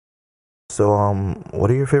So, what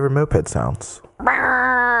are your favorite moped sounds? Fuck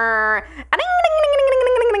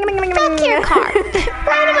your car.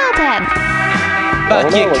 Ride a moped.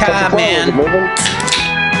 Fuck your car, man.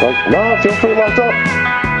 Like, nah, feel free locked up.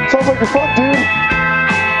 Sounds like you're fucked, dude.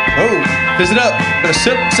 Oh, fizz it up. Better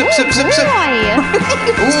sip. Boy.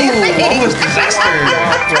 Ooh, almost disaster.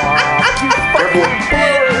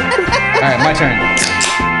 All right, my turn.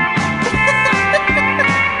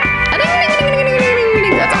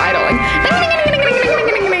 That's idling.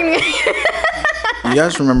 You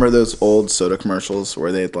guys remember those old soda commercials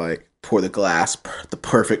where they'd like pour the glass, the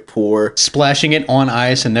perfect pour? Splashing it on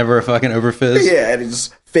ice and never fucking over fizz. Yeah, and it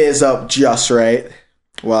just fizz up just right.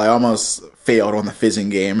 Well, I almost failed on the fizzing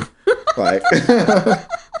game. Like,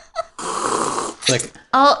 Like,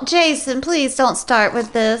 Oh, Jason, please don't start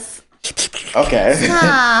with this. okay. Y'all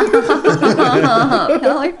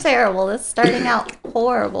are terrible. This is starting out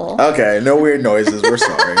horrible. Okay, no weird noises. We're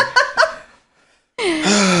sorry.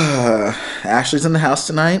 Ashley's in the house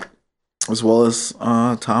tonight, as well as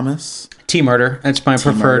Thomas. T-Murder. That's my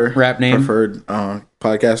preferred rap name. Preferred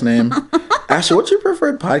podcast name. Ashley, what's your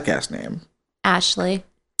preferred podcast name? Ashley.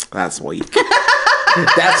 That's weak.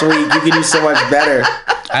 That's weak. You could do so much better.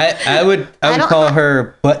 I would call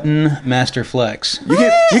her Button Master Flex.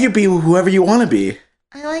 You could be whoever you want to be.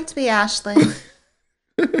 I like to be Ashley.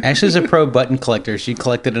 Ashley's a pro button collector. She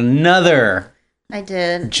collected another I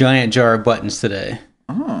did. giant jar of buttons today.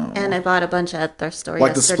 And I bought a bunch at thrift store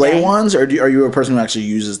Like yesterday. display ones, or are you a person who actually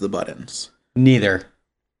uses the buttons? Neither.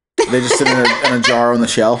 They just sit in a jar on the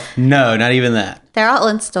shelf. No, not even that. They're all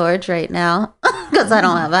in storage right now because I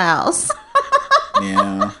don't have a house.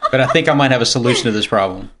 Yeah. But I think I might have a solution to this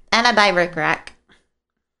problem. And I buy Rick Rack.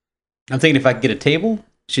 I'm thinking if I could get a table.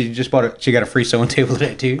 She just bought it. She got a free sewing table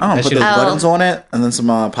today too. Oh, That put shit those is- buttons on it, and then some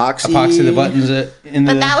epoxy. epoxy the buttons in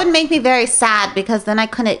the. But that would make me very sad because then I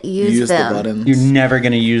couldn't use Use the them. buttons. You're never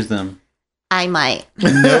gonna use them. I might.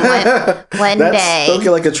 One That's day.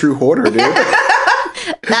 spoken like a true hoarder, dude.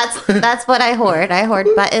 That's what I hoard. I hoard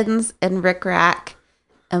buttons and Rick Rack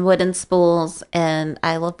and wooden spools, and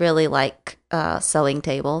I really like sewing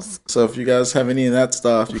tables. So if you guys have any of that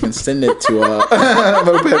stuff, you can send it to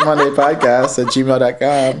Moped Monday Podcast at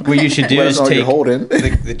gmail.com. What you should do Let us is know what take you're holding.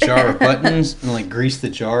 the jar of buttons and like grease the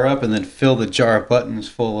jar up, and then fill the jar of buttons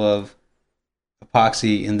full of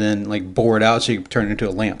epoxy, and then like bore it out so you can turn it into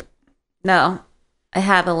a lamp. No, I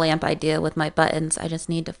have a lamp idea with my buttons. I just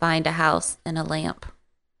need to find a house and a lamp.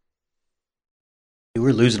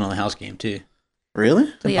 We're losing on the house game too. Really?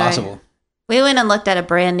 It's We are. impossible. We went and looked at a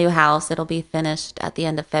brand new house. It'll be finished at the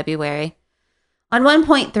end of February on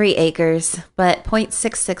 1.3 acres, but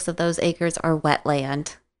 0.66 of those acres are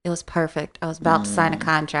wetland. It was perfect. I was about to sign a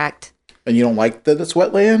contract. And you don't like that it's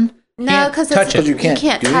wetland? No, Can't because touch it. you You can't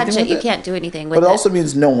can't do touch anything it. with You it? can't do anything with But it it. also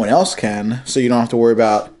means no one else can, so you don't have to worry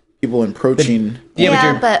about people encroaching. Yeah, Yeah, but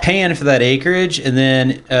you're but- paying for that acreage, and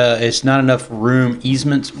then it's not enough room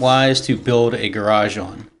easements wise to build a garage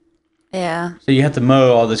on. Yeah. So you have to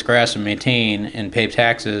mow all this grass and maintain and pay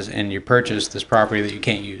taxes, and you purchase this property that you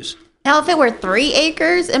can't use. Now, if it were 3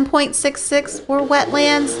 acres and 0.66 were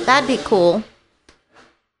wetlands, that'd be cool.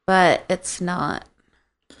 But it's not.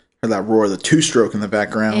 Or that roar of the two-stroke in the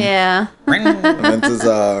background. Yeah. And this is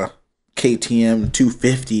KTM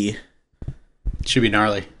 250. Should be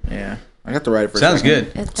gnarly. Yeah. I got to ride it for a Sounds second.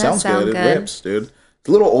 good. It does Sounds sound good. good. It rips, dude. It's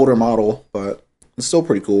a little older model, but it's still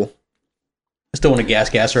pretty cool. I still want a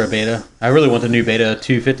gas or a beta. I really want the new beta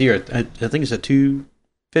 250 or I think it's a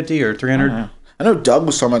 250 or 300. I know Doug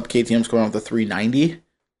was talking about the KTM's going on with the 390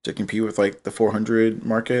 to compete with like the 400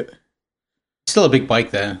 market. It's still a big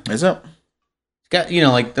bike though. Is it? It's got,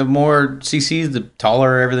 like the more CCs, the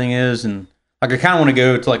taller everything is, and like I kind of want to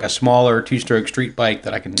go to like a smaller 2-stroke street bike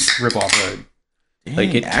that I can rip off road.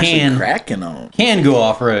 Like, it Ashley can- cracking on. Can go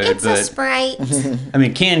off road, It's a but Sprite. I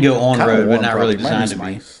mean can go on Kinda road, but warm, not probably. really Mine designed is to be.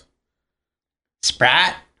 nice.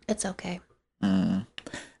 Sprite. It's okay. And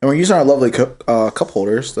we're using our lovely cup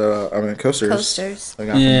holders, coasters. Coasters. I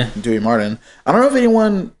got Yeah. from Dewey Martin. I don't know if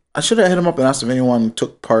anyone. I should have hit him up and asked if anyone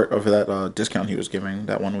took part of that discount he was giving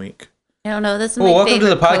that 1 week. I don't know. This is Well, my welcome to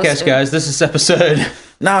the favorite podcast, coaster. guys. This is episode.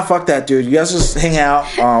 Nah, fuck that, dude. You guys just hang out.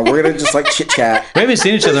 We're gonna just like chit chat. We haven't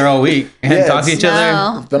seen each other all week. Haven't Yeah, talked to each other.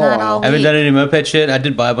 No, It's been a not while. all Haven't week. done any moped shit. I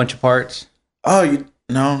did buy a bunch of parts. Oh,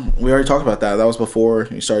 we already talked about that. That was before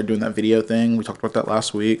you started doing that video thing. We talked about that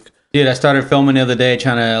last week. Dude, I started filming the other day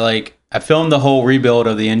trying to I filmed the whole rebuild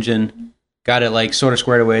of the engine. Got it sort of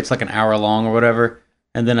squared away. It's like an hour long or whatever.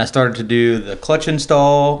 And then I started to do the clutch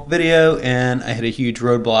install video, and I hit a huge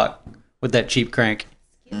roadblock with that cheap crank.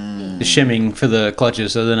 The shimming for the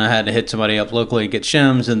clutches. So then I had to hit somebody up locally and get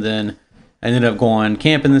shims, and then I ended up going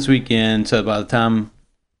camping this weekend. So by the time,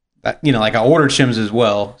 like I ordered shims as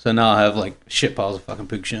well. So now I have like shit piles of fucking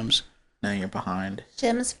pook shims. Now you're behind.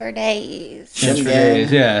 Shims for days. Shim For gang.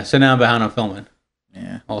 days. Yeah. So now I'm behind on filming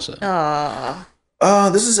Yeah. also. Oh,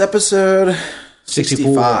 This is episode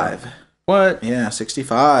 65. What? Yeah,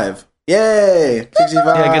 65. Yay! 65.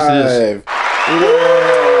 Yeah, I guess it is.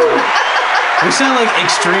 Yay. We sound like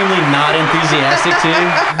extremely not enthusiastic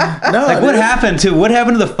too. No, Like what happened to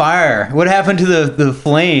the fire? What happened to the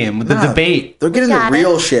flame? The debate? They're getting the Got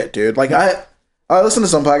real shit, dude. Like I listen to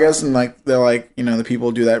some podcasts and like they're like, the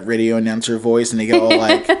people do that radio announcer voice and they get all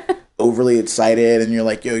like overly excited and you're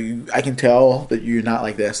like, yo, I can tell that you're not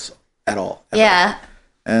like this at all. yeah.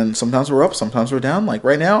 And sometimes we're up, sometimes we're down. Like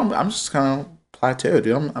right now, I'm just kind of plateaued,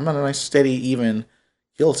 dude. I'm on a nice steady, even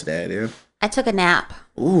keel today, dude. I took a nap.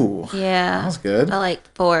 Ooh, Yeah. that was good. A like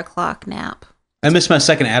 4 o'clock nap. I missed my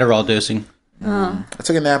second Adderall dosing. Oh. I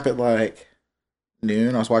took a nap at like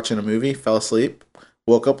noon. I was watching a movie, fell asleep,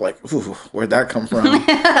 woke up like, ooh, where'd that come from?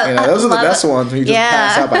 Those are the best ones when you just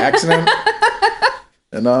pass out by accident.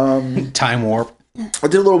 And Time warp. I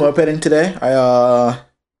did a little mopeding today.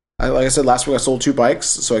 Like I said last week, I sold 2 bikes,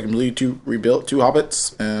 so I completely rebuilt 2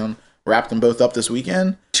 Hobbits and wrapped them both up this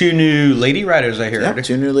weekend. 2 new lady riders, I hear. Yeah,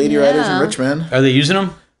 2 new lady riders in Yeah. Richmond. Are they using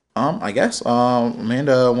them? I guess.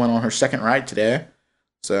 Amanda went on her second ride today,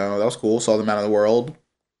 so that was cool. Saw them out of the world,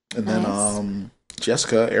 and Nice. then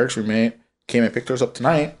Jessica, Eric's roommate, came and picked hers up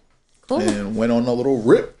tonight Cool. and went on a little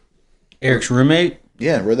rip. Eric's roommate?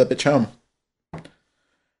 Yeah, rode that bitch home.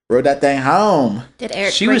 Rode that thing home. Did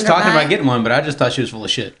Eric She bring was her talking back? about getting one, but I just thought she was full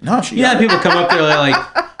of shit. No, she You know got how people come up there like,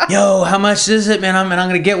 yo, how much is it, man? I'm going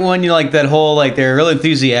to get one. You like that whole, like, they're really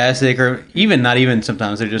enthusiastic, or even not even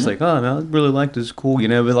sometimes. They're just like, oh, man, I really like this. Cool,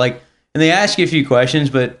 but like, and they ask you a few questions,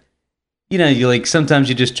 but, you like, sometimes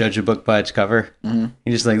you just judge a book by its cover. Mm-hmm.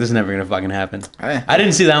 You're just like, this is never going to fucking happen. Hey. I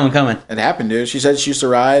didn't see that one coming. It happened, dude. She said she used to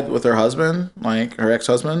ride with her husband, like her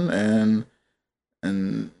ex-husband, and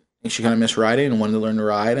she kind of missed riding and wanted to learn to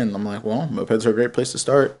ride. And I'm like, well, mopeds are a great place to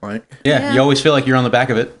start. Like, Yeah, you always feel like you're on the back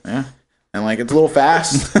of it. yeah, and like it's a little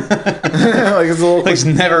fast. Like it's a little Like, it's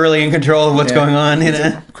never really in control of what's Yeah. going on, you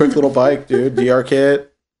know? quick little bike, dude. DR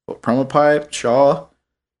kit, promo pipe, Shaw,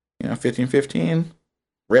 1515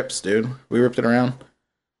 rips, dude. We ripped it around,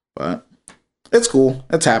 but it's cool.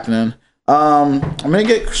 It's happening. I'm gonna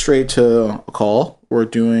get straight to a call we're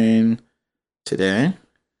doing today,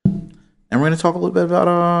 and we're gonna talk a little bit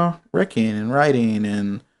about wrecking and riding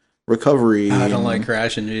and recovery. I don't and like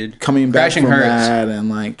crashing, dude. coming back Crashing from hurts. that, and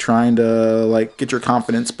like trying to like get your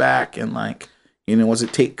confidence back, and like what's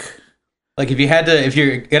it take? Like, if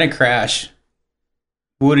you're gonna crash,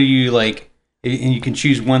 what do you like? And you can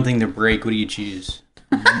choose one thing to break. What do you choose?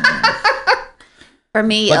 For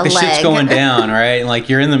me, Like a the leg. shit's going down, right? And like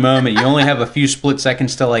you're in the moment. You only have a few split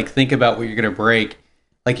seconds to like think about what you're gonna break.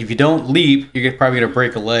 Like if you don't leap, you're probably gonna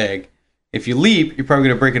break a leg. If you leap, you're probably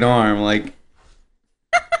gonna break an arm. Like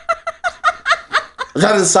I'm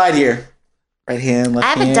trying to decide here. Right hand, left I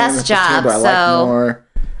have a hand. desk which hand job, do I like so- more?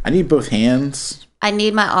 I need both hands. I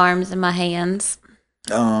need my arms and my hands.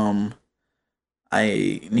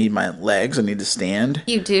 I need my legs. I need to stand.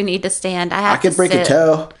 You do need to stand. I I have could to break sit. a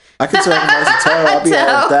toe. I could sacrifice a toe. I'll be all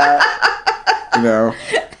right with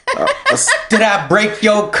that. did I break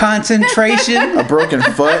your concentration? A broken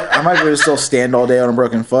foot. I might be able to still stand all day on a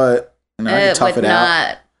broken foot. I can It tough would it out.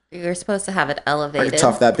 not. You're supposed to have it I elevated. can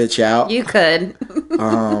tough that bitch out. You could.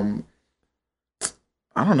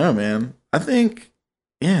 I don't know, man. I think,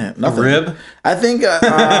 A nothing. rib? I think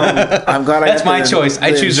I'm glad I That's got my choice.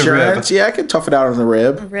 I choose a rib. insurance. Yeah, I could tough it out on the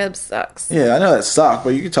rib. Rib sucks. Yeah, I know that sucks, but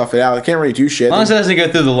you can tough it out. They can't really do shit. As long as it doesn't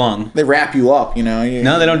go through the lung. They wrap you up, You, No,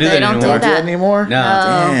 they don't do They that don't anymore. do that. anymore. No.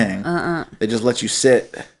 Dang. They just let you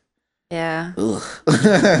sit. Yeah. Ugh.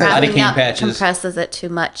 Wrapping Lidocaine up patches. compresses it too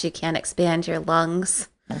much. You can't expand your lungs.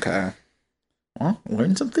 Okay. Well,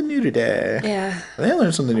 learn something new today. Yeah. I think I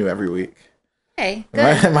learn something new every week. Hey, It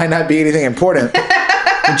might, good. it might not be anything important.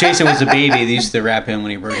 When Jason was a baby, they used to wrap him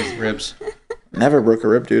when he broke his ribs. Never broke a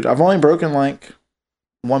rib, dude. I've only broken like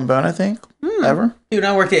one bone, I think, ever. Dude,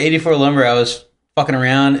 when I worked at 84 Lumber, I was fucking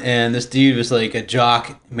around, and this dude was like a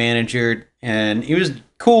jock manager, and he was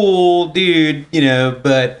cool dude,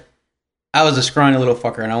 but I was a scrawny little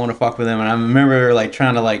fucker, and I want to fuck with him, and I remember like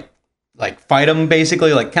trying to like fight him,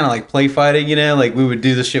 basically, like kind of like play fighting, like we would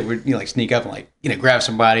do this shit, we'd like sneak up and like grab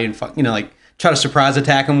somebody and fuck, like try to surprise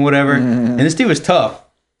attack him, whatever. And this dude was tough,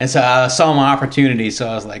 and so I saw my opportunity, so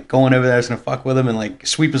I was like going over there, I was gonna fuck with him and like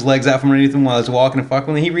sweep his legs out from underneath him while I was walking and fuck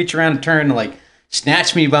with him. He reached around and turned and like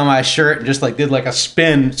snatched me by my shirt and just like did like a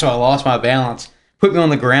spin, so I lost my balance, put me on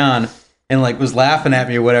the ground, and like was laughing at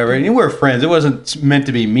me or whatever. And we were friends. It wasn't meant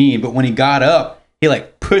to be mean, but when he got up, he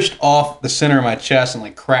like pushed off the center of my chest and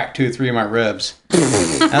like cracked 2 or 3 of my ribs.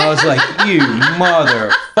 And I was like, "You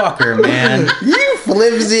motherfucker, man! You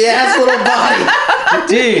flimsy ass little body,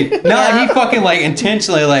 Dude, no, he fucking like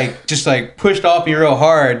intentionally like just like pushed off me real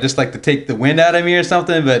hard, just like to take the wind out of me or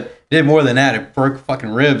something. But did more than that. It broke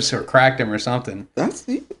fucking ribs or cracked him or something. That's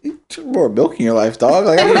you should more milk in your life, dog.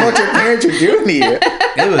 Like I don't know what your parents are doing to you.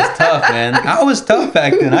 It was tough, man. I was tough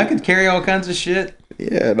back then. I could carry all kinds of shit.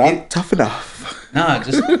 Yeah, not tough enough. Nah,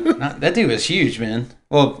 that dude was huge, man.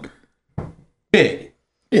 Well, big.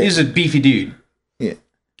 Yeah. He was a beefy dude. Yeah.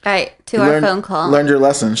 All right, to our phone call. Learned your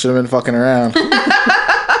lesson. Should have been fucking around.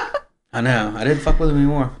 I know. I didn't fuck with him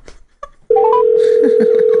anymore.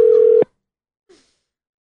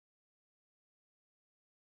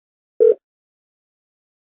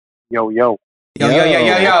 Yo. Yo.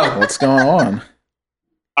 What's going on?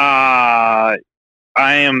 I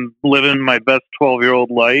am living my best 12-year-old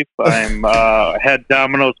life. I'm had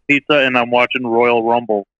Domino's Pizza and I'm watching Royal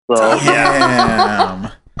Rumble. So Damn.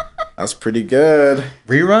 That's pretty good.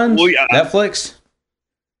 Reruns? Well, yeah. Netflix?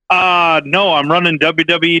 no, I'm running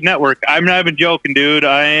WWE Network. I'm not even joking, dude.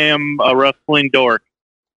 I am a wrestling dork.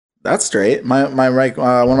 That's straight. My one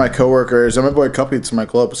of my coworkers, my boy Cuppy to my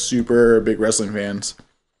club, super big wrestling fans.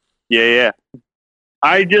 Yeah.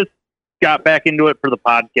 I just got back into it for the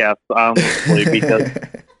podcast, honestly, because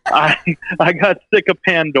I got sick of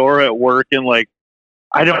Pandora at work, and like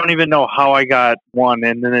I don't even know how I got one,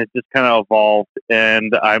 and then it just kind of evolved,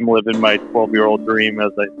 and I'm living my 12-year-old dream,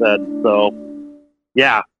 as I said. So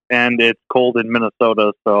yeah, and it's cold in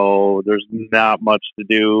Minnesota, so there's not much to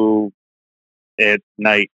do at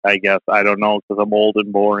night, I guess. I don't know, because I'm old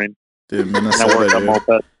and boring. Dude, And I Minnesota, work on dude.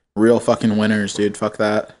 moped. Real fucking winners, dude. Fuck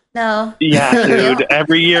that. No. Yeah, dude.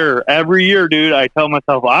 Every year, dude, I tell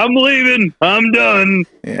myself, I'm leaving. I'm done.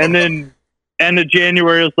 Yeah. And then end of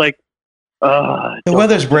January, it's like, The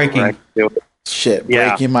weather's breaking. Shit, Yeah.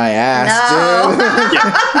 breaking my ass, No. dude.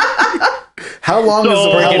 How long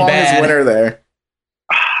Breaking is Bad. winter there?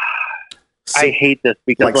 I hate this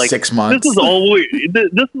because like 6 months. This is all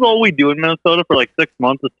we do in Minnesota for like 6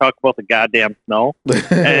 months is talk about the goddamn snow,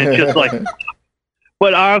 and it's just like.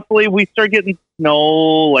 But honestly, we start getting snow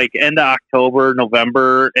like end of October,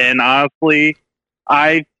 November, and honestly,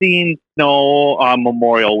 I've seen snow on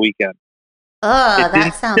Memorial Weekend. Oh, It that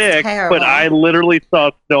didn't sounds stick, terrible. but I literally saw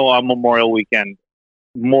snow on Memorial Weekend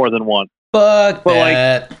more than once. Fuck But, like,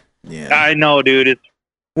 that. Yeah. I know, dude. It's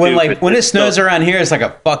When stupid. when it snows around here, it's like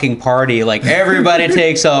a fucking party. Like everybody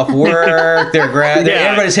takes off work.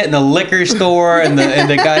 Everybody's hitting the liquor store and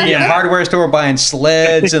the goddamn hardware store buying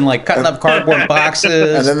sleds and like cutting up cardboard And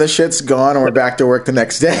boxes. then the shit's gone and we're back to work the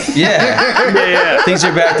next day. Yeah, things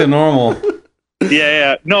are back to normal.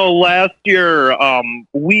 Yeah. No, last year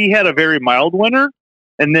we had a very mild winter,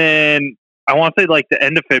 and then I want to say like the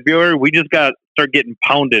end of February we just started getting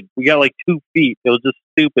pounded. We got like 2 feet. It was just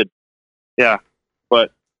stupid. Yeah,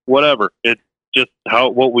 but whatever. It's just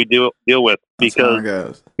what we deal with That's how it because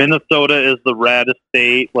goes. Minnesota is the raddest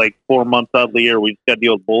state. Like 4 months out of the year, we just got to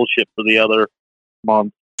deal with bullshit for the other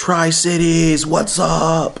month. Tri-Cities, what's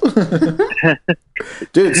up?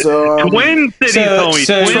 Dude, so... Twin Cities, homie.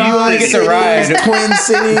 so Twin you only get to ride. Twin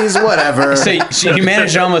Cities, whatever. So you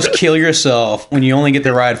managed to almost kill yourself when you only get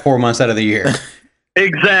to ride 4 months out of the year.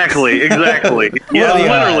 Exactly. Yeah, What are the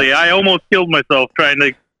literally. I almost killed myself trying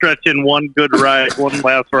to stretch in one good ride, one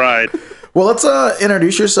last ride. Well, let's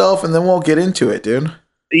introduce yourself and then we'll get into it, dude.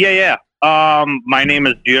 Yeah. My name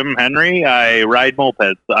is Jim Henry. I ride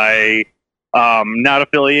mopeds. Not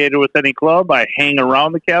affiliated with any club. I hang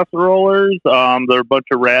around the Casserollers. They're a bunch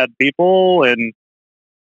of rad people, and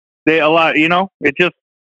it just,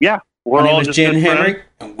 yeah. We're My name all is just Jim good Henry, friends.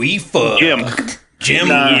 and we fuck. Jim.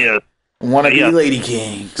 Yes. Want to be Yeah. Lady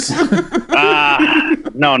Kings. No.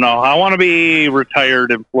 I want to be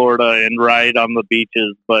retired in Florida and ride on the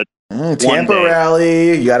beaches, but Tampa day.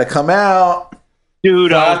 rally, you got to come out.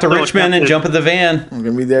 dude, Fly I out to was so Richmond and tempted. jump in the van. I'm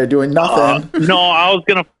going to be there doing nothing. No, I was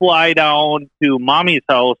gonna fly down to mommy's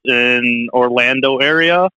house in Orlando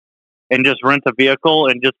area and just rent a vehicle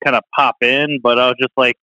and just kind of pop in. But I was just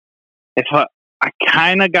like, if I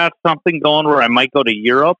kind of got something going where I might go to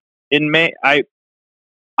Europe in May. I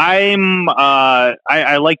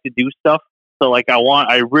like to do stuff, so like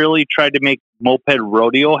I really tried to make Moped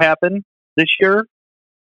Rodeo happen this year.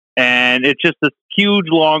 And it's just this huge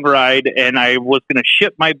long ride, and I was going to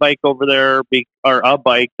ship my bike over there, or a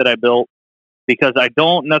bike that I built, because I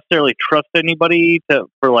don't necessarily trust anybody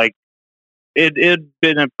for like. It'd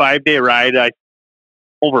been a 5-day ride.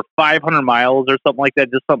 over 500 miles or something like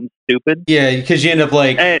that, just something stupid. Yeah, because you end up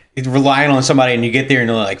like And- relying on somebody, and you get there and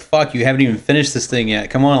they're like, "Fuck, you haven't even finished this thing yet.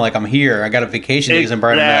 Come on, like I'm here. I got a vacation days and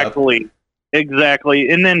burning up." Exactly.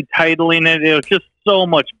 And then titling it, it was just so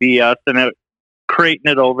much BS, and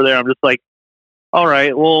creating it over there. I'm just like, all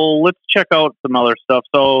right, well, let's check out some other stuff.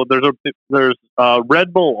 So there's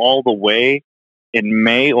Red Bull All the Way in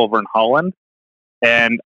May over in Holland,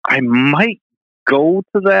 and I might go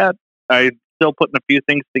to that. I'm still putting a few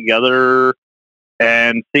things together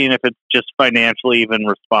and seeing if it's just financially even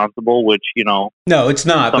responsible, which, No, it's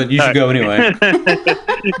not, but you should go anyway.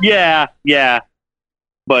 yeah.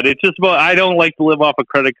 But it's just about, I don't like to live off a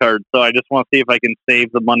credit card, so I just want to see if I can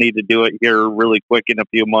save the money to do it here really quick in a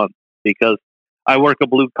few months, because I work a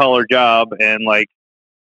blue collar job, and like,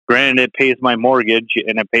 granted, it pays my mortgage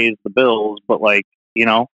and it pays the bills, but like,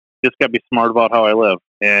 just got to be smart about how I live.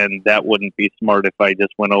 And that wouldn't be smart if I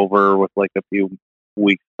just went over with like a few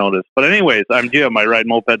weeks notice. But anyways, I'm Jim. I ride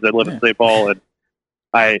mopeds. I live in St. Paul, and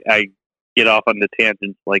I get off on the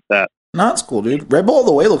tangents like that. No, that's cool, dude. Red Bull All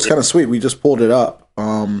the Way looks kind of sweet. We just pulled it up.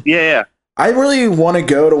 Yeah. I really want to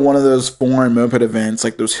go to one of those foreign moped events,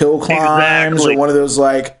 like those hill climbs, Exactly. or one of those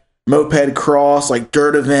like moped cross, like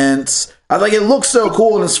dirt events. It looks so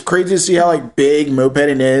cool, and it's crazy to see how like big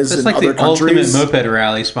mopeding is It's in like other the ultimate countries moped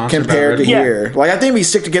rally sponsored compared by to Red Bull. here. Like, I think it'd be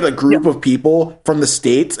sick to get a group of people from the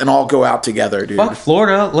States and all go out together, dude. Fuck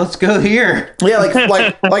Florida, let's go here. Yeah,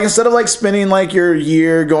 like instead of like spending like your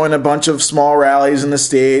year going to a bunch of small rallies in the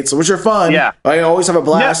States, which are fun. Yeah. I always have a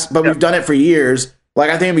blast, Yeah, but yeah. we've done it for years. Like,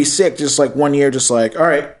 I think it'd be sick just like one year, just like, all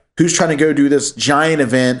right, who's trying to go do this giant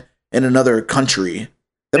event in another country?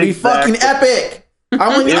 That'd be Exactly. fucking epic.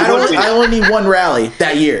 I only need one rally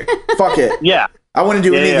that year. Fuck it. Yeah. I wouldn't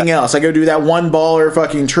do Yeah, anything else. I go do that one baller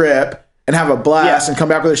fucking trip and have a blast and come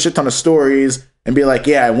back with a shit ton of stories and be like,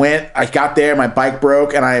 yeah, I got there, my bike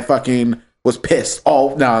broke, and I fucking was pissed.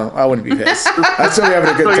 Oh, no, I wouldn't be pissed. I'd still be having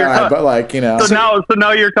a good So you're time, not- but like, So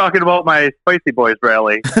now you're talking about my Spicy Boys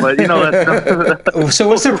rally, but that's So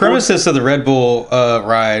what's the premises of the Red Bull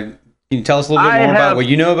ride? Can you tell us a little bit more about what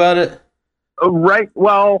you know about it? right.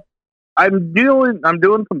 Well, I'm doing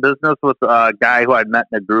some business with a guy who I met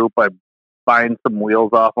in a group. I'm buying some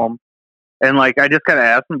wheels off him, and like I just kind of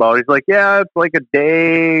asked him about it. He's like, yeah, it's like a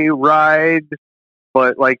day ride,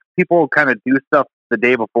 but like people kind of do stuff the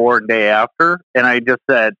day before and day after. And I just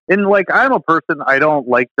said, and like I'm a person, I don't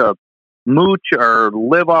like to mooch or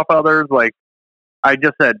live off others. Like I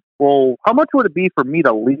just said, well, how much would it be for me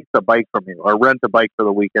to lease a bike from you or rent a bike for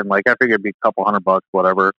the weekend? Like I figured it'd be a couple $100,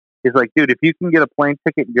 whatever. He's like, dude, if you can get a plane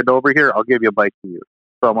ticket and get over here, I'll give you a bike to use.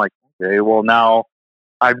 So I'm like, okay, well now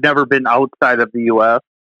I've never been outside of the U.S.,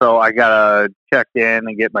 so I gotta check in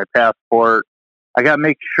and get my passport. I gotta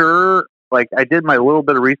make sure, like I did my little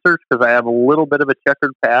bit of research because I have a little bit of a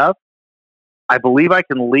checkered past. I believe I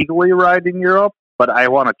can legally ride in Europe, but I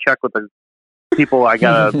want to check with the people I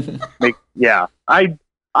gotta make. Yeah, I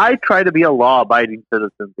try to be a law-abiding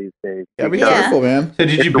citizen these days. yeah, be because careful, man. So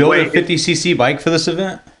did you It's the build way a 50cc bike for this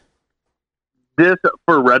event? This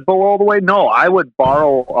for Red Bull All the Way? No, I would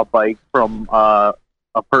borrow a bike from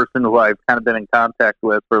a person who I've kind of been in contact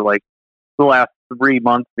with for like the last 3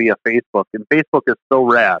 months via Facebook. And Facebook is so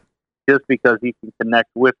rad just because you can connect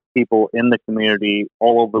with people in the community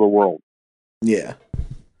all over the world. Yeah.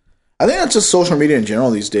 I think that's just social media in general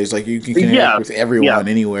these days. Like, you can connect Yeah. with everyone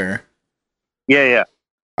anywhere. Yeah.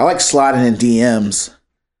 I like sliding in DMs.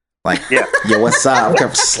 Like, Yeah. yo, what's up?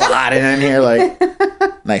 I'm sliding in here like,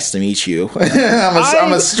 nice to meet you.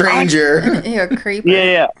 I'm a stranger. You're a creeper.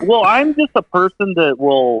 Yeah. Well, I'm just a person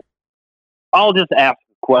that I'll just ask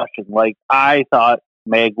a question. Like, I thought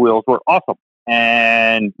mag wheels were awesome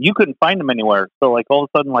and you couldn't find them anywhere. So like all of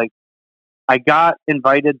a sudden, like I got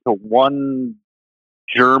invited to one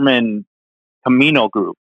German Camino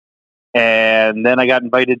group, and then I got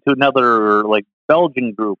invited to another like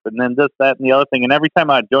Belgian group, and then this, that, and the other thing. And every time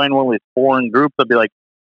I join one of these foreign groups, I'd be like,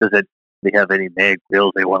 does they have any mag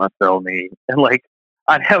wheels they want to sell me? And like,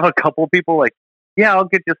 I'd have a couple people like, yeah, I'll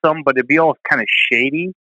get you some, but it'd be all kind of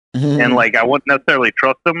shady. And like, I wouldn't necessarily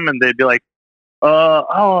trust them. And they'd be like,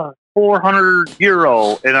 400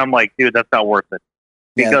 euro. And I'm like, dude, that's not worth it,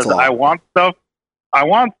 Yeah, that's because a lot. I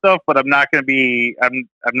want stuff, but I'm not going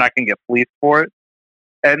to get fleeced for it.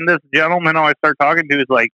 And this gentleman who I start talking to is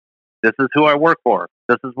like, this is who I work for.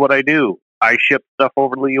 This is what I do. I ship stuff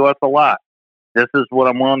over to the U.S. a lot. This is what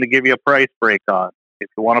I'm willing to give you a price break on. If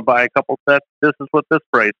you want to buy a couple sets, this is what this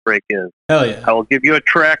price break is. Hell yeah. I will give you a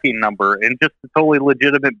tracking number, and just a totally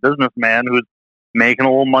legitimate businessman who's making a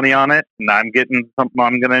little money on it, and I'm getting something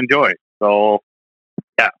I'm going to enjoy. So,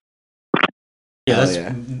 Yeah, Hell that's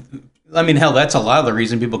yeah. I mean, hell, that's a lot of the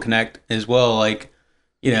reason people connect as well. Like,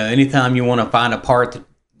 you know, anytime you want to find a part that,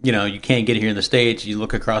 you know, you can't get here in the States, you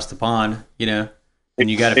look across the pond, you know, and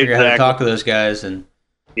you got to figure out how to talk to those guys. And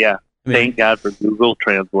yeah, I mean, thank God for Google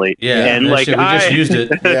Translate. yeah, and that like shit, we just used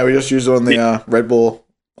it. Yeah, we just used it on the Red Bull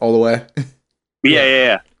all the way.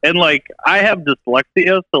 Yeah. And like, I have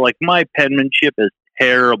dyslexia, so like my penmanship is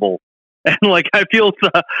terrible. And like,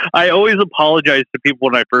 I always apologize to people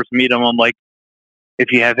when I first meet them. I'm like,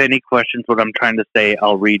 if you have any questions what I'm trying to say,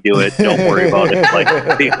 I'll redo it. Don't worry about it.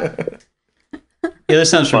 Like, Yeah, that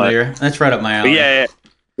sounds familiar. That's right up my alley. yeah.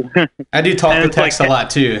 I do talk And to it's like- text a lot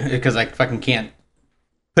too, because I fucking can't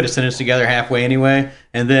put a sentence together halfway anyway,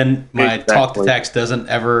 and then my talk to Exactly. text doesn't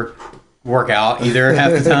ever work out either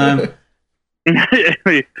half the time.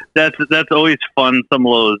 That's always fun. Some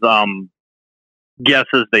of those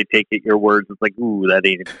guesses they take at your words. It's like, ooh, that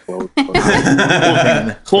ain't even close.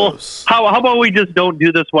 Well, Close. how about we just don't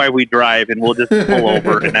do this while we drive, and we'll just pull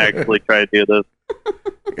over and actually try to do this.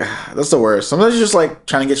 That's the worst. Sometimes you're just like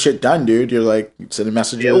trying to get shit done, dude. You're like sending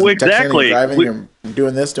messages, Yeah, texting, exactly. you're driving, you're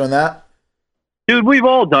doing this, doing that. Dude, we've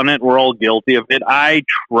all done it. We're all guilty of it. I've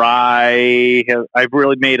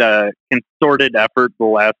really made a concerted effort the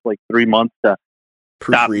last like 3 months to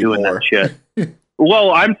stop Proofread doing more. that shit.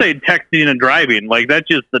 Well, I'm saying texting and driving. Like, that's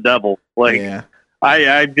just the devil. Like, Yeah.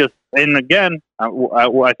 I just, and again,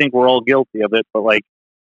 I think we're all guilty of it, but like,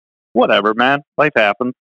 whatever, man. Life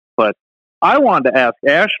happens. But I wanted to ask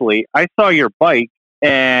Ashley, I saw your bike,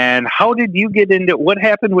 and how did you get into, what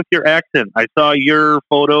happened with your accident? I saw your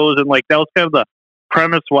photos, and like, that was kind of the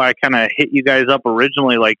premise why I kind of hit you guys up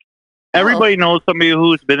originally. Like, everybody knows somebody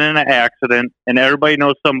who's been in an accident, and everybody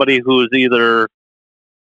knows somebody who's either,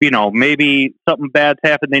 you know, maybe something bad's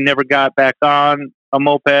happened, they never got back on a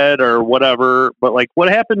moped or whatever. But like, what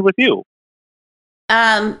happened with you?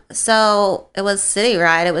 So it was City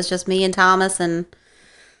Ride. It was just me and Thomas and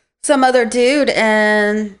some other dude,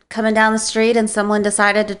 and coming down the street, and someone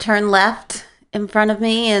decided to turn left in front of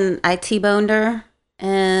me, and I T-boned her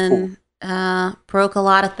and broke a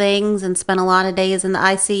lot of things and spent a lot of days in the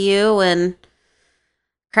ICU and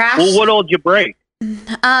crashed. Well, what all did you break?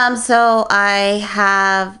 So I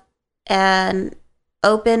have an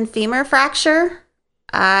open femur fracture.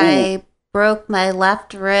 I broke my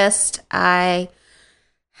left wrist. I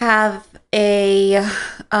have a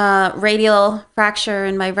radial fracture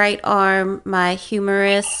in my right arm. My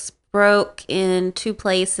humerus broke in 2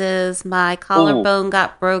 places. My collarbone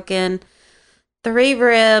got broken. 3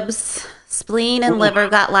 ribs, spleen and liver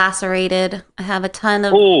got lacerated. I have a ton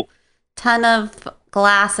of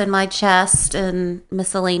glass in my chest and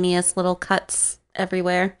miscellaneous little cuts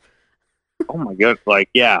everywhere. Oh my god! Like,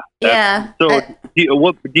 yeah. Yeah. So,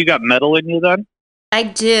 do you got metal in you then? I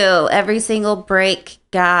do. Every single break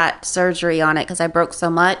got surgery on it because I broke so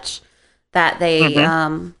much that they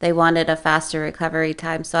wanted a faster recovery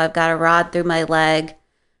time. So I've got a rod through my leg.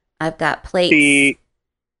 I've got plates. See,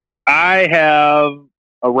 I have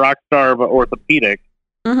a Rockstar of orthopedic.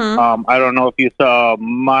 Mm-hmm. I don't know if you saw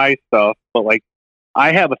my stuff, but like,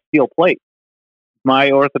 I have a steel plate.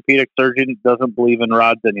 My orthopedic surgeon doesn't believe in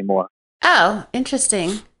rods anymore. Oh,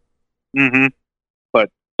 interesting. Mm-hmm.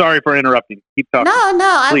 But sorry for interrupting. Keep talking.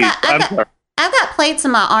 No, Please. I've got plates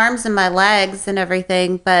in my arms and my legs and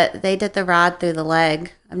everything, but they did the rod through the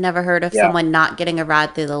leg. I've never heard of someone not getting a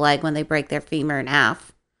rod through the leg when they break their femur in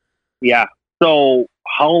half. Yeah. So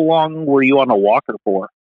how long were you on a walker for?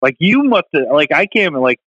 Like, you must have, like, I can't,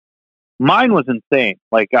 like, mine was insane.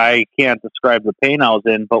 Like, I can't describe the pain I was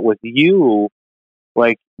in, but with you,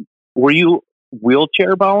 like, were you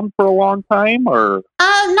wheelchair bound for a long time, or?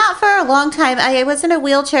 Not for a long time. I was in a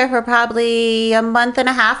wheelchair for probably a month and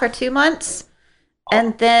a half or 2 months.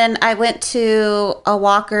 And then I went to a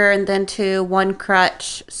walker and then to one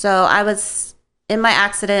crutch. So I was in my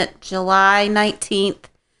accident July 19th,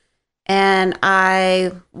 and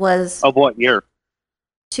I was Of what year?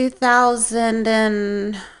 2000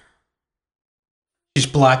 and She's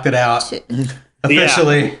blocked it out Two-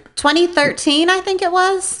 officially. 2013, I think it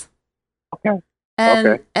was. Okay.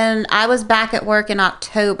 And I was back at work in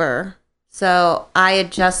October. So I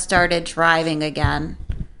had just started driving again.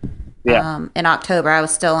 Yeah. In October, I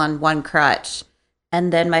was still on one crutch.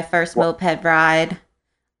 And then my first moped ride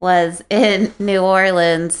was in New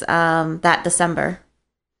Orleans that December.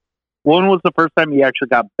 When was the first time you actually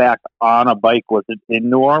got back on a bike? Was it in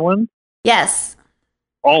New Orleans? Yes.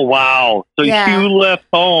 Oh, wow. So Yeah. you left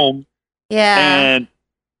home, Yeah. and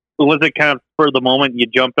was it kind of for the moment you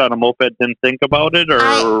jumped on a moped, didn't think about it,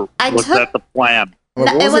 or I was took- that the plan? Like,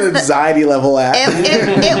 No, what it was was the the- anxiety level at?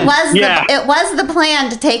 It was Yeah. it was the plan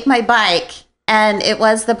to take my bike and it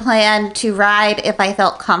was the plan to ride if I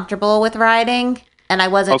felt comfortable with riding, and I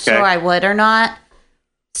wasn't Okay. sure I would or not.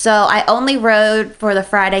 So I only rode for the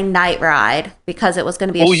Friday night ride because it was going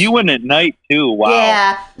to be. Oh, you went at night too. Wow.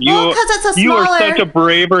 Yeah, You, well, because it's a you smaller. are such a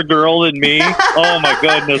braver girl than me. Oh my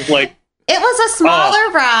goodness! Like, It was a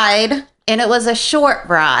smaller ride, and it was a short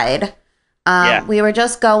ride. Yeah. We were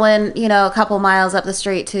just going, a couple miles up the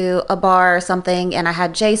street to a bar or something, and I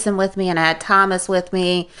had Jason with me, and I had Thomas with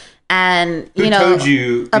me, and Who towed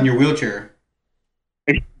you in your wheelchair?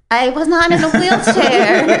 I was not in a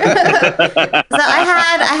wheelchair. So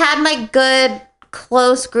I had my good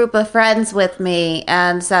close group of friends with me,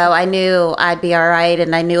 and so I knew I'd be all right,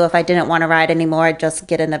 and I knew if I didn't want to ride anymore, I'd just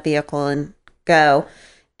get in a vehicle and go.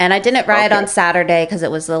 And I didn't ride on Saturday because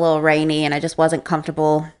it was a little rainy and I just wasn't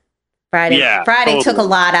comfortable. Friday totally. took a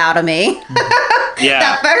lot out of me. Yeah.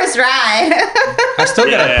 That first ride. I still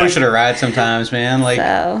gotta Yeah. push it a ride sometimes, man. Like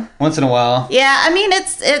So once in a while. yeah, I mean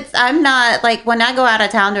it's I'm not like when I go out of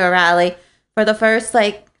town to a rally for the first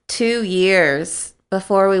 2 years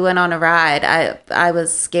before we went on a ride, I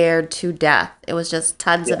was scared to death. It was just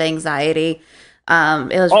tons of anxiety.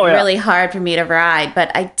 It was really hard for me to ride,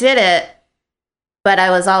 but I did it. But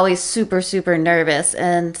I was always super, super nervous.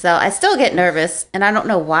 And so I still get nervous, and I don't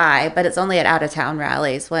know why, but it's only at out-of-town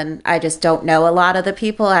rallies when I just don't know a lot of the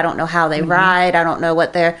people. I don't know how they ride. I don't know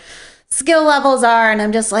what their skill levels are. And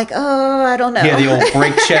I'm just like, oh, I don't know. Yeah, the old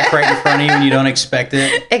brake check right in front of you when you don't expect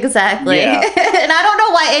it. Exactly. Yeah. And I don't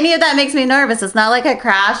know why any of that makes me nervous. It's not like I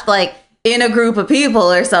crashed in a group of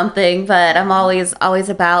people or something, but I'm always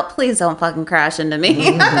about, please don't fucking crash into me.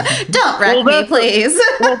 Don't wreck me, that's- please.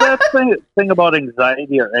 Well, that's the thing about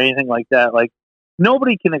anxiety or anything like that. Like,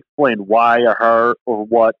 nobody can explain why or how or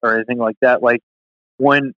what or anything like that. Like,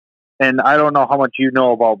 and I don't know how much you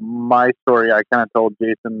know about my story. I kind of told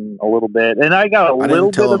Jason a little bit, and I got a I little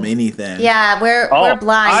didn't tell bit him of. anything. Yeah, we're I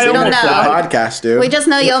blind. We don't almost The know. died. podcast, dude. We just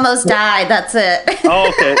know you almost died. That's it. Oh,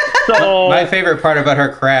 okay, so My favorite part about her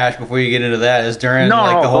crash, before you get into that, is during No,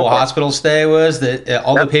 the go whole for it. hospital stay was that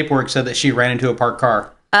all the paperwork said that she ran into a parked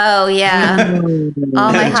car. Oh, yeah.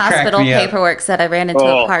 All my It's cracked hospital me up. paperwork said I ran into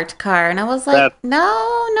a parked car. And I was like, That's- no,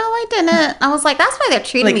 I didn't. I was like, that's why they're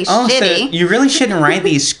treating me oh, so shitty. you really shouldn't ride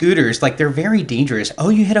these scooters. Like, they're very dangerous. Oh,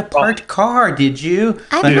 you hit a parked car, did you?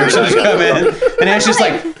 I The nurse didn't. would come in, and it's just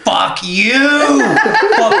like, fuck you!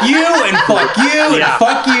 Fuck you, and fuck you, and Yeah.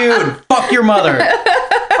 fuck you, and fuck your mother.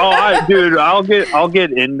 dude, I'll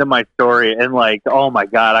get into my story and oh my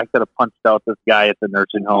god, I could have punched out this guy at the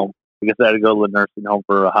nursing home because I had to go to the nursing home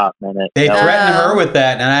for a hot minute. They That was- threatened her with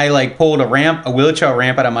that, and I pulled a wheelchair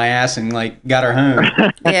ramp out of my ass and got her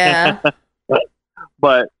home. Yeah.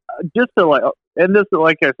 But just to and this,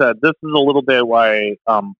 like I said, this is a little bit why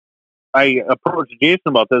I approached Jason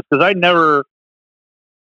about this because I never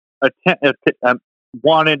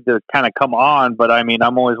wanted to kind of come on, but I mean,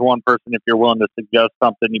 I'm always one person. If you're willing to suggest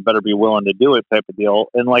something, you better be willing to do it, type of deal.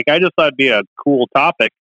 And I just thought it'd be a cool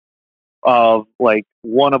topic. Of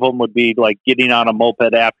one of them would be getting on a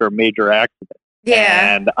moped after a major accident.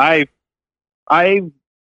 Yeah. And I a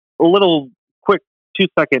little quick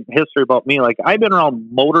 2-second history about me. I've been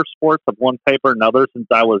around motorsports of one type or another since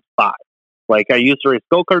I was 5. I used to race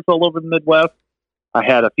go-karts all over the Midwest. I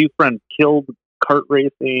had a few friends killed kart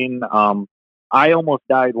racing. I almost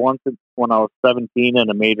died once when I was 17 in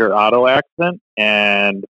a major auto accident,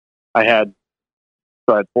 and I had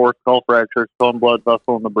 4 skull fractures, bone blood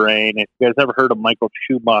vessel in the brain. If you guys ever heard of Michael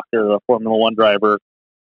Schumacher, the Formula One driver,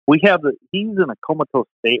 he's in a comatose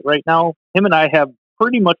state right now. Him and I have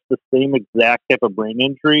pretty much the same exact type of brain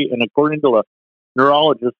injury, and according to a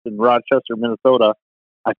neurologist in Rochester, Minnesota,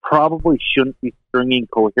 I probably shouldn't be stringing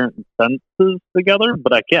coherent sentences together,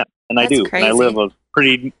 but I can, and I That's do. crazy. And I live a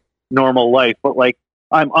pretty normal life, but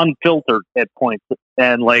I'm unfiltered at points,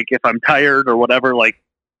 and if I'm tired or whatever,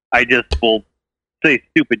 I just will say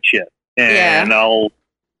stupid shit, and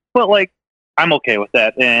but I'm okay with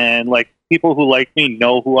that, and people who like me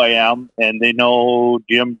know who I am, and they know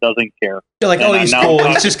Jim doesn't care. You're like, And oh, I'm he's now cool.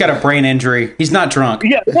 talking- He's just got a brain injury. He's not drunk.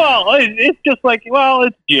 Yeah, well, it's just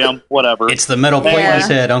it's Jim, whatever. It's the metal plate in his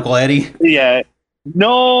head, Uncle Eddie. Yeah,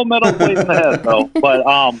 no metal plate in the head though. But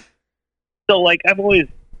so I've always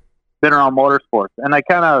been around motorsports, and I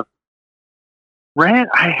kind of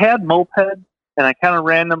I had moped, and I kind of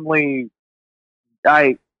randomly,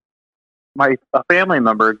 a family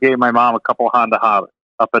member gave my mom a couple Honda Hobbits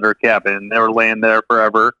up at her cabin. They were laying there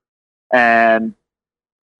forever, and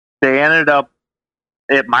they ended up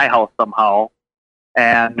at my house somehow,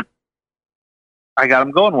 and I got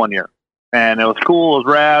them going one year, and it was cool. It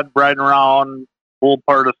was rad, riding around old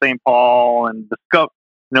part of St. Paul, and it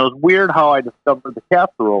was weird how I discovered the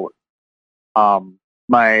casseroller.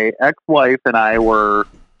 my ex-wife and I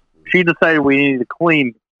she decided we needed to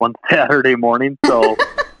clean one Saturday morning, so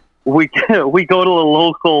we go to the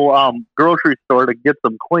local grocery store to get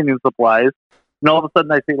some cleaning supplies, and all of a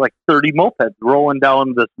sudden I see like 30 mopeds rolling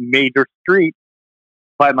down this major street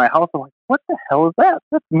by my house. I'm like, what the hell is that?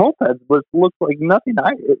 That's mopeds, but it looks like nothing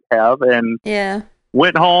I have. And Yeah.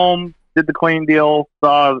 went home, did the clean deal,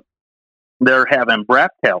 saw they're having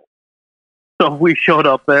brat tails. So we showed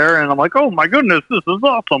up there, and I'm like, oh my goodness, this is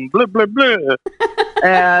awesome, blah, blah, blah.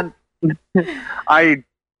 And I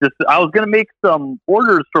was going to make some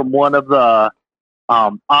orders from one of the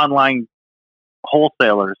online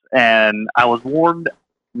wholesalers, and I was warned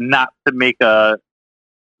not to make a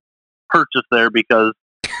purchase there because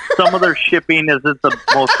some of their shipping isn't the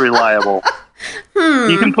most reliable.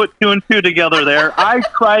 You can put 2 and 2 together there. I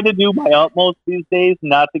try to do my utmost these days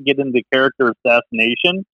not to get into character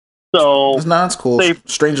assassination. So It's cool.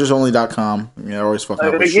 Strangersonly.com. I always fuck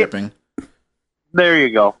up with shipping. There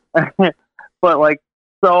you go. But like,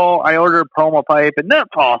 so I ordered a promo pipe, and that's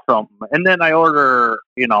awesome. And then I order,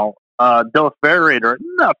 dose variator,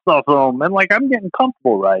 and that's awesome. And like, I'm getting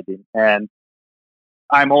comfortable riding, and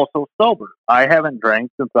I'm also sober. I haven't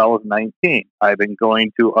drank since I was 19. I've been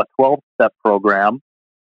going to a 12-step program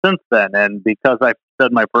since then, and because I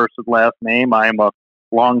said my first and last name, I am a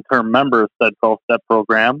long-term member of said 12-step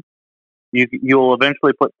program. You'll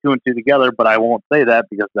eventually put 2 and 2 together, but I won't say that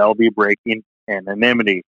because that'll be breaking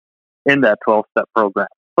anonymity in that 12-step program.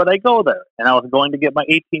 But I go there, and I was going to get my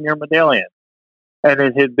 18-year medallion, and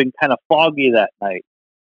it had been kind of foggy that night,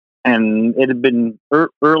 and it had been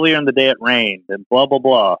earlier in the day it rained, and blah, blah,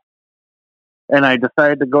 blah. And I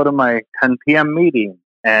decided to go to my 10 p.m. meeting,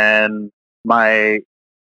 and my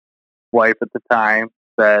wife at the time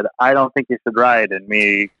said, I don't think you should ride, and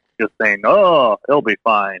me just saying, oh, it'll be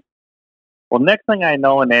fine. Well, next thing I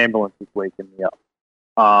know, an ambulance is waking me up.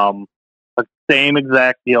 The same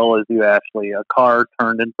exact deal as you, Ashley. A car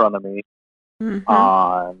turned in front of me.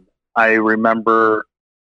 Mm-hmm. I remember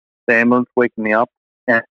the ambulance waking me up,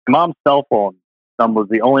 and my mom's cell phone number was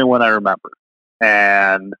the only one I remember.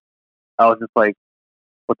 And I was just like,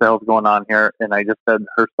 what the hell's going on here? And I just said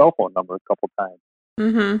her cell phone number a couple times.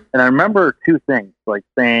 Mm-hmm. And I remember 2 things, like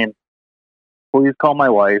saying, please call my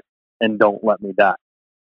wife and don't let me die.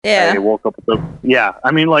 Yeah. I woke up with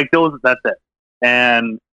that's it.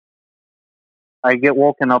 And I get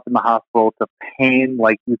woken up in the hospital to pain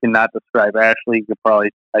like you cannot describe. Ashley, you could probably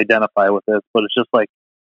identify with this, but it's just like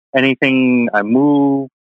anything I move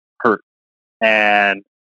hurts. And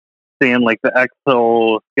seeing like the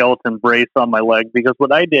exoskeleton brace on my leg, because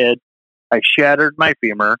what I did, I shattered my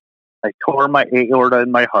femur, I tore my aorta in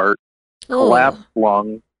my heart, collapsed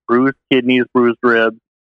lung, bruised kidneys, bruised ribs,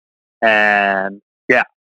 and yeah.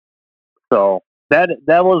 So that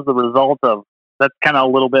was the result of, that's kind of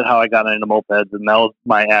a little bit how I got into mopeds, and that was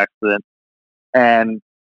my accident. And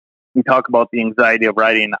you talk about the anxiety of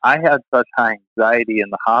riding. I had such high anxiety in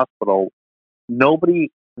the hospital. Nobody,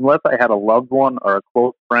 unless I had a loved one or a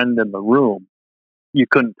close friend in the room, you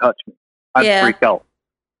couldn't touch me. I'd freak out.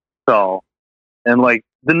 So, and like,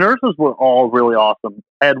 the nurses were all really awesome.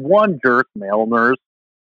 I had one jerk male nurse,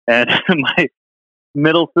 and my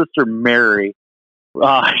middle sister, Mary,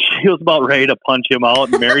 she was about ready to punch him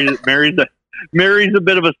out. And Mary's a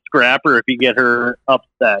bit of a scrapper if you get her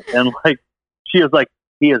upset. And like, she was like,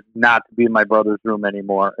 he is not to be in my brother's room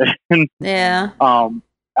anymore. And,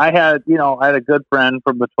 I had a good friend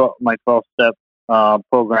from my 12-step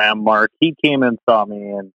program, Mark. He came and saw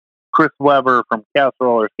me, and Chris Weber from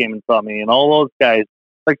Casserolers came and saw me, and all those guys,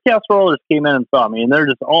 like Casserolers, came in and saw me, and they're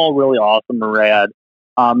just all really awesome and rad.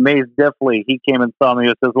 Maze Diffley, he came and saw me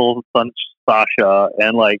with his little son Sasha,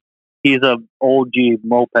 and like, he's a OG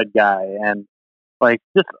moped guy, and like,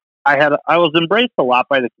 just I was embraced a lot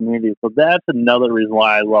by the community, so that's another reason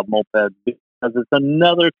why I love mopeds, because it's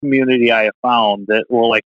another community I have found that will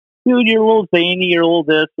like, dude, you're a little zany, you're a little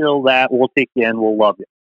this, you're a little that, we'll take you in, we'll love you.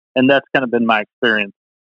 And that's kind of been my experience,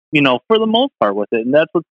 for the most part with it. And that's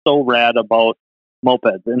what's so rad about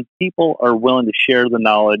mopeds. And people are willing to share the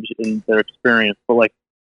knowledge and their experience. But like,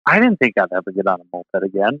 I didn't think I'd ever get on a moped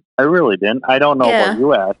again. I really didn't. I don't know about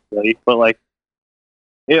you, Ashley, but like,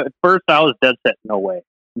 at first I was dead set, no way.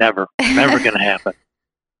 Never going to happen.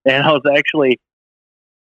 And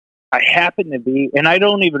I happened to be, and I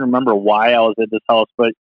don't even remember why I was at this house,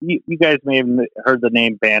 but you guys may have heard the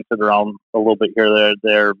name bantered around a little bit here,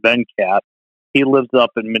 there, Ben Cat. He lives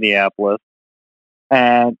up in Minneapolis,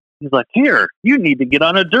 and he's like, here, you need to get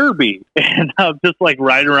on a derby. And I'm just like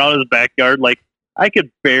riding around his backyard. Like, I could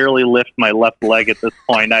barely lift my left leg at this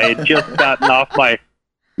point. I had just gotten off my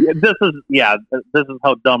this is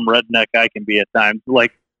how dumb redneck I can be at times.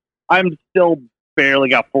 Like, I'm still barely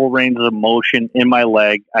got full range of motion in my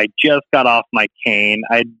leg. I just got off my cane.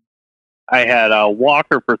 I had a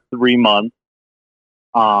walker for 3 months,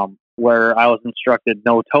 where I was instructed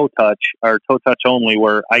no toe touch or toe touch only,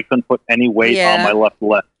 where I couldn't put any weight on my left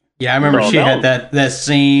leg. Yeah, I remember So she had that that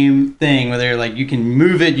same thing where they're like, you can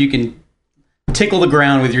move it, you can tickle the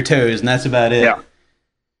ground with your toes, and that's about it. Yeah.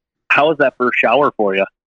 How was that first shower for you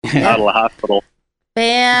out of the hospital?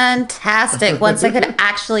 Fantastic. Once I could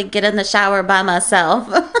actually get in the shower by myself.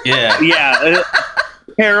 Yeah. Yeah.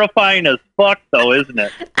 Terrifying as fuck, though, isn't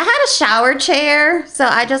it? I had a shower chair, so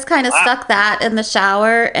I just kind of stuck that in the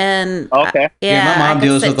shower and Okay. Yeah, my I mom could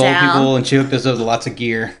deals sit with old down. people, and she hooked us up with lots of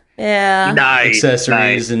gear. Yeah. Nice.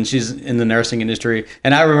 Accessories, and she's in the nursing industry.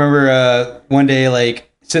 And I remember one day,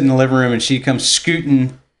 like, sitting in the living room, and she comes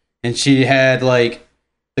scooting, and she had, like,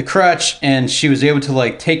 the crutch, and she was able to,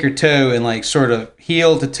 like, take her toe and, like, sort of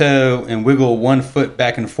heel to toe and wiggle one foot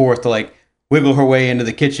back and forth to, like, wiggle her way into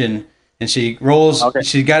the kitchen. And she rolls,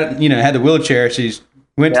 she got, had the wheelchair. She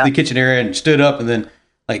went to the kitchen area and stood up, and then,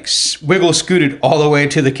 like, wiggle scooted all the way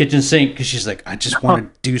to the kitchen sink because she's like, I just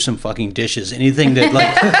want to do some fucking dishes. Anything that,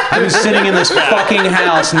 like, I've been sitting in this fucking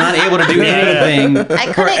house not able to do anything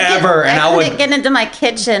forever. I couldn't get into my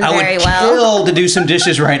kitchen very would well. kill to do some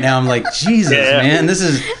dishes right now. I'm like, Jesus, man,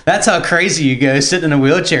 that's how crazy you go, sitting in a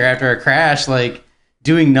wheelchair after a crash, like,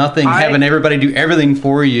 doing nothing, having everybody do everything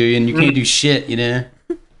for you, and you can't do shit,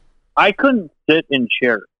 I couldn't sit in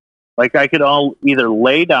chairs. Like, I could either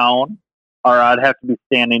lay down or I'd have to be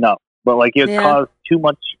standing up. But, like, it caused too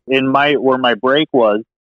much where my break was,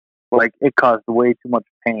 like, it caused way too much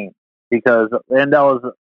pain. And that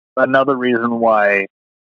was another reason why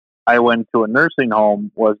I went to a nursing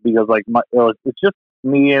home, was because, like, it's just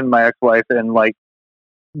me and my ex-wife, and, like,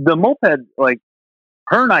 the moped, like,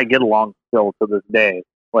 her and I get along still to this day.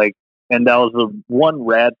 Like, and that was the one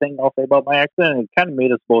rad thing I'll say about my accident. It kind of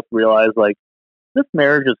made us both realize, like, this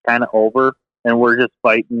marriage is kind of over, and we're just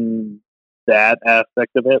fighting that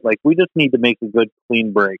aspect of it. Like, we just need to make a good,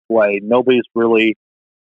 clean break. Like, nobody's really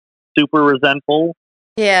super resentful.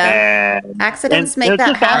 Yeah. Accidents make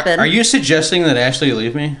that happen. Are you suggesting that Ashley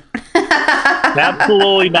leave me?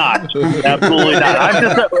 Absolutely not. Absolutely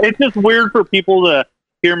not. It's just weird for people to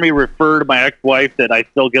hear me refer to my ex-wife that I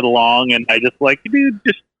still get along, and I just like, dude,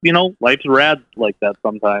 just, life's rad like that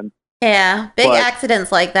sometimes. Yeah, big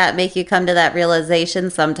accidents like that make you come to that realization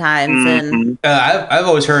sometimes. Mm-hmm. And I've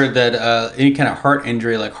always heard that any kind of heart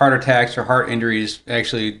injury, like heart attacks or heart injuries,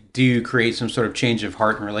 actually do create some sort of change of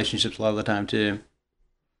heart in relationships a lot of the time too.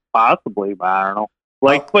 Possibly, but I don't know.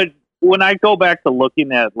 Like, but when I go back to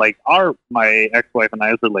looking at, like, my ex-wife and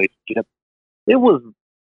I's relationship,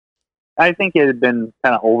 I think it had been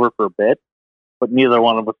kind of over for a bit, but neither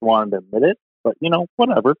one of us wanted to admit it. But,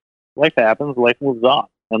 whatever. Life happens. Life moves on.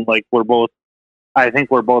 And, like, I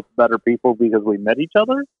think we're both better people because we met each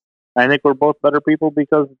other. I think we're both better people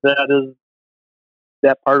because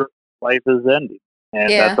that part of life is ending.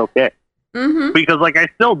 And that's okay. Mm-hmm. Because, like, I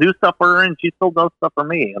still do stuff for her and she still does stuff for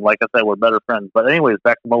me. And like I said, we're better friends. But anyways,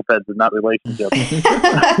 back to mopeds and not relationships.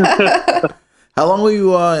 How long were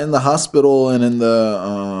you in the hospital and in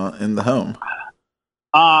the home?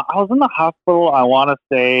 I was in the hospital, I want to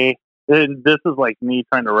say, and this is like me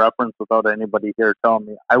trying to reference without anybody here telling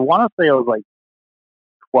me, I want to say it was like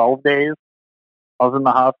 12 days I was in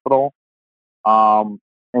the hospital. And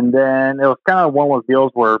then it was kind of one of those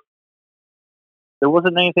deals where there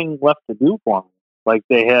wasn't anything left to do for me. Like,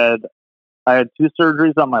 I had 2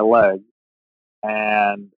 surgeries on my leg,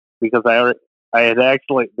 and because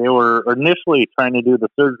they were initially trying to do the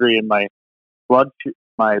surgery, and my blood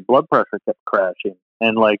pressure kept crashing,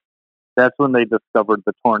 and, like, that's when they discovered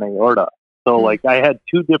the torn aorta. So, like, I had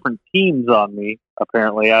 2 different teams on me.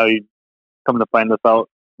 Apparently, I come to find this out.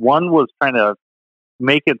 One was trying to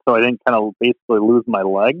make it so I didn't kind of basically lose my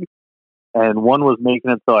leg, and one was making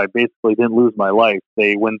it so I basically didn't lose my life.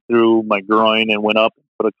 They went through my groin and went up and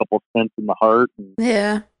put a couple stents in the heart. And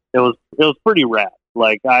yeah, it was pretty rad.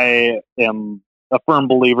 Like, I am a firm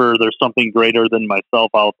believer there's something greater than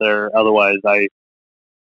myself out there. Otherwise, like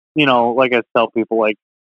I tell people, like,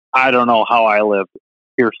 I don't know how I lived.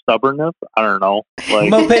 Pure stubbornness? I don't know. Like,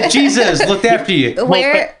 Moped Jesus looked after you.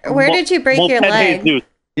 Where did you break your leg? Jesus.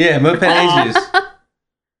 Yeah, Moped Jesus.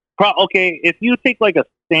 Okay, if you take, like, a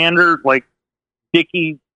standard, like,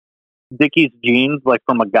 Dickies jeans, like,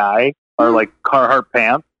 from a guy, or, like, Carhartt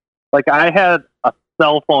pants, like, I had a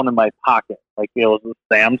cell phone in my pocket. Like, it was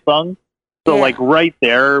a Samsung. So, like, right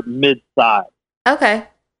there, mid-thigh. Okay.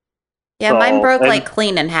 Yeah, So, mine broke, like,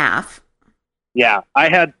 clean in half. Yeah, I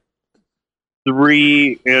had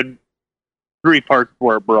three parts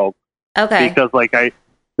where it broke. Okay. Because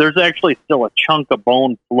there's actually still a chunk of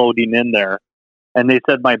bone floating in there, and they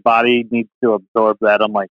said my body needs to absorb that.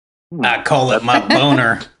 I'm like, I call it my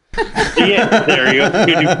boner. yeah, there you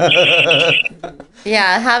go.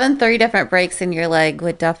 Yeah, having 3 different breaks in your leg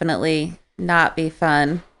would definitely not be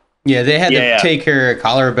fun. Yeah, they had Yeah. to take her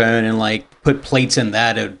collarbone and like put plates in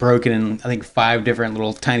that. It had broken in I think 5 different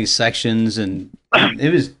little tiny sections, and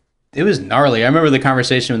it was gnarly. I remember the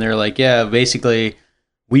conversation when they were like, "Yeah, basically,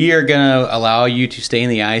 we are gonna allow you to stay in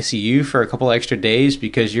the ICU for a couple extra days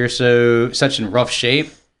because you're such in rough shape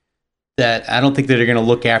that I don't think that they're gonna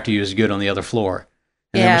look after you as good on the other floor."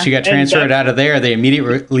 And then when she got transferred out of there, they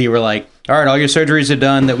immediately were like, "All right, all your surgeries are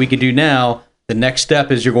done that we can do now. The next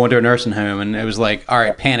step is you're going to a nursing home." And it was like, all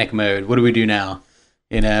right, panic mode. What do we do now?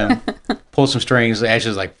 You know, pull some strings. Ash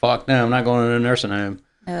is like, fuck no, I'm not going to a nursing home.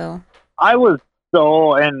 Oh. I was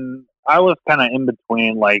kind of in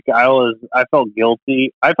between. Like I felt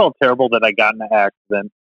guilty. I felt terrible that I got in an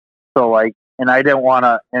accident. So and I didn't want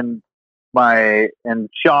to. And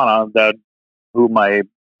Shauna, who my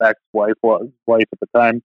ex-wife was, wife at the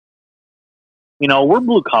time, we're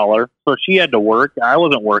blue collar, so she had to work. I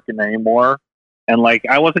wasn't working anymore. And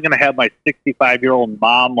I wasn't going to have my 65-year-old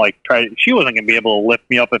mom she wasn't going to be able to lift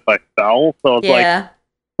me up if I fell. So it's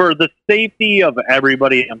for the safety of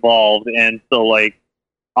everybody involved. And so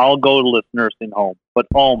I'll go to this nursing home. But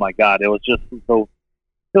oh my God, it was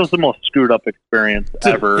the most screwed up experience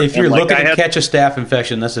ever. If you're looking to catch a staph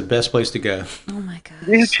infection, that's the best place to go. Oh my gosh.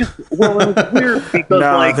 It's just, it was weird because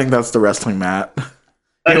No, I think that's the wrestling mat.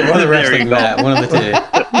 Or the wrestling mat, one of the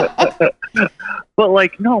two.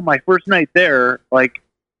 But no, my first night there,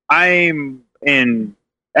 I'm in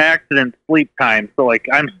accident sleep time, so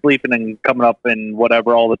I'm sleeping and coming up and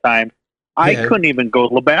whatever all the time. I couldn't even go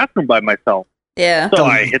to the bathroom by myself. Yeah. So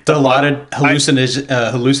I hit a lot of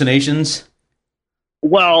hallucinations.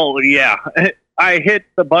 Well, yeah, I hit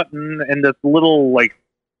the button and this little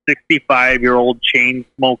 65-year-old chain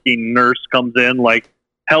smoking nurse comes in,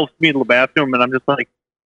 helps me to the bathroom, and I'm just like,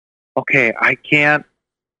 okay, I can't,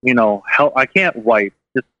 help. I can't wipe.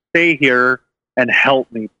 Just stay here and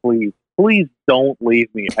help me, please. Please don't leave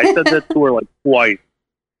me. I said that to her twice.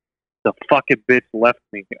 The fucking bitch left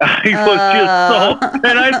me. I was just so,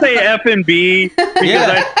 and I say F and B because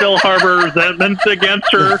I still harbor resentments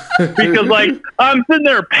against her because I'm sitting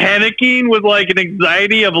there panicking with an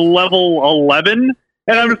anxiety of level 11,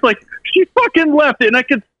 and I'm just like, she fucking left, and I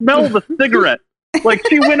could smell the cigarette.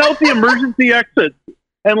 She went out the emergency exit,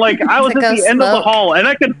 and I was at the end of the hall, and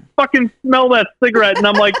I could fucking smell that cigarette, and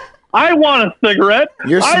I'm like, I want a cigarette.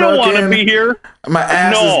 I don't want to be here. My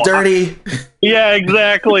ass is dirty. Yeah,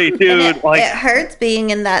 exactly, dude. It hurts being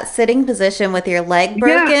in that sitting position with your leg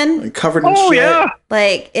broken. Covered in shit.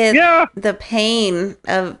 Yeah. The pain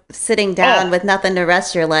of sitting down with nothing to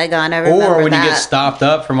rest your leg on. I remember Or when you get stopped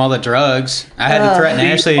up from all the drugs. I had to threaten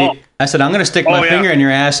Ashley. I said, I'm going to stick my finger in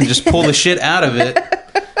your ass and just pull the shit out of it.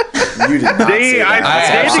 You did not say that. I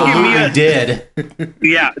absolutely did.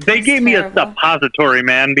 Yeah, they gave me a suppository,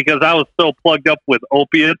 man, because I was so plugged up with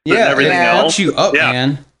opiates and everything else. You up,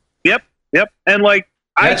 man. Yep. And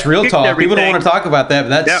that's real talk. People don't want to talk about that,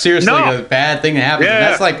 but that's seriously a bad thing that happens.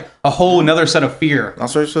 Yeah. And that's a whole nother set of fear.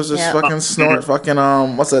 That's why you're supposed to fucking snort fucking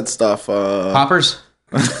what's that stuff? Poppers?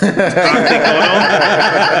 Loosen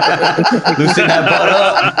that butt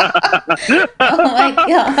up. Oh my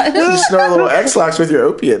god! You snort a little X-Lax with your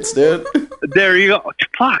opiates, dude. There you go.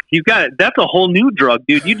 Fuck, you got it. That's a whole new drug,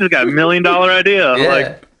 dude. You just got $1 million idea.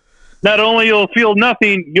 Yeah. Not only you'll feel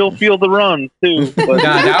nothing, you'll feel the run too. But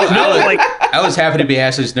I was happy to be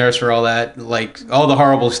Ashley's nurse for all that, all the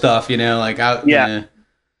horrible stuff, Yeah,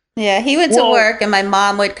 he went to work, and my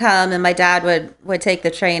mom would come, and my dad would take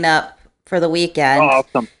the train up for the weekend.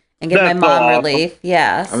 Awesome. And give my mom relief.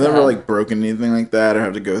 Yeah. I've never broken anything like that or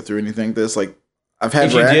have to go through anything like this. I've had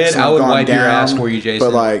if you wrecks did, I would gone wipe down, your ass for you,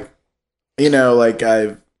 Jason. But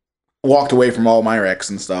I've walked away from all my wrecks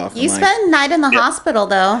and stuff. You spent a night in the hospital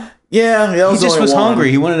though. Yeah, he just was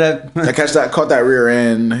hungry. He wanted that. Caught that rear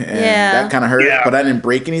end, and that kind of hurt. Yeah. But I didn't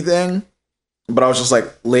break anything. But I was just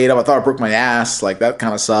laid up. I thought I broke my ass. That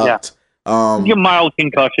kind of sucked. Your mild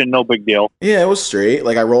concussion, no big deal. Yeah, it was straight.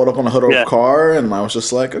 I rolled up on the hood of a car, and I was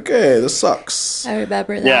just like, okay, this sucks. I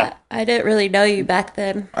remember that. Yeah. I didn't really know you back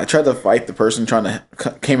then. I tried to fight the person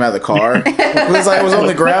came out of the car because I was on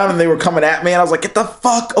the ground and they were coming at me, and I was like, get the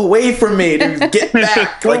fuck away from me, dude. Get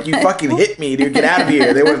back. You fucking hit me, dude. Get out of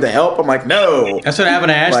here. They wanted to help. I'm like, no. That's what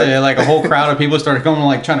happened to Ashley. A whole crowd of people started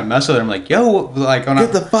going, trying to mess with her. I'm like, yo,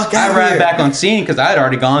 get the fuck out of here. I ran back on scene because I had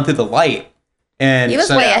already gone through the light. And He was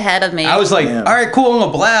so way ahead of me. I was like, Yeah. all right, cool. I'm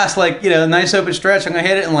gonna blast, like, nice open stretch. I'm gonna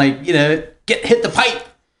hit it and like, hit the pipe.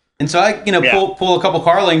 And so I, pull a couple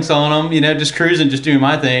car links on them, just cruising, just doing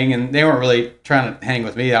my thing. And they weren't really trying to hang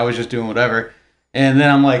with me. I was just doing whatever. And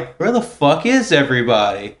then I'm like, where the fuck is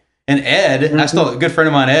everybody? And Ed, a good friend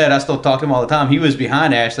of mine, Ed, I still talk to him all the time. He was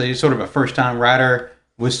behind Ashley. He's sort of a first time rider,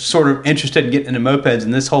 was sort of interested in getting into mopeds,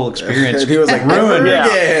 and this whole experience He was like, ruined never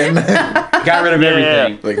it. again. Got rid of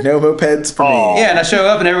everything. Like, no mopeds for me. Yeah, and I show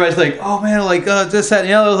up and everybody's like, oh man, like, this, that, and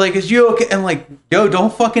the other. I was like, is you okay? I'm like, yo,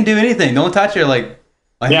 don't fucking do anything. Don't touch her. Like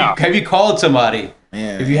have you called somebody?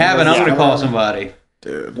 Man, If you haven't, I'm going to call somebody.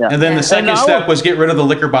 Dude. Yeah. And then the Yeah. second And I step was get rid of the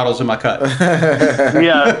liquor bottles in my cut.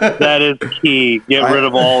 Yeah, that is key. Get rid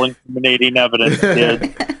of all incriminating evidence,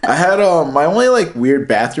 dude. I had my only like weird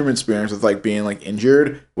bathroom experience with like being like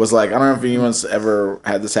injured was like I don't know if anyone's ever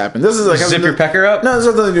had this happen. This is like Zip your pecker up? No, this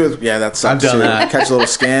has nothing to do with that sucks. I've done too. that. Catch a little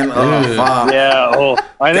skin. Oh fuck. Yeah,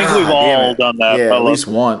 I think God we've damn all it. done that. Yeah, at fellas. least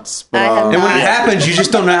once. But, I have And when not. it happens, you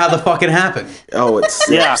just don't know how the fuck it happened. oh, it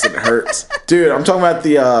sucks. Yeah. It hurts, dude. I'm talking about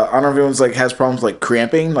the. I don't know if anyone's like has problems like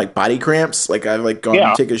cramping, like body cramps. Like I've like gone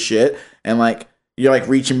to take a shit and like you're like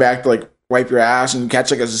reaching back to like wipe your ass and you catch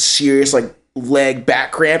like a serious like leg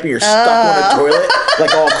back cramp and you're stuck on the toilet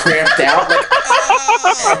like all cramped out. Like,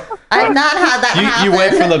 I've not had that happen. You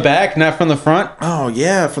went from the back, not from the front? oh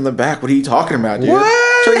yeah, from the back. What are you talking about, dude?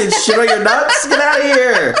 What? Trying to get shit on your nuts? Get out of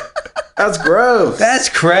here. That's gross. That's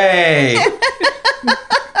cray.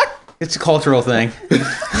 It's a cultural thing.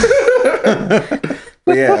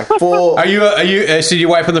 But yeah, full. Are you? So you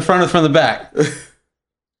wipe from the front or from the back?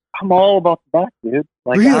 I'm all about the back, dude.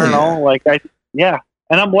 Like I Really? don't know, like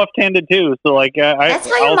and I'm left-handed too. So like That's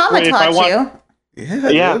how your mama taught you.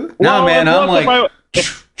 Yeah. Dude. No, man, I'm like-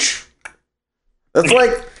 That's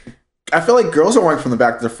like. I feel like girls are walking from the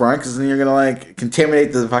back to the front because then you're gonna like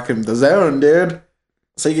contaminate the zone, dude.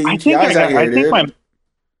 So you get UTIs out here, dude.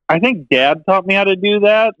 I think Dad taught me how to do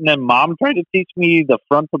that, and then Mom tried to teach me the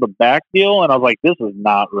front to the back deal, and I was like, "This is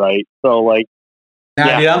not right." So, like, Nah,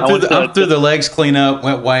 Yeah, dude, I went I'm to- through the legs clean up,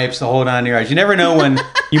 wet wipes, the whole 9 yards. You never know when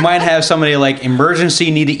you might have somebody like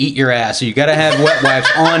emergency need to eat your ass, so you got to have wet wipes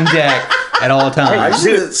on deck at all I times. just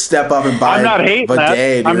need to step up and buy I'm not hating that.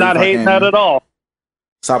 bidet, I'm dude. not hating that at all.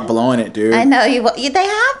 Stop blowing it, dude. I know you. They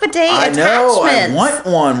have bidet I attachments. know. I want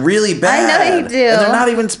one really bad. I know you do. And they're not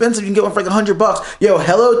even expensive. You can get one for like $100. Yo,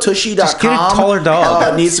 HelloTushy.com. Just get a taller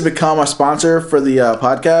dog. Needs to become a sponsor for the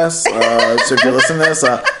podcast. So if you're listening to this,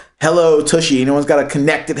 Hello Tushy. Anyone's got a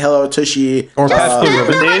connected Hello Tushy? Or Pepsi spend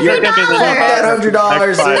ribbon. These are gonna be the Fuck that next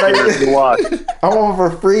 $100, 5 years dude. you watch. I want one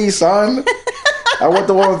for free, son. I want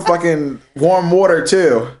the one with fucking warm water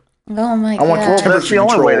too. Oh my I want god. temperature That's the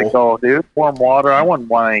only way to control. go, dude. Warm water. I wouldn't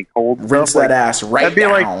want any cold Rinse stuff. that ass right that'd be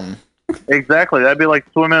like- down. Exactly. That'd be like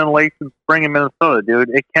swimming in lakes in spring in Minnesota,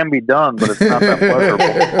 dude. It can be done, but it's not that pleasurable.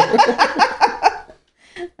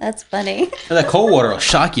 That's funny. That cold water will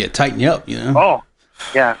shock you, tighten you up, Oh,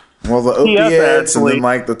 yeah. Well, the Yes, opiates and actually. then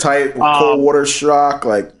like the tight cold water shock,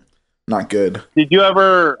 like not good. Did you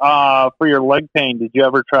ever, for your leg pain, did you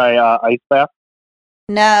ever try ice bath?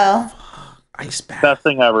 No. Ice bath. Best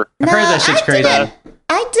thing ever. I've heard that shit's crazy.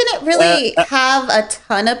 I didn't really have a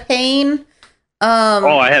ton of pain.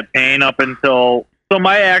 Oh, I had pain up until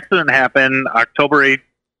my accident happened October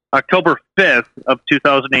 5th of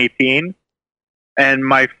 2018, and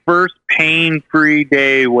my first pain-free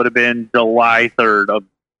day would have been July 3rd of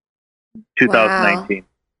 2019.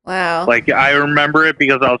 Wow. Like I remember it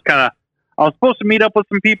because I was supposed to meet up with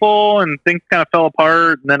some people, and things kind of fell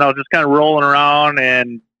apart, and then I was just kind of rolling around,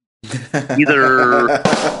 and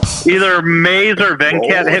either Maze or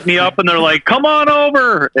Venkat hit me up, and they're like, "Come on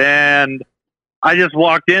over," and I just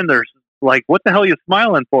walked in. They're like, "What the hell are you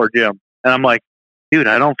smiling for, Jim?" And I'm like, "Dude,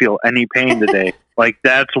 I don't feel any pain today." Like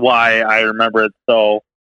that's why I remember it so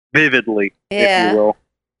vividly, Yeah. if you will.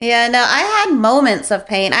 Yeah, no, I had moments of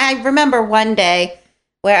pain. I remember one day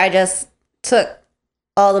where I just took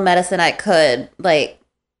all the medicine I could, like,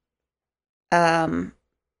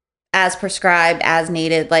 as prescribed, as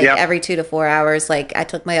needed, like Yep. every 2 to 4 hours. Like I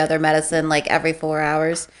took my other medicine like every 4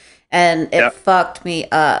 hours, and it Yep. fucked me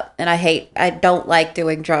up. And I don't like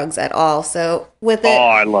doing drugs at all. So with Oh, it,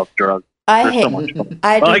 I love drugs. I They're hate. so much fun.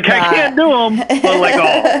 I do Like I not. can't do them, but like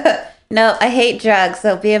oh. No, I hate drugs.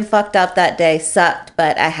 So being fucked up that day sucked,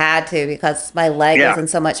 but I had to because my leg Yeah. was in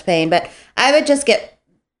so much pain. But I would just get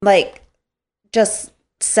like just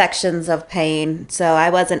sections of pain, so I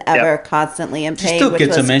wasn't ever constantly in She pain. still which gets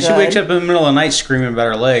was them, man. She good. wakes up in the middle of the night screaming about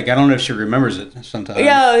her leg. I don't know if she remembers it sometimes.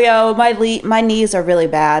 Yo, my knees are really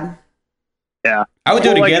bad. Yeah. I would do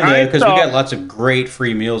it Well, again, like, though, I because we saw- got lots of great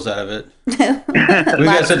free meals out of it. We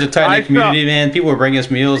got such a tight I knit community, man. People were bringing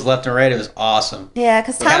us meals left and right. It was awesome. Yeah,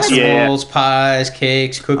 because Thomas. Casseroles, pies,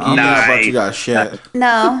 cakes, cookies. I don't know about Nice. you guys shit.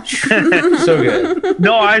 No. So good.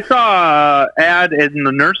 No, I saw an ad in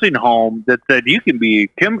the nursing home that said you can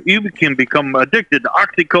become addicted to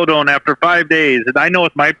oxycodone after 5 days. And I know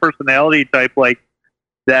with my personality type, like,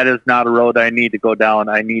 that is not a road I need to go down.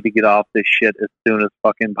 I need to get off this shit as soon as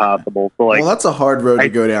fucking possible. So, like, Well, that's a hard road to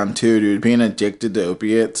go down too, dude. Being addicted to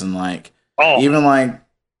opiates and like oh, even like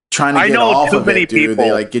trying to I get know off too of many it, dude. They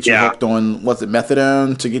people- like get you yeah. hooked on what's it,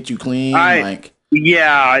 methadone to get you clean. Like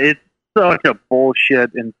yeah, it's such a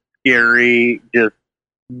bullshit and scary just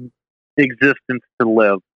existence to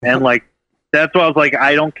live. And like, that's why I was like,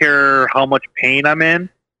 I don't care how much pain I'm in,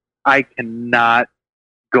 I cannot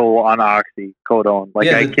go on oxycodone. Like,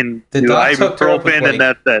 Yeah, I can the do docs hooked her up with, ibuprofen like- and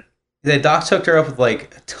that's it. The docs hooked her up with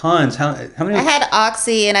like tons. How many? I had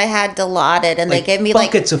Oxy and I had Dilaudid, and they gave me like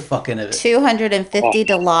buckets of fucking of it. 250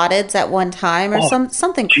 Dilaudids at one time, or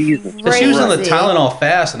something Jesus. crazy. But she was on the Tylenol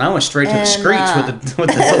fast, and I went straight to the And, screech with the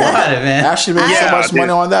Dilaudid, man. Ashley made so Yeah, much dude.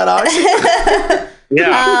 money on that oxy. Yeah.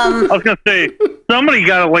 Um, I was going to say, somebody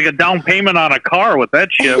got like a down payment on a car with that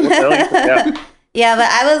shit. What the hell? Yeah. Yeah, but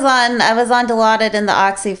I was on Dilaudid and the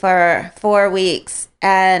Oxy for 4 weeks,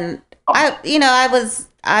 and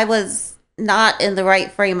I was not in the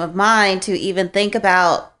right frame of mind to even think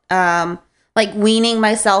about like weaning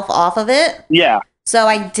myself off of it. Yeah. So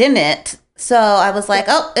I didn't. So I was like,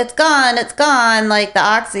 oh, it's gone, like the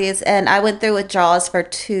Oxys, and I went through withdrawals for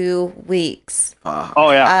 2 weeks.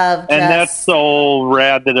 Oh, yeah. Of And that's just- so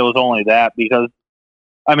rad that it was only that because,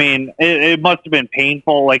 I mean, it must have been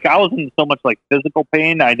painful. Like, I was in so much like physical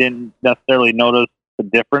pain, I didn't necessarily notice the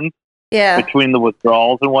difference Yeah. between the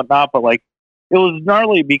withdrawals and whatnot. But like, it was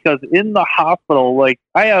gnarly because in the hospital, like,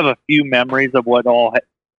 I have a few memories of what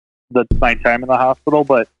my time in the hospital,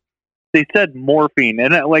 but they said morphine,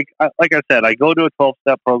 and like I said, I go to a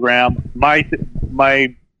 12-step program. My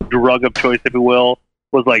drug of choice, if you will,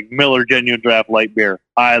 was like Miller Genuine Draft Light Beer.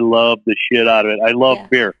 I love the shit out of it. I love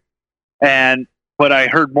beer, but I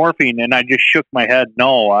heard morphine, and I just shook my head.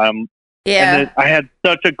 No, And then I had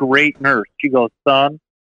such a great nurse. She goes, "Son,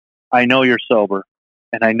 I know you're sober,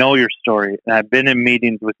 and I know your story, and I've been in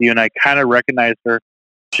meetings with you, and I kind of recognized her."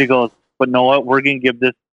 She goes, "But know what? We're gonna give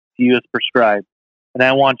this to you as prescribed, and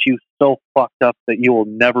I want you so fucked up that you will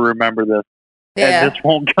never remember this, Yeah. and this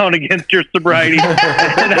won't count against your sobriety."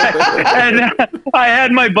 and I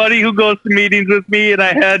had my buddy who goes to meetings with me, and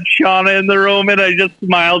I had Shauna in the room, and I just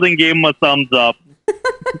smiled and gave him a thumbs up.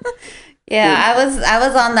 Yeah, I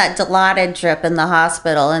was on that Dilaudid drip in the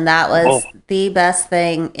hospital, and that was the best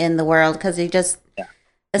thing in the world because you just,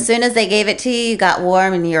 as soon as they gave it to you, you got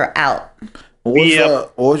warm and you're out.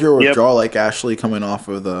 What was your withdrawal like, Ashley, coming off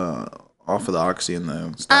of the oxy and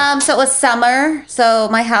the stuff? So it was summer, so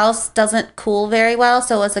my house doesn't cool very well,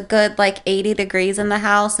 so it was a good like 80 degrees in the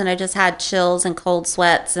house, and I just had chills and cold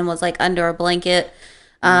sweats and was like under a blanket.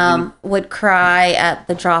 Would cry at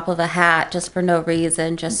the drop of a hat just for no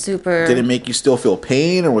reason, just super. Did it make you still feel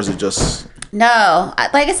pain, or was it just? No,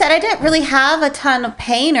 like I said, I didn't really have a ton of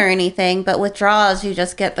pain or anything, but withdrawals, you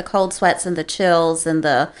just get the cold sweats and the chills and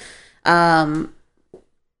the,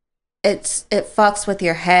 it fucks with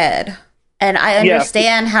your head. And I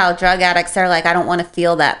understand how drug addicts are like, I don't want to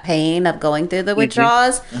feel that pain of going through the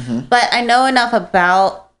withdrawals, but I know enough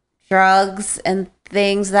about drugs and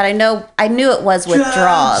things that I knew it was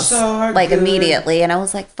withdrawals like immediately, and I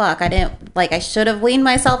was like, fuck, I should have weaned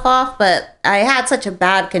myself off, but I had such a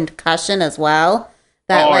bad concussion as well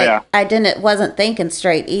that I wasn't thinking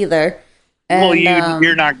straight either. And, Well,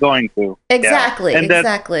 you're not going to. Exactly, Yeah. And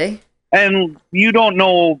exactly. And you don't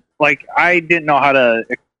know, like, I didn't know how to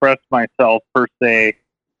express myself per se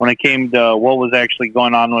when it came to what was actually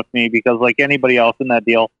going on with me, because like anybody else in that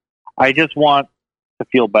deal, I just want to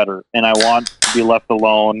feel better and I want to be left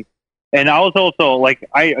alone. And I was also like,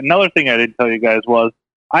 another thing I didn't tell you guys was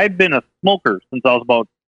I've been a smoker since I was about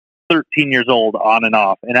 13 years old, on and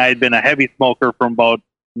off. And I had been a heavy smoker from about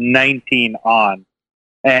 19 on.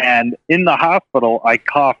 And in the hospital, I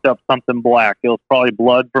coughed up something black. It was probably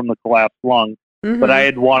blood from the collapsed lung. But I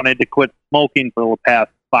had wanted to quit smoking for the past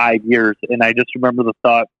 5 years. And I just remember the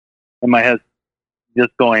thought in my head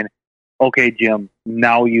just going, okay, Jim,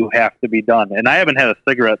 now you have to be done. And I haven't had a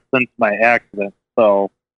cigarette since my accident.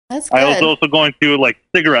 So That's good. I was also going through like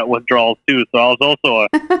cigarette withdrawals too. So I was also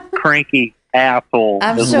a cranky asshole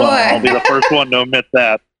I'm as sure. well. I'll be the first one to admit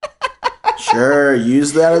that. Sure,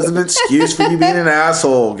 use that as an excuse for you being an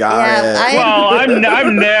asshole. Got it. Well,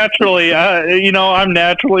 I'm naturally, I'm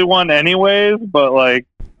naturally one anyways, but like,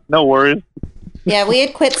 no worries. Yeah, we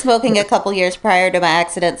had quit smoking a couple years prior to my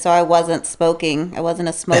accident, so I wasn't smoking. I wasn't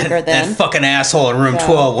a smoker That then. fucking asshole in room Yeah.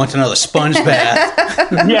 12 wants another sponge bath.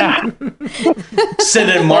 Yeah. Send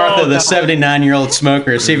in Martha, Oh, the no. 79-year-old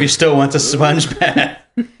smoker, see if he still wants a sponge bath.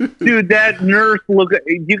 Dude, that nurse look. Do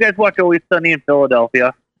you guys watch Always Sunny in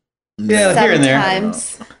Philadelphia? Yeah, here and there.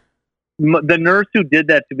 Times. The nurse who did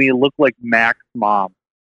that to me looked like Mac's mom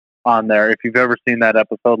on there. If you've ever seen that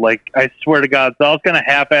episode, like I swear to God, so I was kind of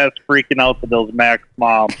half-ass freaking out that it was Mac's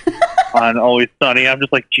mom on Always Sunny. I'm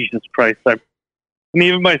just like, Jesus Christ! And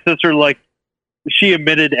even my sister, like, she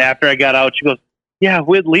admitted after I got out, she goes, "Yeah,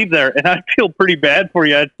 we'd leave there," and I feel pretty bad for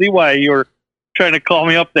you. I see why you were trying to call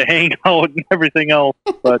me up to hang out and everything else,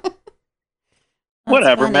 but.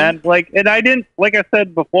 Whatever, funny. man. Like, and I didn't, like I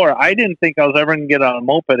said before, I didn't think I was ever going to get on a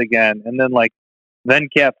moped again. And then, like, then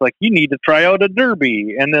Kat's like, you need to try out a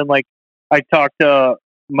derby. And then, like, I talked to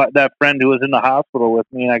that friend who was in the hospital with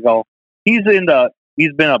me, and I go, he's been a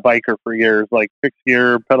biker for years, like fixed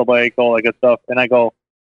gear, pedal bike, all that good stuff. And I go,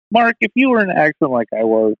 Mark, if you were in an accident like I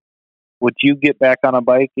was, would you get back on a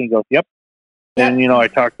bike? And he goes, yep. And, you know, I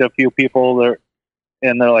talked to a few people there,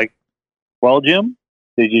 and they're like, well, Jim,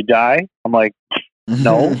 did you die? I'm like,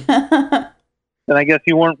 no. Then I guess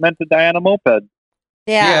you weren't meant to die on a moped.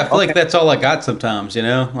 Yeah, I Yeah. feel like that's all I got sometimes, you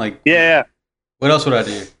know? Like, Yeah. what else would I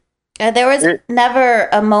do? There was never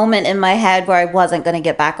a moment in my head where I wasn't going to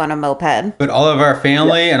get back on a moped. But all of our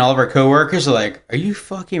family and all of our coworkers are like, are you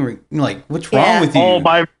fucking, like, what's wrong Yeah. with you? Oh,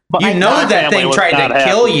 my you know my that family thing was tried not to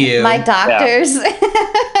kill happy. you. My doctors.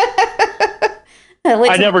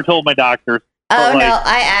 I never told my doctor. Oh, like- no,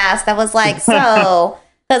 I asked. I was like, so...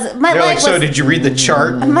 Because my They're leg like, so was... did you read the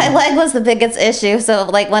chart? My leg was the biggest issue. So,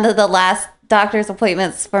 like, one of the last doctor's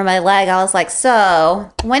appointments for my leg, I was like, so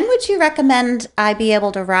when would you recommend I be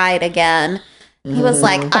able to ride again? He was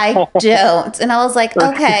like, I don't. And I was like,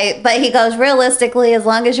 okay. But he goes, realistically, as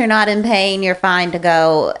long as you're not in pain, you're fine to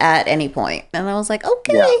go at any point. And I was like,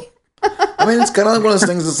 okay. Yeah. I mean, it's kind of like one of those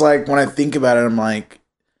things. It's like when I think about it, I'm like,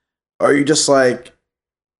 are you just like,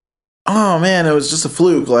 oh man, it was just a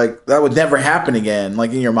fluke. Like that would never happen again. Like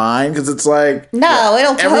in your mind, because it's like No,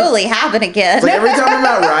 it'll every- totally happen again. it's like every time I'm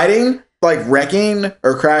out riding, like wrecking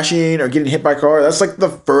or crashing or getting hit by a car, that's like the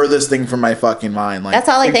furthest thing from my fucking mind. Like That's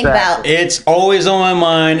all I think about. It's always on my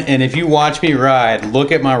mind, and if you watch me ride,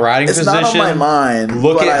 look at my riding it's position. not on my mind.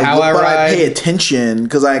 Look but at how I but ride. I pay attention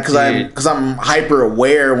because I'm hyper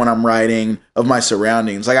aware when I'm riding of my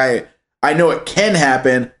surroundings. Like I know it can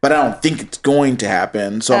happen, but I don't think it's going to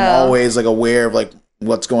happen. So I'm Oh. always like aware of like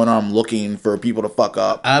what's going on. I'm looking for people to fuck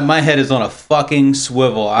up. My head is on a fucking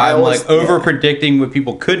swivel. I'm always- like over predicting what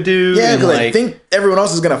people could do. Yeah, and because like, I think everyone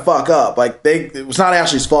else is gonna fuck up. Like it was not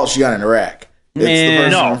Ashley's fault she got in a wreck. It's the Man.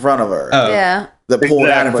 person No. in front of her Oh. Yeah. that pulled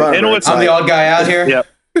out in Exactly. front of And her. it It's I'm the like- odd guy out here. Yep.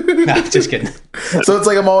 Nah, just kidding. So it's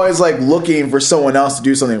like I'm always like looking for someone else to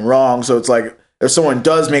do something wrong. So it's like if someone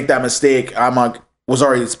does make that mistake, I'm like was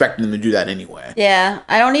already expecting them to do that anyway. Yeah.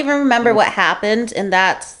 I don't even remember what happened. And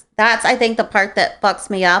that's I think the part that fucks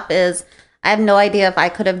me up is I have no idea if I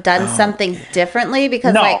could have done something differently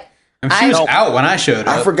because No. like She was I- out when I showed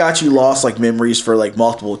I up. forgot you lost like memories for like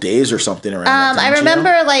multiple days or something around. that I time,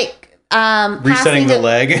 remember like Resetting passing the a-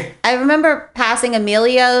 leg. I remember passing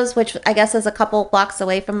Emilio's, which I guess is a couple blocks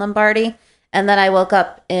away from Lombardi, and then I woke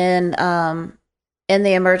up in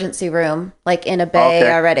the emergency room, like in a bay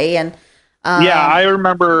Okay. already, and Yeah, I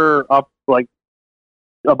remember up like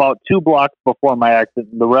about 2 blocks before my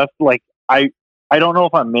accident. The rest, like I don't know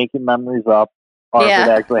if I'm making memories up or Yeah. if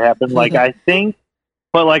it actually happened. Like I think,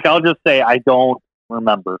 but like I'll just say I don't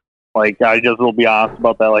remember. Like I just will be honest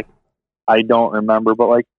about that. Like I don't remember, but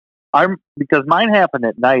like because mine happened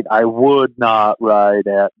at night. I would not ride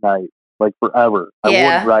at night, like forever. I Yeah.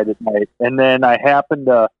 wouldn't ride at night, and then I happened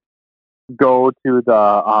to go to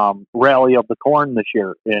the Rally of the Corn this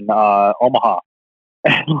year in Omaha,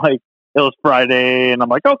 and like it was Friday, and I'm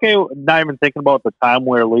like, okay, not even thinking about the time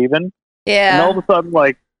we're leaving, and all yeah, of a sudden,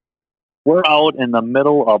 like we're out in the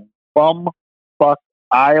middle of bumfuck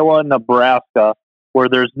Iowa, Nebraska, where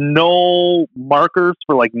there's no markers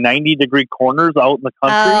for like 90-degree corners out in the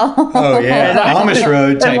country. Oh yeah, And I- Amish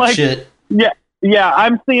road type like- shit. Yeah,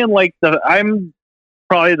 I'm seeing like I'm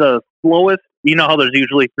probably the slowest. You know how there's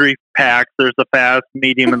usually 3 packs. There's the fast,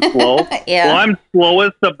 medium, and slow. yeah. Well, I'm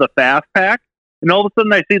slowest of the fast pack, and all of a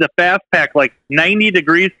sudden I see the fast pack like 90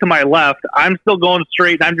 degrees to my left. I'm still going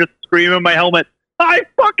straight, and I'm just screaming in my helmet, I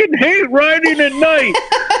fucking hate riding at night.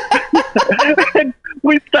 And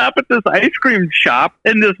we stop at this ice cream shop,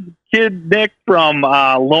 and this kid, Nick from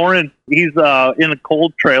Lawrence, he's in a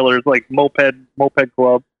cold trailers, like moped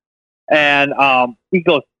club. And he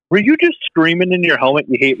goes, were you just screaming in your helmet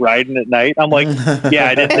you hate riding at night? I'm like, yeah,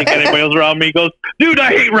 I didn't think anybody else around me. He goes, dude,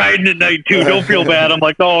 I hate riding at night too. Don't feel bad. I'm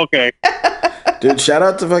like, oh, okay. Dude, shout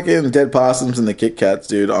out to fucking Dead Possums and the Kit Kats,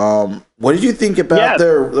 dude. What did you think about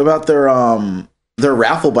their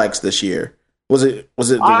raffle bikes this year? Was it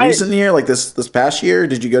the recent year, like this past year?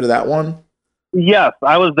 Did you go to that one? Yes,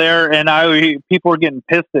 I was there, and people were getting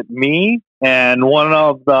pissed at me and one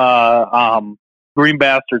of the Green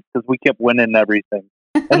Bastards because we kept winning everything.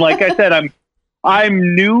 And like I said,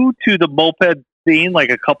 I'm new to the moped scene, like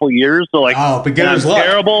a couple years, so like beginner's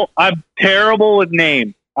luck. I'm terrible with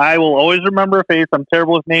names. I will always remember a face. I'm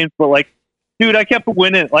terrible with names, but like, dude, I kept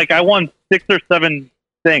winning. Like I won 6 or 7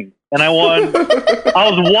 things. And I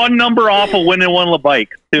was one number off of winning one of the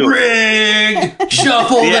bikes too. Rigged.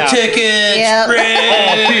 Shuffle the tickets. Yep.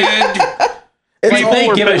 Rigged.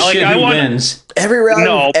 They give a shit who wins. Every round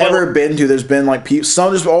I've ever been to, there's been like there's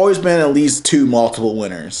always been at least 2 multiple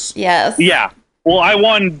winners. Yes. Yeah. Well, I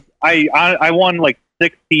won. I won like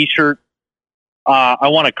 6 T-shirts. I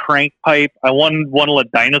won a crank pipe. I won one of the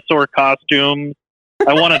dinosaur costumes.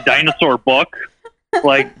 I won a dinosaur book.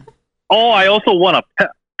 Like, I also won a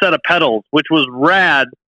set of pedals, which was rad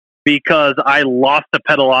because I lost a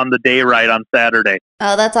pedal on the day ride on Saturday.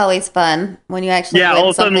 Oh, that's always fun when you actually win all of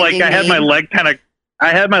a sudden, like I had my leg kind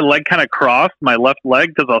of crossed, my left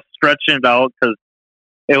leg, because I was stretching it out because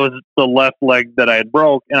it was the left leg that I had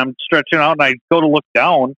broke, and I'm stretching out, and I go to look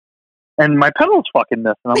down, and my pedal's fucking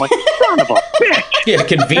missing. I'm like, son of a bitch. Yeah,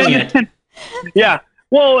 convenient. Yeah.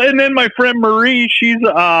 Well, and then my friend Marie, she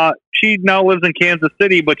now lives in Kansas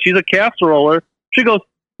City, but she's a casseroller. She goes,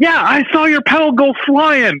 yeah, I saw your pedal go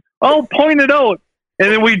flying. I'll point it out.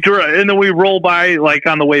 And then we roll by like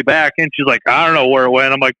on the way back, and she's like, I don't know where it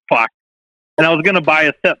went. I'm like, fuck. And I was gonna buy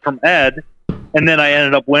a set from Ed, and then I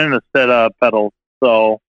ended up winning a set of pedals.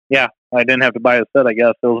 So yeah, I didn't have to buy a set. I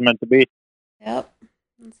guess it was meant to be. Yep,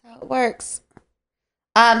 that's how it works.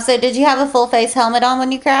 So did you have a full face helmet on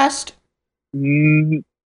when you crashed?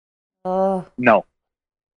 Oh. No,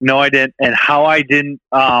 I didn't. And how I didn't,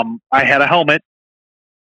 I had a helmet.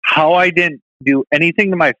 How I didn't do anything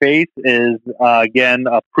to my face is, again,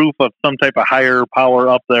 a proof of some type of higher power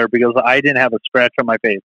up there because I didn't have a scratch on my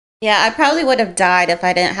face. Yeah, I probably would have died if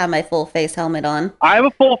I didn't have my full face helmet on. I have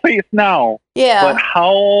a full face now. Yeah. But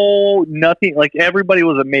how nothing, like everybody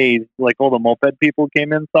was amazed. Like all the moped people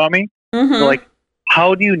came in and saw me. Mm-hmm. So, like,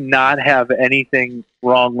 how do you not have anything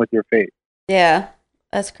wrong with your face? Yeah,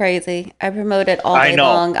 that's crazy. I promoted all day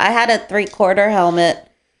long. I had a 3/4 helmet,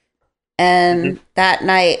 and that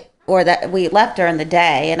night, or that we left during the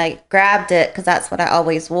day, and I grabbed it because that's what I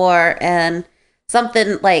always wore, and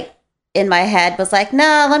something like in my head was like,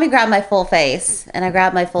 no, let me grab my full face, and I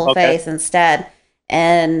grabbed my full face instead,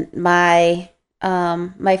 and my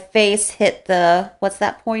face hit the, what's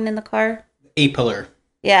that point in the car? A-pillar.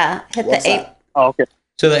 Yeah, hit What's the that? Oh, okay.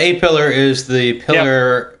 So the A-pillar is the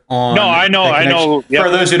pillar on... No, I know. For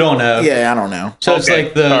those who don't know. Yeah, I don't know. So it's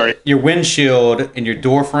like your windshield and your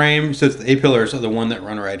door frame. So it's the A-pillars are the one that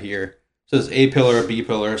run right here. So it's A-pillar,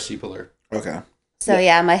 B-pillar, C-pillar. Okay. So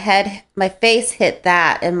yeah, my face hit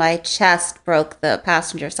that, and my chest broke the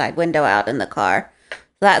passenger side window out in the car. So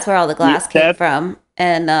that's where all the glass came from.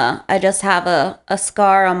 And I just have a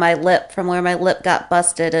scar on my lip from where my lip got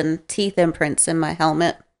busted and teeth imprints in my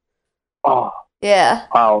helmet. Oh. Yeah.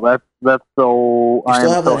 Wow, that's so... You still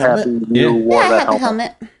I'm have so that helmet? happy you wore I that have the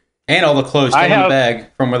helmet. helmet. And all the clothes still in the bag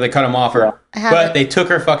from where they cut them off her. But they took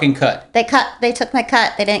her fucking cut. They took my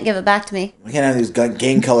cut. They didn't give it back to me. We can't have these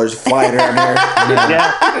gang colors flying around here.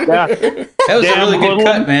 Yeah. That was a really good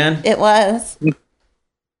cut, man. It was.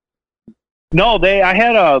 No, I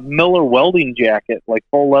had a Miller welding jacket, like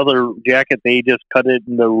full leather jacket. They just cut it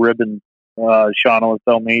into ribbons. Shauna was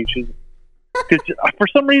telling me because for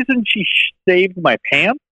some reason she saved my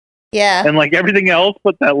pants. Yeah. And like everything else,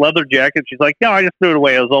 but that leather jacket, she's like, no, I just threw it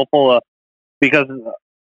away. It was all full of, because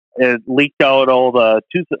it leaked out all the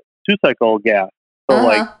two-cycle gas. So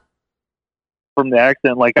like from the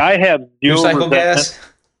accident, like I have zero two-cycle gas.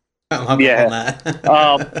 Yeah.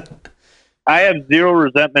 I have zero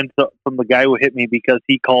resentment from the guy who hit me because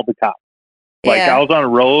he called the cops. Like I was on a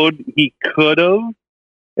road, he could have,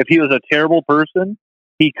 if he was a terrible person,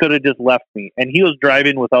 he could have just left me, and he was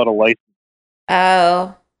driving without a license.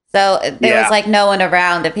 Oh. So there was like no one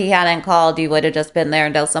around. If he hadn't called, you would have just been there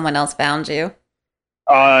until someone else found you.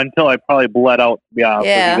 Until I probably bled out, to be honest.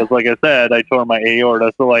 Yeah. Because like I said, I tore my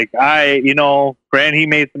aorta. So like granted he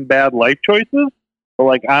made some bad life choices, but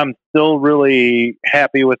like I'm still really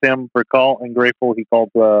happy with him for and grateful he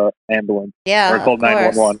called the ambulance. Yeah. Or called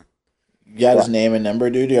 911. You got his name and number,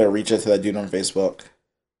 dude? You gotta reach out to that dude on Facebook.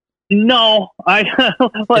 No, I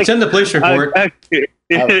like It's in the police report.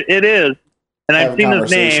 it is, and I've seen his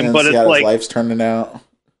name, but see it's how his like life's turning out.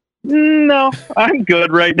 no, I'm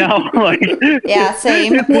good right now. Like Yeah,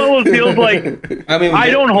 same. It's one of those deals like I mean, I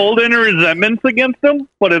don't hold any resentments against him,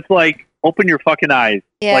 but it's like open your fucking eyes.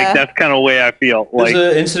 Yeah. Like that's kind of the way I feel. There's Like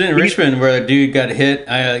an incident in Richmond where a dude got hit,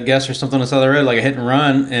 I guess, or something on the side of the road, like a hit and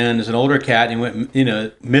run, and there's an older cat, and he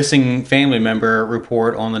went, missing family member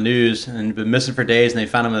report on the news, and been missing for days, and they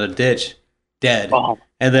found him in a ditch, dead. Oh.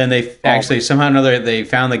 And then they actually, somehow or another, they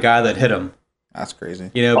found the guy that hit him. That's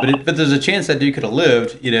crazy. But there's a chance that dude could have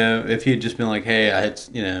lived, if he had just been like, hey, I hit,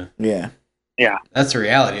 Yeah. That's the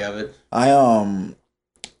reality of it.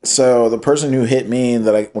 So the person who hit me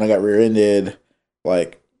when I got rear-ended,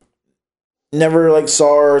 like, never like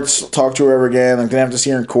saw her, talked to her ever again. Like, didn't have to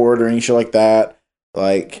see her in court or any shit like that.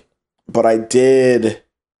 Like, but I did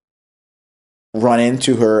run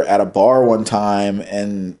into her at a bar one time,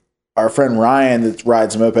 and our friend Ryan that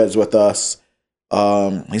rides mopeds with us,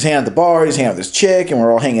 he's hanging out at the bar, he's hanging out with this chick, and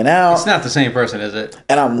we're all hanging out. It's not the same person, is it?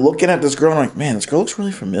 And I'm looking at this girl, and I'm like, man, this girl looks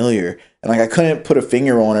really familiar. And like, I couldn't put a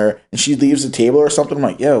finger on her, and she leaves the table or something. I'm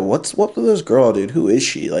like, yo, what's with this girl, dude? Who is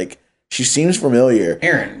she? Like, she seems familiar.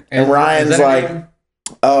 Aaron. And Ryan's like,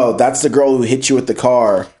 oh, that's the girl who hit you with the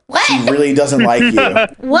car. What? She really doesn't like you.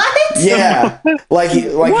 What? Yeah, he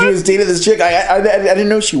was dating this chick. I didn't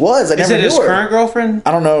know she was. I Is never it knew his her. current girlfriend?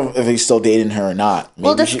 I don't know if he's still dating her or not.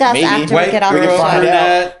 We'll discuss after we get off We the can find show.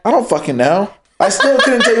 out. I don't fucking know. I still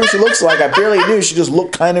couldn't tell you what she looks like. I barely knew. She just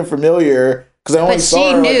looked kind of familiar because I only But saw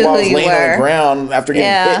she her like, knew while I who was you laying on were. the ground after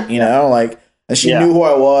getting hit. And she knew who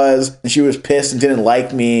I was, and she was pissed and didn't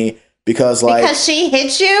like me because Because she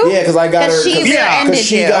hit you? Yeah, because I got her. Because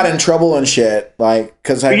she got in trouble and shit. Like,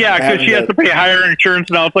 because she has to pay higher insurance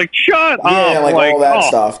now. It's like, shut up. Yeah, like all that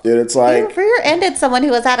stuff, dude. It's like you rear-ended someone who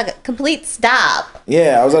was at a complete stop.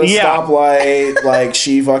 Yeah, I was at a stoplight. Like,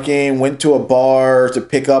 she fucking went to a bar to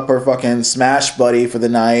pick up her fucking smash buddy for the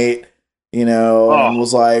night, and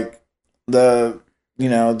was like, doctor,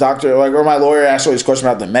 like, or my lawyer asked all these questions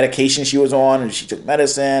about the medication she was on, and she took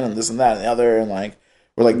medicine, and this and that and the other, and like,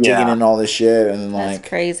 we're like digging in all this shit, and then like, that's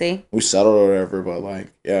crazy. We settled or whatever, but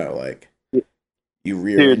like, you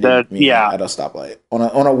rear-ended me at a stoplight on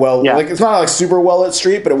a like, it's not like super well-lit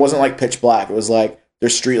street, but it wasn't like pitch black. It was like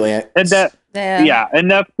there's street lamps. And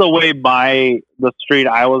and that's the way the street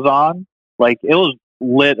I was on, like, it was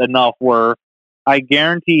lit enough where I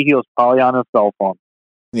guarantee he was probably on his cell phone.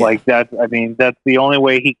 Yeah. Like, that's the only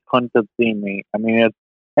way he couldn't have seen me. I mean,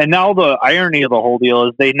 and now the irony of the whole deal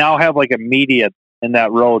is they now have like a median in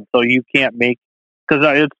that road, so you can't because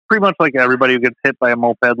it's pretty much like everybody who gets hit by a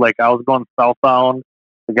moped. Like, I was going southbound,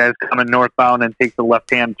 the guy's coming northbound and takes a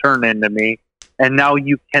left-hand turn into me, and now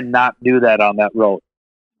you cannot do that on that road.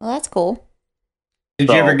 Well, that's cool. Did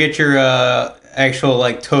you ever get your actual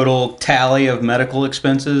like total tally of medical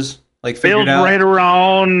expenses figured out? Right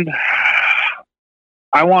around,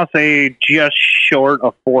 I want to say just short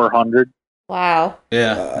of 400. Wow.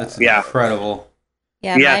 Yeah, that's incredible.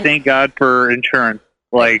 Yeah, thank God for insurance.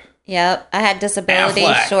 Like, yep, I had disability,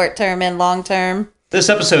 Aflac. short term and long term. This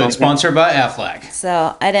episode is sponsored by Aflac.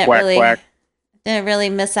 So I didn't really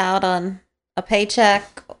miss out on a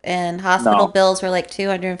paycheck, and hospital bills were like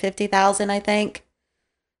 $250,000, I think.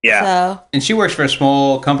 Yeah. So, and she works for a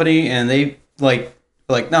small company, and they like,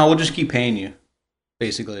 no, we'll just keep paying you,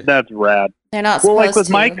 basically. That's rad. They're not well, supposed like with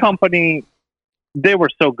to. my company, they were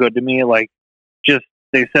so good to me. Like,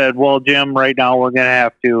 they said, well, Jim, right now we're going to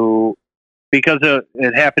have to, because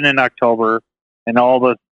it happened in October and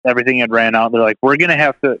everything had ran out. They're like, we're going to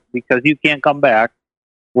have to, because you can't come back,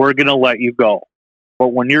 we're going to let you go. But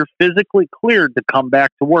when you're physically cleared to come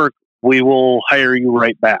back to work, we will hire you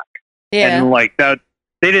right back. Yeah. And like that,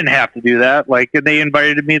 they didn't have to do that. Like, they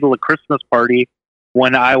invited me to the Christmas party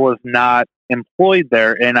when I was not employed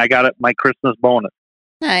there, and I got my Christmas bonus.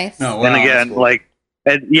 Nice. Oh, wow, and again, cool.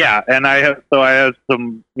 and I have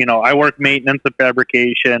some, I work maintenance and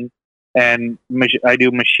fabrication, and I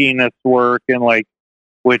do machinist work, and like,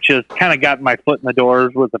 which has kind of got my foot in the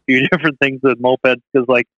doors with a few different things with mopeds, because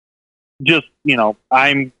like, just,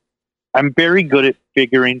 I'm very good at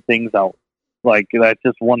figuring things out. Like, that's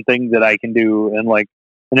just one thing that I can do, and like,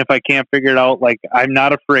 and if I can't figure it out, like, I'm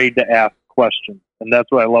not afraid to ask questions, and that's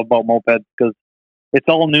what I love about mopeds, because it's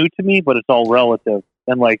all new to me, but it's all relative.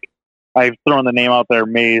 And like, I've thrown the name out there,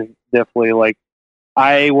 Maze Diffley. Like,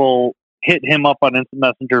 I will hit him up on Instant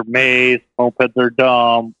Messenger. Maze, mopeds are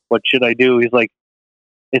dumb. What should I do? He's like,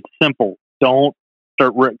 it's simple. Don't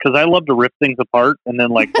start because I love to rip things apart, and then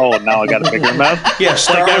like, oh, now I got a bigger mess. Yeah,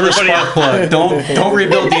 start with a spark plug. Don't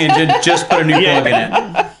rebuild the engine. Just put a new plug in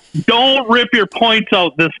it. Don't rip your points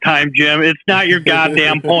out this time, Jim. It's not your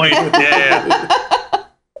goddamn point. Yeah.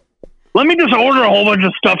 Let me just order a whole bunch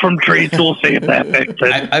of stuff from Treats. We'll see if that fixes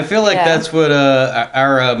it. I feel like that's what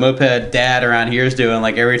our moped dad around here is doing.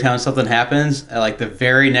 Like every time something happens, like the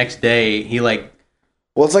very next day, he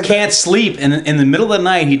Well, it's like can't sleep, and in the middle of the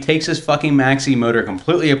night, he takes his fucking maxi motor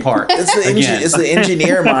completely apart. it's the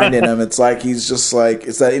engineer mind in him. It's like he's just like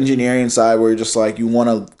it's that engineering side where you're just like you want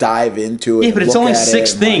to dive into it. Yeah, but it's look only at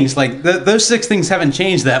 6 it things. Those 6 things haven't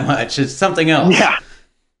changed that much. It's something else.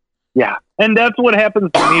 Yeah, and that's what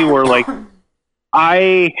happens to me. Where like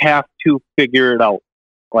I have to figure it out.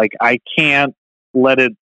 Like I can't let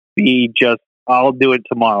it be just I'll do it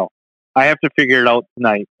tomorrow. I have to figure it out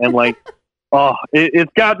tonight, and like. Oh,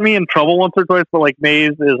 it's got me in trouble once or twice, but like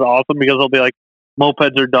Maze is awesome because I'll be like,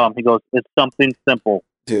 mopeds are dumb. He goes, it's something simple.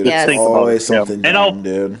 Dude, it's always something dumb,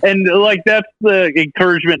 dude. And like, that's the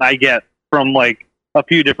encouragement I get from like a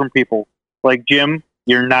few different people. Like, Jim,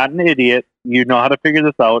 you're not an idiot. You know how to figure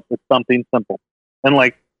this out. It's something simple. And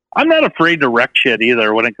like, I'm not afraid to wreck shit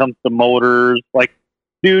either when it comes to motors. Like,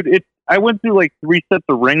 dude, I went through like 3 sets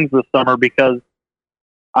of rings this summer because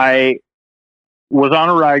I was on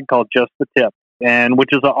a ride called Just the Tip, and which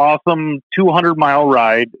is an awesome 200-mile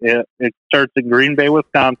ride. It starts in Green Bay,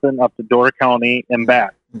 Wisconsin, up to Door County and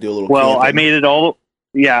back. Do a little camping. I made it all,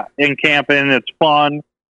 in camping. It's fun.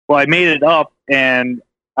 Well, I made it up, and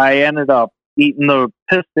I ended up eating the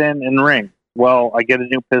piston and ring. Well, I get a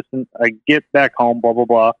new piston. I get back home, blah, blah,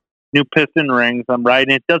 blah. New piston rings. I'm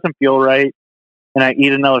riding. It doesn't feel right, and I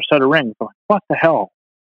eat another set of rings. I'm like, what the hell?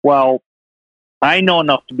 Well, I know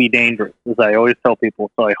enough to be dangerous, as I always tell people.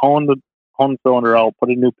 So I hone the cylinder out, put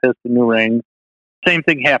a new piston, new ring. Same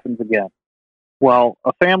thing happens again. Well,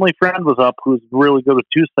 a family friend was up who's really good with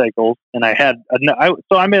 2 cycles, and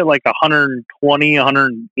so I made like $120,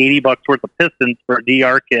 $180 worth of pistons for a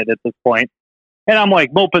DR kit at this point. And I'm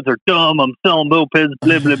like, mopeds are dumb. I'm selling mopeds,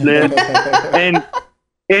 blah, blah, blah.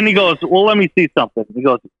 and he goes, well, let me see something. He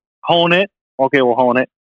goes, hone it. Okay, we'll hone it.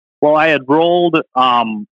 Well, I had rolled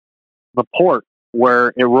the port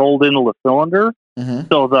where it rolled into the cylinder,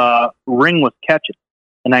 so the ring was catching,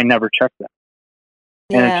 and I never checked that.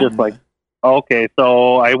 And it's just like, okay,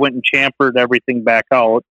 so I went and chamfered everything back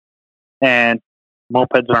out, and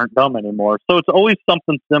mopeds aren't dumb anymore. So it's always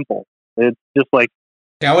something simple. It's just like,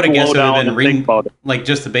 I would have guessed it would have been ring, like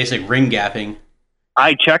just the basic ring gapping.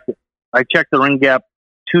 I checked it. I checked the ring gap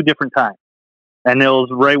 2 different times, and it was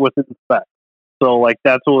right within spec. So like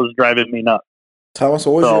that's what was driving me nuts. Thomas,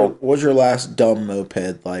 what was your last dumb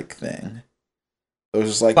moped like thing? It was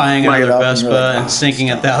just like buying another Vespa and sinking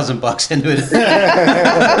 $1,000 into it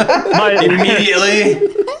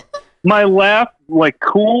immediately. My last like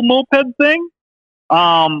cool moped thing.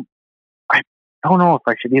 I don't know if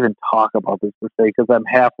I should even talk about this per se because I'm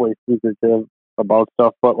halfway secretive about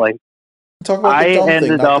stuff. But like, talk about the dumb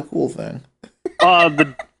thing, not the cool thing.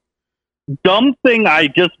 The dumb thing, I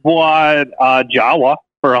just bought Jawa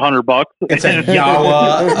for $100. It's a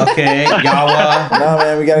Yawa, okay, Yawa. No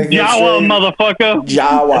man, we gotta get Jawa, motherfucker.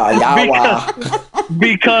 Jawa.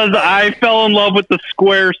 Because I fell in love with the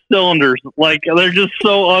square cylinders. Like they're just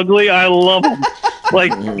so ugly. I love them.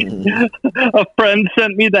 Like a friend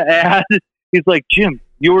sent me the ad. He's like, Jim,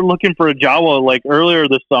 you were looking for a Jawa like earlier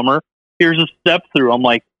this summer. Here's a step through. I'm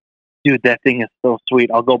like, dude, that thing is so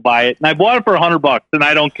sweet. I'll go buy it. And I bought it for $100, and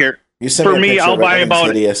I don't care. For me, I'll buy about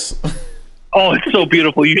hideous. Oh, it's so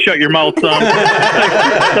beautiful. You shut your mouth, son.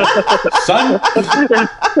 Son?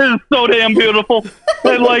 It's so damn beautiful.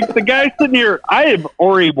 And like the guy sitting here, I have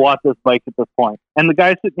already bought this bike at this point, and the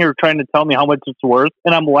guy sitting here trying to tell me how much it's worth,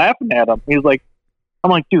 and I'm laughing at him. He's like,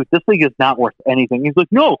 I'm like, dude, this thing is not worth anything. He's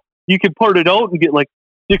like, no, you can part it out and get like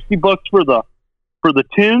 $60 for the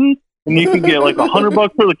tins, and you can get like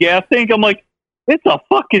 $100 for the gas tank. I'm like, it's a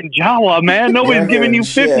fucking Jawa, man. Nobody's giving you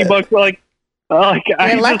 $50 for like.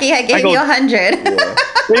 You're lucky I gave you 100.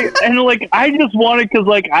 Yeah. And like, I just want it because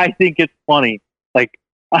like I think it's funny. Like,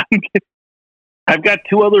 I've got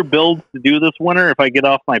 2 other builds to do this winter if I get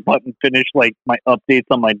off my butt and finish like my updates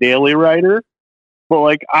on my daily rider. But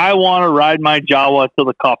like, I want to ride my Jawa to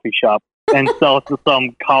the coffee shop and sell it to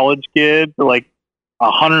some college kid for like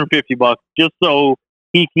 $150 just so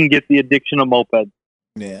he can get the addiction of mopeds.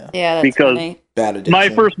 Yeah, that's because funny. Bad addiction. My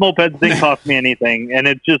first mopeds didn't cost me anything, and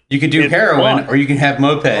it's just you could do heroin fun. or you can have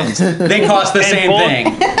mopeds. They cost the same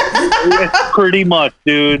thing. Pretty much,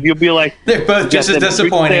 dude. You'll be like, they're both just as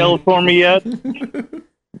disappointing. Sales for me yet? Dude,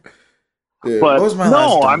 but what was my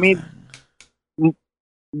no, last I mean,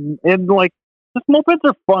 and like, just mopeds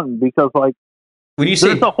are fun because like when you say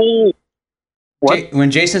there's a whole What? When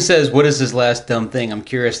Jason says, "What is his last dumb thing?" I'm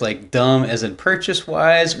curious, like dumb as in purchase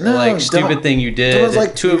wise, or No, like dumb- stupid thing you It did was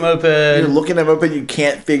like to a moped. You're looking at a moped, you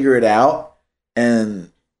can't figure it out, and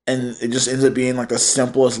it just ends up being like the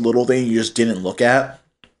simplest little thing you just didn't look at.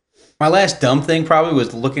 My last dumb thing probably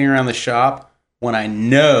was looking around the shop when I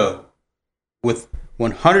know with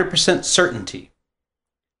 100% certainty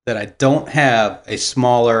that I don't have a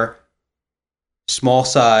small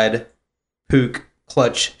side Puch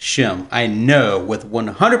clutch shim. I know with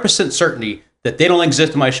 100% certainty that they don't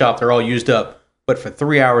exist in my shop. They're all used up. But for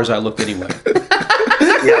 3 hours, I looked anyway.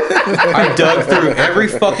 I dug through every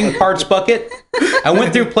fucking parts bucket. I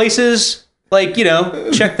went through places like,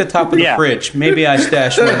 check the top of the fridge. Maybe I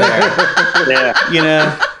stashed one there.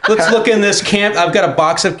 Yeah. Let's look in this camp. I've got a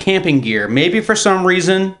box of camping gear. Maybe for some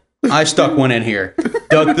reason, I stuck one in here.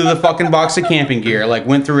 Dug through the fucking box of camping gear. Like,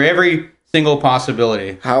 went through every single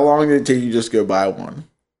possibility. How long did it take you to just go buy one?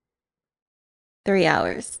 3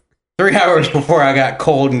 hours. 3 hours before I got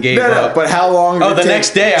cold and gave up. But how long did it the take next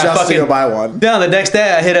day I just fucking to go buy one? No, the next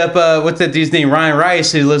day I hit up what's that dude's name? Ryan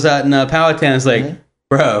Rice, who lives out in Powhatan. It's like,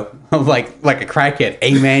 bro, I'm like a crackhead.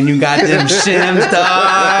 Hey man, you got them shims,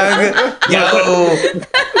 dog. Yo,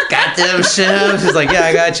 got them shims. He's like, yeah,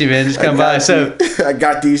 I got you, man. Just come by. So I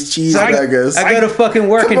got these cheese I nuggets. go to fucking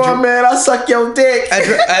work Come and on, man, I'll suck your dick.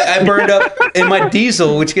 I burned up in my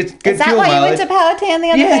diesel, which gets good Is that fuel why mileage. you went to Powhatan the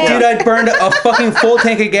other day? Yeah, dude, I burned a fucking full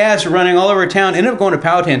tank of gas running all over town. Ended up going to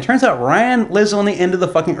Powhatan. Turns out Ryan lives on the end of the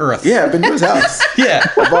fucking earth. Yeah, I've been to his house. Yeah.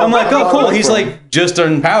 I'm like, oh, cool. He's from. like, just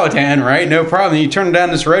in Powhatan, right? No problem. And you turn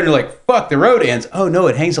down this road and you're like, fuck, the road ends. Oh, no,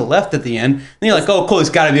 it hangs a left at the end. And you're like, oh, cool, it's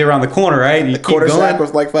got to be around the corner, right? And you The quarter keep stack going.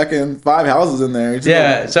 with like fucking 5 houses in there. It's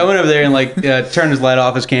Yeah, so I went over there and like turned his light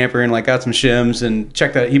off his camper and like got some shims and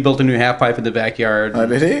checked out. He built a new half pipe in the backyard.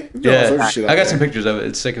 Did he? Yeah, Shit I out got some there. pictures of it.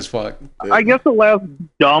 It's sick as fuck. I guess the last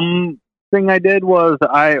dumb thing I did was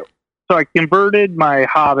I converted my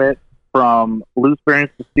Hobbit from loose bearings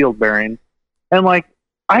to steel bearings, and like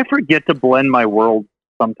I forget to blend my world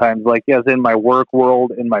sometimes, like as in my work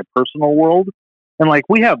world and my personal world, and like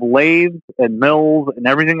we have lathes and mills and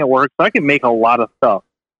everything at work, so I can make a lot of stuff.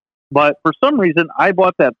 But for some reason, I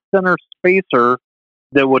bought that center spacer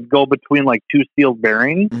that would go between like two steel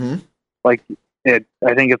bearings, Mhm. like.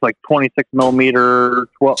 I think it's like 26 millimeter,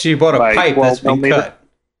 12. So you bought a by pipe 12 that's been millimeter.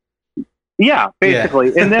 cut. Yeah,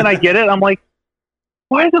 basically. And then I get it. I'm like,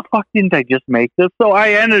 why the fuck didn't I just make this? So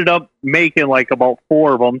I ended up making like about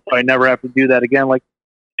 4 of them, so I never have to do that again. Like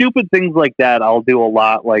stupid things like that, I'll do a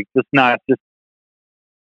lot. Like just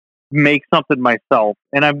make something myself,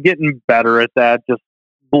 and I'm getting better at that. Just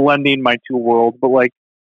blending my two worlds, but like,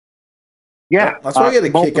 yeah, That's why I get a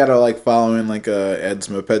most- kick out of like following like Ed's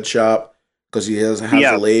moped shop because he has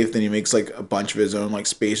Yeah. a lathe and he makes like a bunch of his own like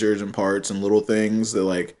spacers and parts and little things that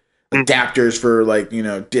like adapters for like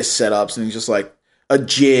disc setups, and he's just like a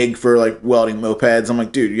jig for like welding mopeds. I'm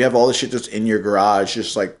like, dude, you have all this shit just in your garage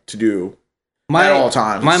just like to do at all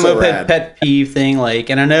times. My It's so moped rad. pet peeve thing, like,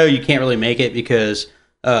 and I know you can't really make it because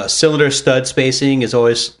cylinder stud spacing is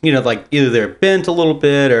always, like either they're bent a little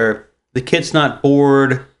bit or the kit's not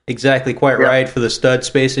bored exactly quite right for the stud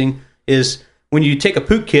spacing. Is when you take a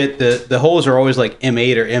Puch kit, the holes are always like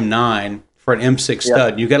M8 or M9 for an M6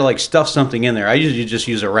 stud. You got to like stuff something in there. I usually just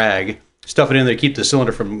use a rag, stuff it in there, keep the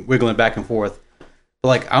cylinder from wiggling back and forth. But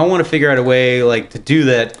like, I want to figure out a way like to do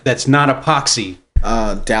that that's not epoxy.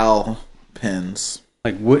 Dowel pins.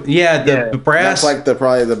 Like what? Yeah, the brass. That's like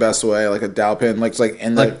probably the best way, like a dowel pin, like it's like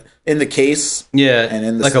in the case, yeah, and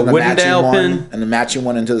in the, like a the wooden matching dowel one, pin. and the matching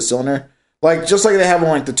one into the cylinder, like just like they have on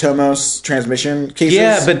like the Tomos transmission cases.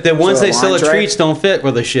 Yeah, but the ones So they sell at lines, right? treats don't fit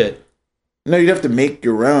with the shit. No, you'd have to make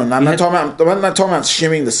your own. I'm not talking about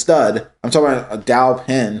shimming the stud. I'm talking about a dowel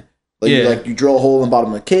pin. Like you drill a hole in the bottom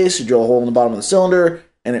of the case, you drill a hole in the bottom of the cylinder,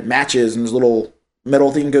 and it matches, and this little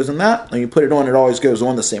metal thing goes in that, and you put it on, it always goes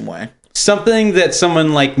on the same way. Something that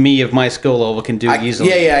someone like me of my skill level can do easily.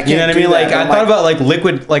 Yeah, I can't you know what I do mean? that. Like I I'm thought like- about like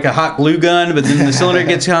liquid, like a hot glue gun, but then the cylinder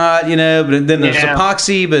gets hot, But then there's Yeah.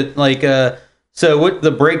 epoxy, but like so what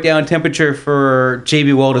the breakdown temperature for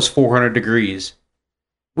JB Weld is 400 degrees,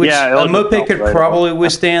 which Yeah, it'll a moped just could melt right probably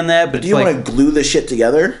withstand that. But Do you it's like, want to glue this shit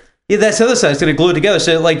together? yeah, that's the other side. It's going to glue it together.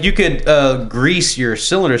 So like you could grease your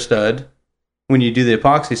cylinder stud when you do the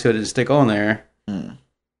epoxy, so it doesn't stick on there.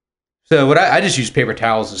 So what I just use paper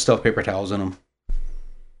towels and stuff paper towels in them,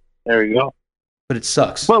 There you go. but it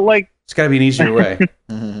sucks. But like, It's got to be an easier way.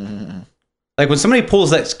 Like when somebody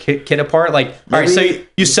pulls that kit apart, like, all right, so Maybe-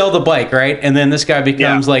 you sell the bike, right? And then this guy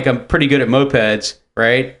becomes like, I'm pretty good at mopeds,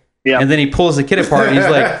 right? Yeah. And then he pulls the kit apart and he's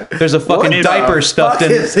like, there's a fucking What diaper the stuffed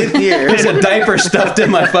fuck in is in here? There's a diaper stuffed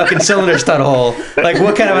in my fucking cylinder stud hole. Like,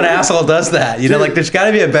 what kind of an asshole does that? You know, like, there's got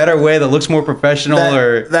to be a better way that looks more professional.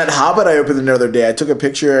 That Hobbit I opened the other day, I took a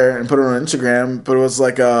picture and put it on Instagram, but it was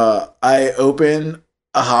like I opened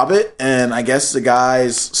a Hobbit and I guess the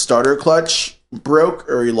guy's starter clutch broke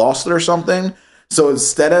or he lost it or something. So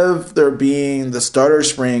instead of there being the starter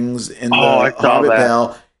springs in the Hobbit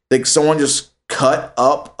bell, like someone just cut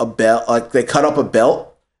up a belt, like they cut up a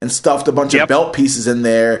belt and stuffed a bunch of belt pieces in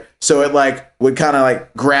there, so it like would kind of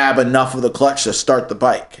like grab enough of the clutch to start the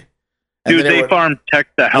bike. And dude, they farm tech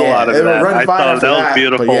the hell out of that. I thought that was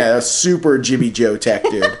beautiful. But yeah, that's super Jimmy Joe tech,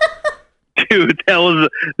 dude. Dude, that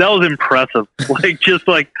was impressive. Like, just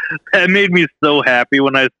like that made me so happy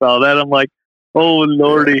when I saw that. I'm like, oh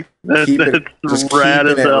lordy, that's rad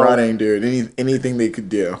as hell. Running, dude. Anything they could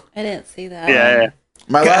do. I didn't see that. Yeah.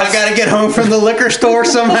 I gotta get home from the liquor store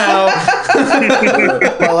somehow.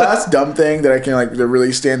 My last dumb thing that I can like that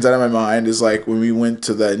really stands out in my mind is like when we went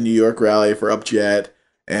to the New York rally for Upjet,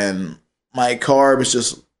 and my car was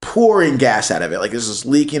just pouring gas out of it. Like it's just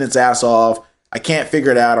leaking its ass off. I can't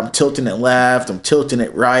figure it out. I'm tilting it left. I'm tilting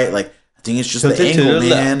it right. Like I think it's just the angle,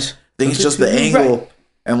 man. I think it's just the angle.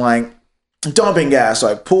 And like dumping gas. So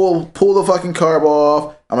I pull the fucking carb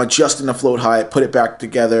off. I'm adjusting the float height, put it back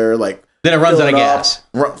together. Like then it runs out of gas.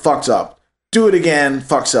 Fucks up. Do it again.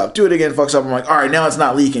 Fucks up. Do it again. Fucks up. I'm like, all right, now it's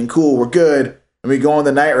not leaking. Cool, we're good. And we go on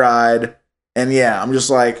the night ride. And yeah, I'm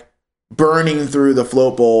just like burning through the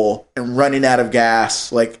float bowl and running out of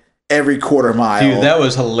gas like every quarter mile. Dude, that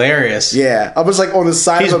was hilarious. Yeah, I was like on the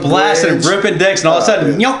side of the blasting, bridge. Ripping decks, and all of a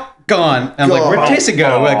sudden, gone. And I'm like, where'd Jason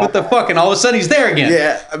go? Like, what the fuck? And all of a sudden, he's there again.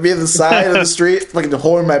 Yeah, I'm on the side of the street, fucking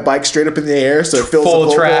holding my bike straight up in the air, so it fills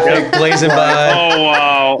full traffic, blazing by. Oh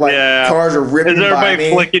wow! Like, yeah, cars are ripping by me. Is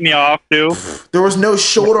everybody flicking you off too? There was no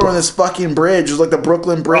shoulder on this fucking bridge. It was like the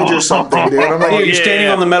Brooklyn Bridge or something, dude. I'm like, you're standing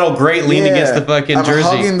on the metal grate, leaning against the fucking jersey.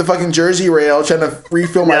 I'm hugging the fucking jersey rail, trying to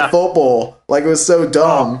refill my float bowl. Like it was so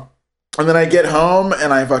dumb. And then I get home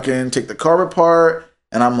and I fucking take the carb apart,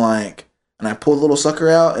 and I'm like. And I pull the little sucker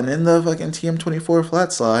out, and in the fucking TM24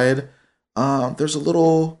 flat slide, there's a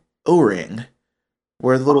little O-ring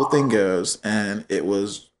where the little thing goes, and it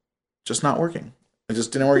was just not working. It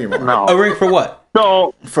just didn't work anymore. No. O-ring for what?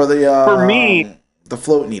 So for me, the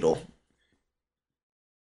float needle.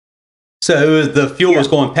 So it was the fuel was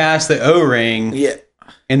going past the O-ring. Yeah.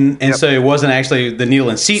 And so it wasn't actually the needle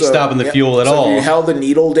and seat stopping the fuel at all. If you held the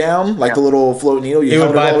needle down, like the little float needle, you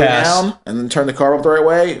held it all the way down and then turn the carb up the right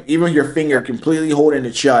way. Even with your finger completely holding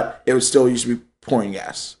it shut, it would still used to be pouring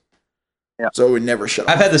gas. Yeah. So it would never shut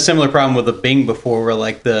off. I've had the similar problem with the Bing before, where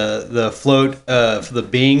like the float for the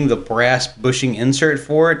Bing, the brass bushing insert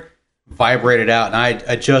for it vibrated out, and I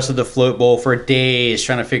adjusted the float bowl for days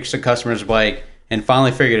trying to fix the customer's bike, and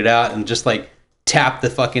finally figured it out, and just like tapped the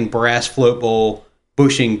fucking brass float bowl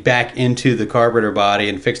bushing back into the carburetor body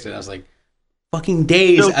and fixed it. I was like, fucking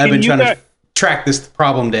days I've been trying to track this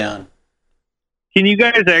problem down. Can you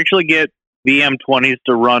guys actually get VM20s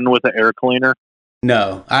to run with an air cleaner?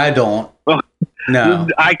 No, I don't. No.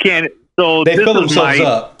 I can't. So they fill themselves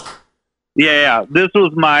up. Yeah. This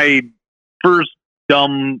was my first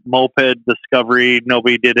dumb moped discovery.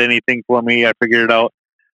 Nobody did anything for me. I figured it out.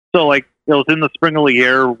 So like, it was in the spring of the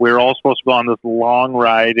year. We were all supposed to go on this long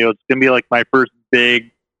ride. It was going to be like my first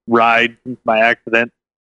big ride since my accident.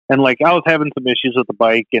 And like I was having some issues with the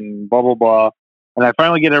bike and blah, blah, blah. And I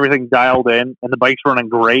finally get everything dialed in and the bike's running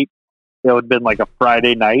great. It would have been like a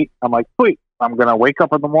Friday night. I'm like, sweet, I'm going to wake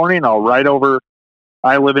up in the morning. I'll ride over.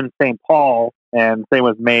 I live in St. Paul and same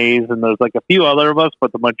with Mays. And there's like a few other of us,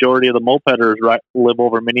 but the majority of the mopeders live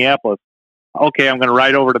over Minneapolis. Okay, I'm going to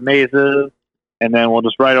ride over to Mays's. And then we'll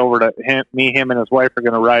just ride over to him. Him and his wife are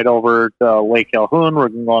going to ride over to Lake Calhoun. We're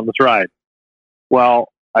going to go on this ride.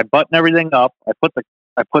 Well, I button everything up. I put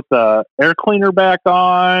the air cleaner back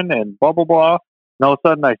on and blah, blah, blah. And all of a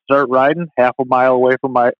sudden I start riding half a mile away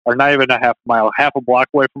from or not even a half a mile, half a block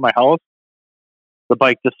away from my house. The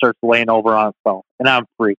bike just starts laying over on itself. And I'm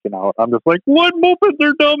freaking out. I'm just like, what mopeds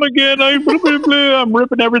are dumb again? I'm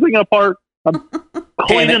ripping everything apart. I'm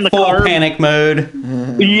cleaning the car. Panic mode.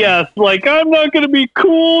 Yes, like I'm not going to be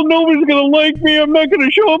cool. Nobody's going to like me. I'm not going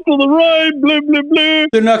to show up to the ride. Blah blah blah.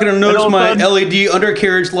 They're not going to notice my LED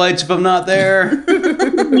undercarriage lights if I'm not there.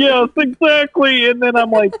 Yes, exactly. And then I'm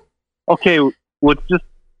like, okay, let's just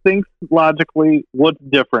think logically. What's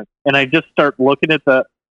different? And I just start looking at the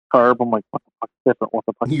carb. I'm like, what the fuck's different? What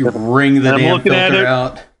the fuck's different? You wring the damn filter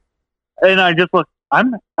out. And I just look. I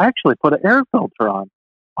actually put an air filter on.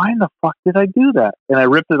 Why in the fuck did I do that? And I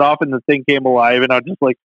ripped it off and the thing came alive and I was just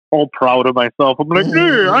like, all proud of myself. I'm like,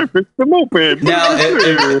 hey, I fixed the moped. Now,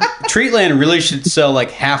 Treatland really should sell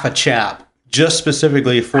like half a chap just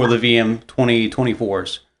specifically for the VM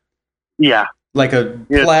 2024s. Yeah. Like a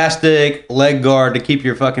plastic leg guard to keep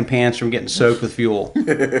your fucking pants from getting soaked with fuel.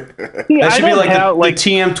 That should be like the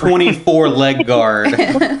TM24 leg guard.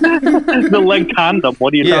 The leg condom.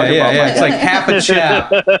 What are you talking about? Yeah, it's like half a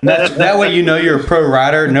chap. That way you know you're a pro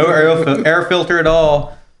rider. No air filter at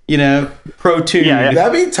all. You know, pro tune. Yeah.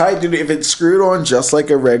 That'd be tight, dude. If it's screwed on just like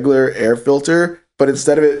a regular air filter, but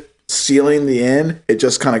instead of it sealing the end, it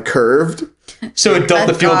just kind of curved. So it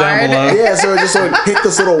dumped the fuel down below. Yeah, so it just like hit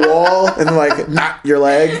this little wall and then like knock your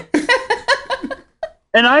leg.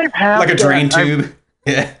 And I've had like a drain tube.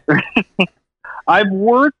 Yeah. I've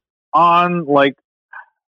worked on like,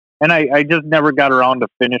 and I just never got around to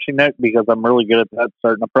finishing it because I'm really good at that,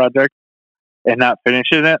 starting a project and not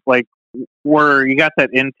finishing it. Like where you got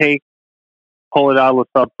that intake, pull it out of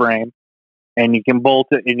the subframe, and you can bolt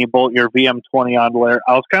it, and you bolt your VM20 onto there.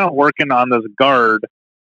 I was kind of working on this guard.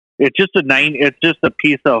 It's just a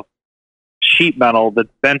piece of sheet metal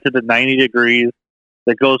that's vented at 90 degrees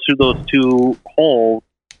that goes through those two holes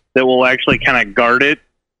that will actually kind of guard it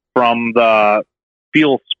from the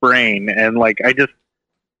fuel spraying. And like,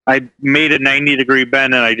 I made a 90-degree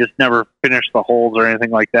bend, and I just never finished the holes or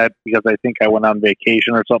anything like that because I think I went on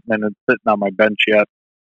vacation or something and it's sitting on my bench yet.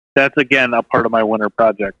 That's, again, a part of my winter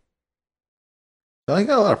project. I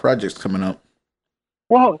got a lot of projects coming up.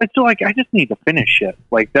 Well, it's like I just need to finish it.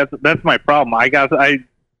 Like that's my problem. I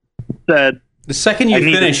said the second you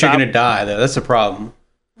finish, you're gonna die. Though that's the problem.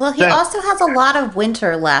 Well, he also has a lot of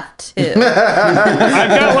winter left too.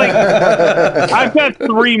 I've got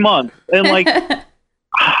 3 months, and like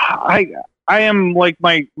I am like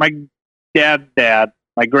my dad's dad,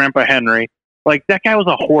 my grandpa Henry. Like that guy was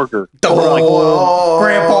a hoarder.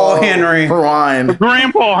 Grandpa Henry.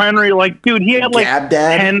 Grandpa Henry, like dude, he had like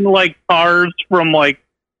 10 like cars from like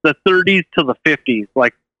the 30s to the 50s.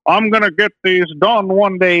 Like I'm gonna get these done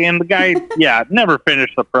one day, and the guy, never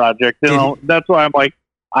finished the project. You know, that's why I'm like,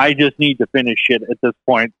 I just need to finish it at this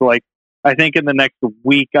point. So like, I think in the next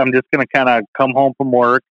week, I'm just gonna kind of come home from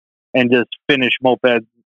work and just finish mopeds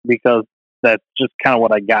because that's just kind of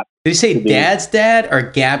what I got. Did you say dad's dad or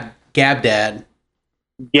Gab dad?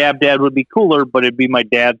 Gab dad would be cooler, but it'd be my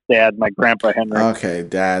dad's dad, my grandpa Henry. Okay,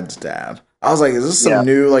 dad's dad. I was like, is this some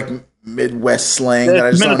new like Midwest slang that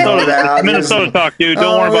I just don't know about? It's Minnesota talk, dude.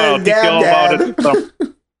 Don't worry about it. All about it.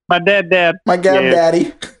 So, my dad. My Gab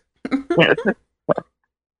daddy.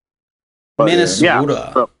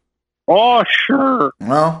 Minnesota. So, oh, sure.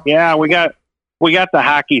 Well, yeah, we got the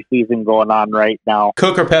hockey season going on right now.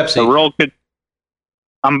 Coke or Pepsi? The road could.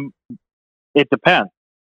 It depends.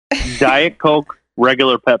 Diet Coke,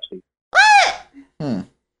 regular Pepsi. What?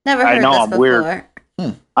 Never heard this before. Weird.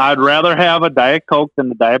 I'd rather have a Diet Coke than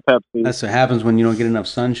the Diet Pepsi. That's what happens when you don't get enough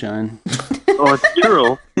sunshine. Oh, it's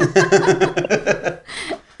true.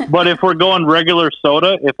 But if we're going regular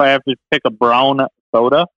soda, if I have to pick a brown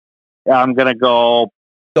soda, I'm gonna go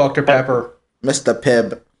Dr. Pepper. Mr.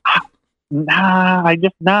 Pibb. Nah.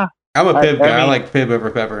 I'm a Pibb guy. I like Pibb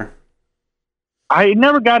over Pepper. I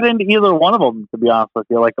never got into either one of them, to be honest with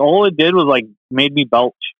you. Like, all it did was, like, made me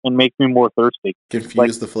belch and make me more thirsty.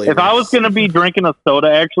 Confuse the flavors. If I was going to be drinking a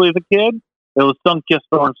soda, actually, as a kid, it was Sunkist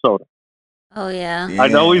orange soda. Oh, yeah.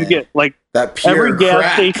 I'd always get, like, that pure every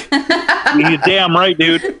gas station. You're damn right,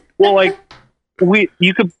 dude. Well, like,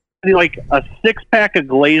 you could do, like, a 6-pack of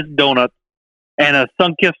glazed donuts and a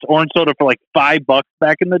Sunkist orange soda for, like, $5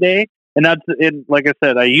 back in the day. And that's, like I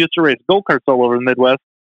said, I used to race go-karts all over the Midwest.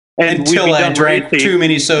 Until I drank too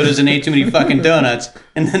many sodas and ate too many fucking donuts,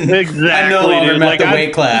 and then I no longer met the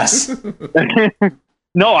weight class.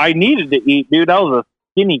 No, I needed to eat, dude. I was a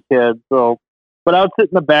skinny kid, but I would sit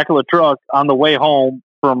in the back of the truck on the way home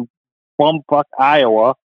from bumfuck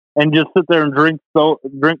Iowa and just sit there and drink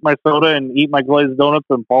my soda and eat my glazed donuts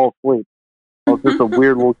and fall asleep. I was just a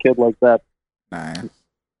weird little kid like that. Nice.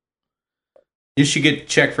 You should get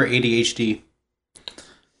checked for ADHD.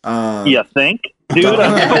 You think? Dude,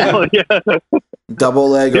 double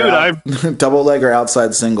leg, double leg or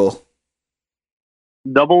outside single?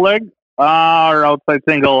 Double leg or outside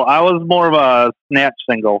single? I was more of a snatch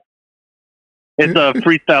single. It's a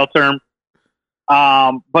freestyle term.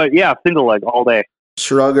 But yeah, single leg all day.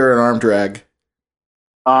 Shrug or an arm drag?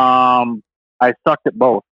 I sucked at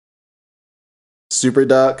both. Super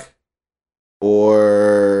duck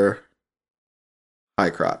or high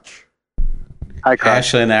crotch? High crotch.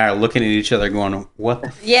 Ashley and I are looking at each other going, what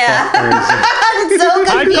the Yeah. fuck is it? I'm so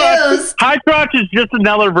confused. High crotch is just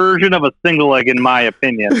another version of a single leg, in my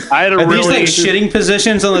opinion. I had a Are these really like shitting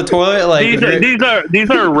positions on the toilet? Like these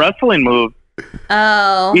are wrestling moves.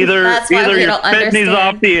 Oh, Either that's why we you're don't spitting these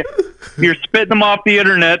off understand. you're spitting them off the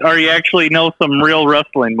internet, or you actually know some real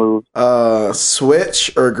wrestling moves.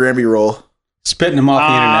 Switch or Granby roll? spitting them off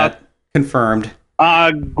the internet. Confirmed.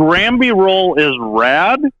 Granby roll is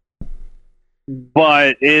rad,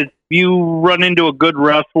 but if you run into a good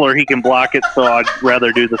wrestler, he can block it. So I'd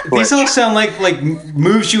rather do the switch. These all sound like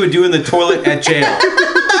moves you would do in the toilet at jail.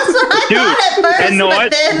 That's what I Dude, thought at first, and know but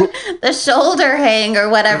what? then the shoulder hang or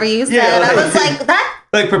whatever you said, Yeah, I like- was like, that.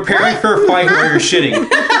 Like preparing for a fight where you're shitting.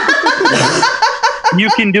 You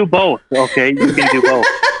can do both. Okay, you can do both.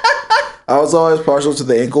 I was always partial to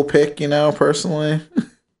the ankle pick, personally.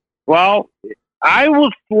 Well, I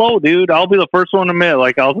was slow, dude. I'll be the first one to admit.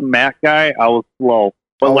 Like, I was a mat guy. I was slow,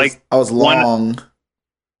 but I was long.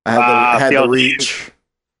 I had the see, reach.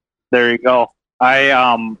 there you go.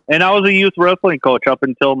 And I was a youth wrestling coach up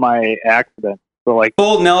until my accident. So like,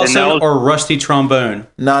 Full Nelson And that was- or rusty trombone?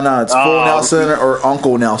 No, it's full Nelson or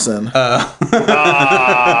Uncle Nelson.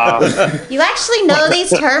 You actually know these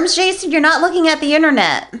terms, Jason? You're not looking at the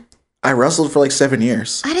internet. I wrestled for like 7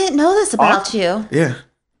 years. I didn't know this about you. Yeah.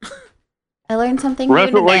 I learned something new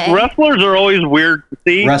today. like wrestlers are always weird to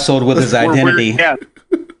see. Wrestled with his We're identity. weird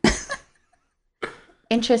cats.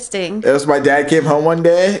 Interesting. It was my dad came home one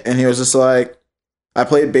day and he was just like, I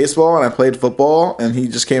played baseball and I played football, and he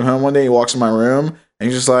just came home one day, he walks in my room and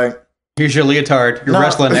he's just like, Here's your leotard. You're No.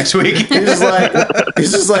 wrestling next week. he's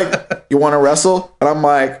just like, you want to wrestle? And I'm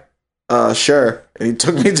like, sure. And he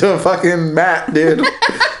took me to a fucking mat, dude.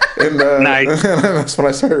 And Nice. and that's when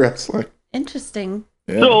I started wrestling. Interesting.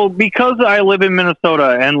 Yeah. So because I live in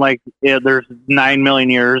Minnesota and like there's 9 million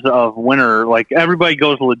years of winter, like everybody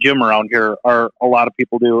goes to the gym around here, or a lot of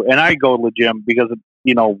people do, and I go to the gym because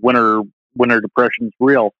winter depression is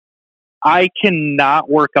real. I cannot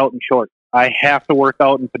work out in shorts. I have to work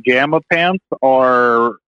out in pajama pants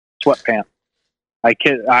or sweatpants. I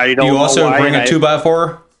don't. Do you also know why, bring a and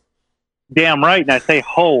 2x4? Damn right, and I say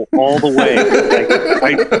 "ho" all the way.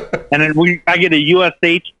 And then I get a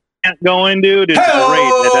USH chant going, dude. It's Hey-o!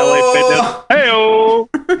 great at LA Fitness. Hey-o!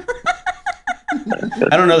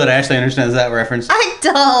 I don't know that Ashley understands that reference. I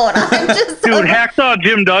don't. I'm just Dude, Hacksaw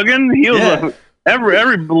Jim Duggan, he was Yeah.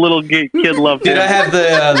 every little kid loved Dude, him. I have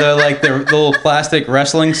the little plastic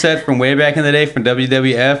wrestling set from way back in the day from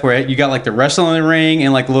WWF, where you got like the wrestling ring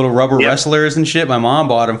and like the little rubber Yep. wrestlers and shit. My mom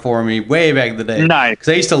bought them for me way back in the day. Nice. Because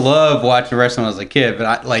I used to love watching wrestling when I was a kid,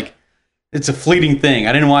 but it's a fleeting thing.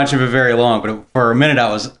 I didn't watch it for very long, but for a minute I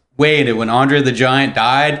was waiting. When Andre the Giant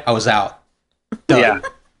died, I was out. Done. Yeah.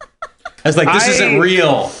 I was like, this isn't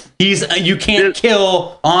real. You can't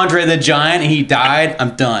kill Andre the Giant, and he died.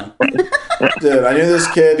 I'm done. Dude, I knew this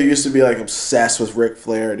kid who used to be like obsessed with Ric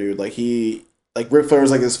Flair, dude. Like Ric Flair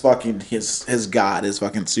was like his fucking his god, his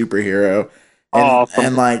fucking superhero. And, Awesome.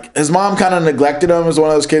 and like his mom kind of neglected him as one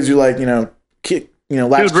of those kids who like latchkey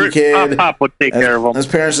Dude, kid. Pop would take care of him. His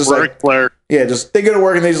parents just Ric Flair. they go to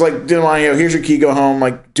work and they just like didn't want here's your key, go home,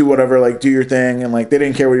 like do whatever, like do your thing, and like they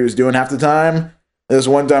didn't care what he was doing half the time. This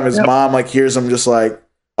one time his mom like hears him just like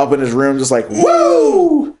up in his room just like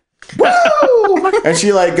woo woo, and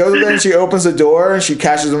she like goes there and she opens the door and she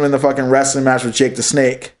catches him in the fucking wrestling match with Jake the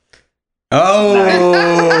Snake. Oh,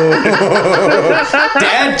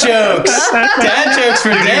 dad jokes for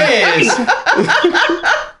days.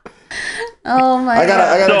 oh my I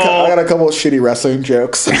god. got a couple of shitty wrestling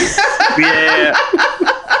jokes. Yeah.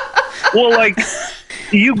 Well, like,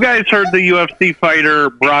 you guys heard the UFC fighter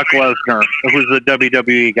Brock Lesnar, who's a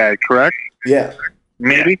WWE guy, correct? Yeah,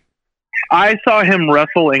 Maybe. I saw him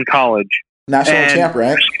wrestle in college. national champ,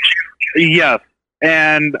 right? Yes.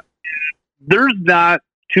 And there's not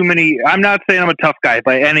too many. I'm not saying I'm a tough guy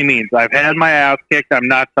by any means. I've had my ass kicked. I'm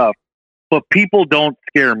not tough. But people don't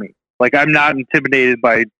scare me. Like, I'm not intimidated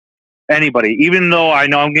by anybody. Even though I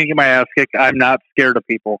know I'm going to get my ass kicked, I'm not scared of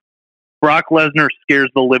people. Brock Lesnar scares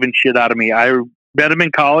the living shit out of me. I met him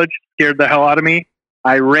in college, scared the hell out of me.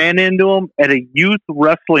 I ran into him at a youth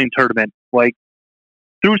wrestling tournament. Like,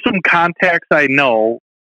 through some contacts I know,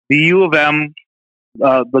 the U of M,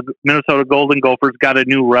 the Minnesota Golden Gophers, got a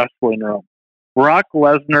new wrestling room. Brock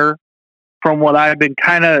Lesnar, from what I've been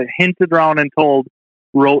kind of hinted around and told,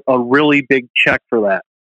 wrote a really big check for that.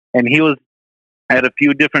 And he was at a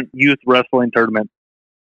few different youth wrestling tournaments.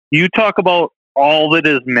 You talk about all that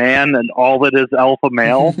is man and all that is alpha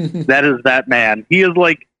male, that is that man. He is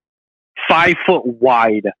like 5 foot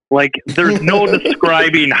wide. Like, there's no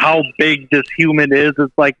describing how big this human is.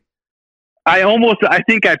 It's like, I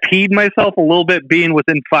think I peed myself a little bit being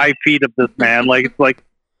within 5 feet of this man. Like, it's like,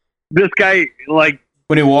 this guy, like,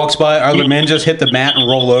 When he walks by, are the men just hit the mat and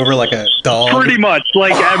roll over like a dog? pretty much,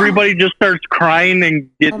 like, everybody just starts crying and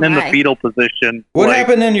getting in the my. fetal position. What Like,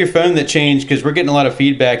 happened in your phone that changed? Because we're getting a lot of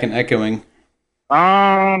feedback and echoing.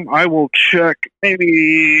 I will check.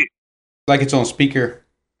 Maybe. Like it's on speaker.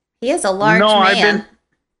 He is a large No, man. I've been-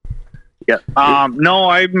 Yeah. No,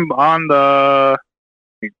 I'm on the.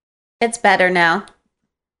 It's better now.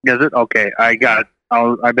 Is it okay? I've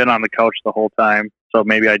been on the couch the whole time, so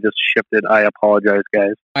maybe I just shifted. I apologize,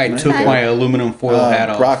 guys. I took Okay. my aluminum foil hat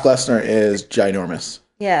off. Brock Lesnar is ginormous.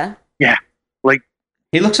 Yeah.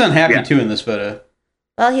 He looks unhappy Yeah. too in this photo.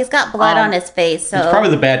 Well, he's got blood on his face, so It's probably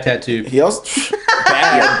the bad tattoo. He also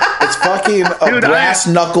bad. It's fucking a Dude, brass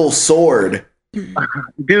knuckle sword.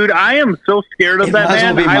 Dude, I am so scared of It that might as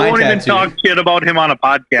well man. be I my won't even tattoo. talk shit about him on a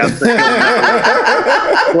podcast.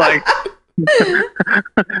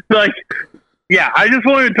 like, yeah, I just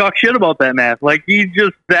won't even talk shit about that man. Like, he's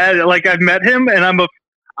just that. Like, I've met him, and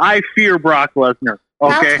I fear Brock Lesnar.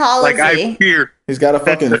 Okay, How tall like is he? I fear. He's got a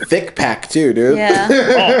fucking thick pack too, dude. Yeah.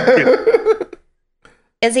 Oh, dude.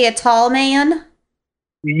 Is he a tall man?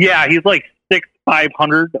 Yeah, he's like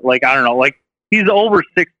 6'500". Like, I don't know. Like, he's over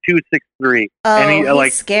 6'2", 6'3". Oh, And he, he's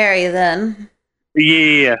like- scary then.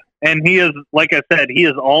 Yeah, and he is, like I said, he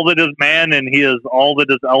is all that is man, and he is all that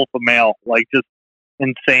is alpha male. Like, just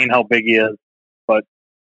insane how big he is. But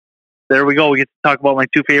there we go. We get to talk about my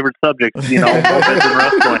two favorite subjects, mopeds and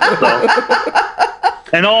wrestling. So,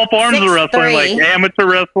 and all forms of wrestling, like 6'3". amateur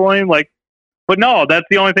wrestling, like. But no, that's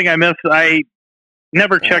the only thing I miss. I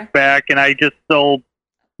never checked back, and I just still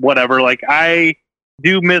whatever. Like, I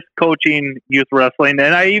do miss coaching youth wrestling,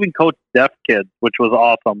 and I even coached deaf kids, which was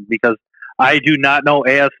awesome because I do not know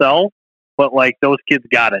ASL, but like those kids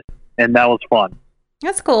got it, and that was fun.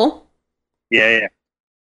 That's cool. Yeah.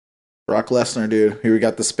 Brock Lesnar, dude. Here we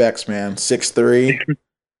got the specs, man. 6'3",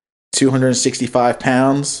 265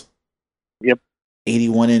 pounds. Yep.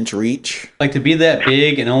 81-inch reach. Like to be that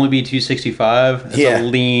big and only be 265. It's Yeah. a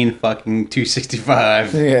lean fucking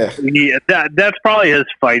 265. Yeah. Yeah, that's probably his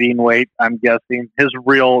fighting weight. I'm guessing his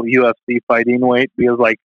real UFC fighting weight, because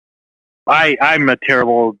like I'm a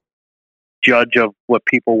terrible judge of what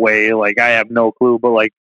people weigh. Like, I have no clue, but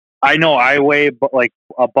like I know I weigh like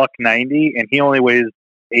 $190, and he only weighs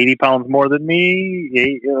 80 pounds more than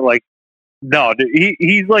me. Like, no, dude,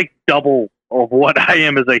 he's like double of what I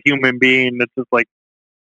am as a human being. It's just like,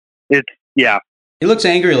 yeah. He looks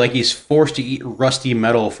angry, like he's forced to eat rusty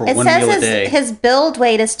metal for It one meal a says day. his build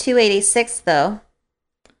weight is 286 though.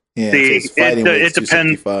 Yeah. See, his fighting it weight's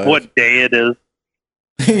depends 265. what day it is.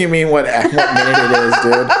 You mean what minute it is,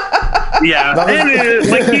 dude? Yeah, That was-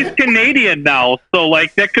 and like he's Canadian now, so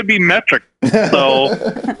like that could be metric. So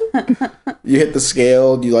You hit the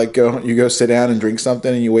scale, you go sit down and drink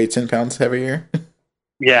something, and you weigh 10 pounds heavier.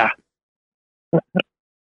 yeah.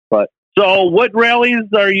 But so, what rallies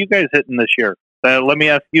are you guys hitting this year? Let me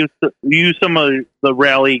ask you some of the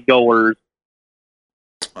rally goers.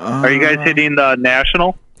 Are you guys hitting the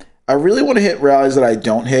national? I really want to hit rallies that I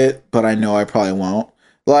don't hit, but I know I probably won't.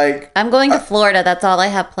 Like, I'm going to Florida. That's all I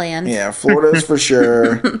have planned. yeah, Florida's for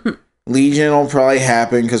sure. Legion will probably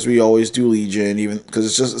happen because we always do Legion, even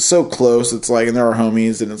because it's so close. It's like, and there are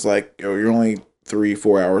homies, and it's like, you're only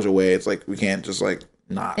 3-4 hours away. It's like we can't just like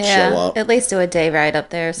not show Yeah, up. at least do a day ride up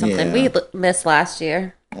there or something. Yeah. We missed last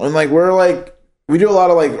year. And like we do a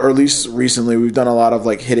lot of like, or at least recently, we've done a lot of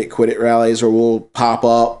like hit it, quit it rallies, where we'll pop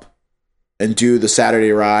up and do the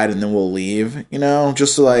Saturday ride, and then we'll leave.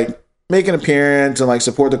 Just to like make an appearance and like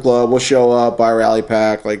support the club. We'll show up, buy a rally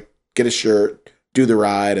pack, like get a shirt, do the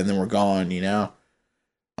ride, and then we're gone. Yeah.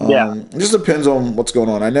 It just depends on what's going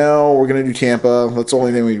on. I know we're gonna do Tampa. That's the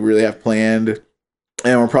only thing we really have planned,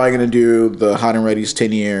 and we're probably gonna do the Hot and Ready's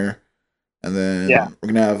 10-year, and then we're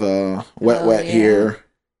gonna have wet yeah. here.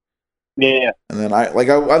 Yeah. And then I'd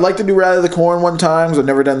like to do Rally of the Corn one time because I've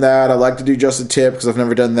never done that. I'd like to do Just a Tip because I've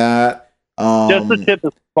never done that. Just the tip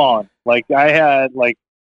is fun. Like, I had like,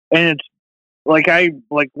 and it's like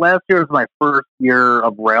last year was my first year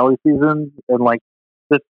of rally season, and like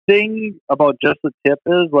the thing about Just the Tip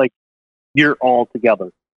is like you're all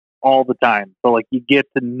together all the time, so like you get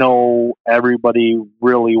to know everybody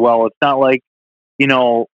really well. It's not like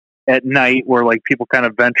at night where like people kind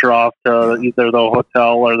of venture off to either the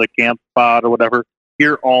hotel or the camp spot or whatever.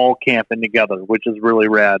 You're all camping together, which is really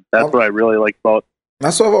rad. That's what I really like about.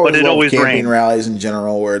 That's what I've always But it loved always camping rains. rallies in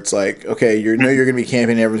general, where it's like, okay, you're going to be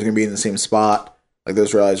camping, everyone's going to be in the same spot. Like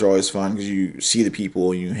those rallies are always fun because you see the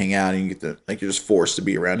people, you hang out, and you get you're just forced to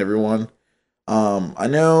be around everyone. I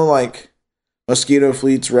know like Mosquito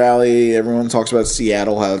Fleets Rally. Everyone talks about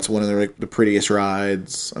Seattle, how it's one of the prettiest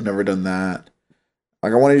rides. I've never done that.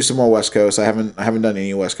 Like, I want to do some more West Coast. I haven't done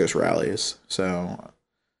any West Coast rallies, so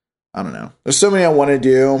I don't know. There's so many I want to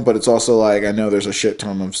do, but it's also like I know there's a shit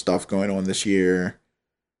ton of stuff going on this year,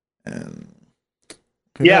 and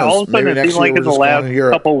who knows? All of a sudden Maybe it next seemed like year in the we're just going to last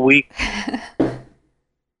Europe. couple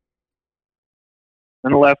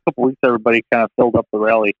weeks, everybody kind of filled up the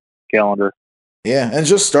rally calendar. Yeah, and it's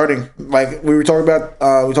just starting. Like we talked about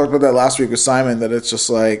that last week with Simon. That it's just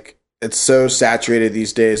like it's so saturated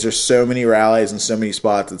these days. There's so many rallies and so many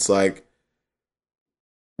spots. It's like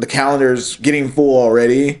the calendar's getting full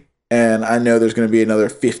already, and I know there's going to be another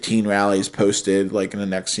 15 rallies posted like in the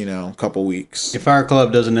next couple weeks. If our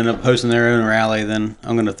club doesn't end up hosting their own rally, then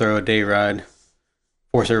I'm going to throw a day ride,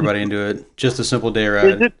 force everybody into it. Just a simple day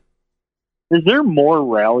ride. Is there more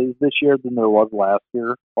rallies this year than there was last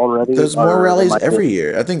year already? There's Or more rallies am I every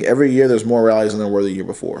year. I think every year there's more rallies than there were the year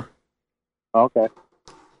before. Okay.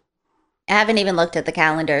 I haven't even looked at the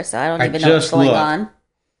calendar, so I don't I even know what's just going looked. on.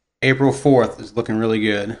 April 4th is looking really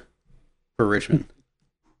good for Richmond.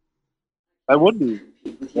 I would be.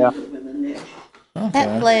 Yeah. Okay.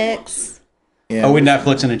 Netflix. Yeah. Oh, we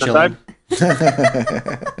Netflixing and chilling.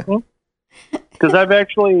 Because I've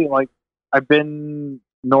actually, I've been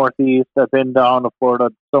Northeast, I've been down to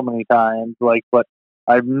Florida so many times, but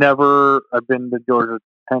I've been to Georgia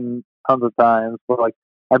tons of times, but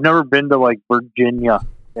I've never been to Virginia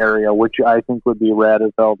area, which I think would be rad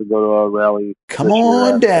as hell to go to a rally. Come this year.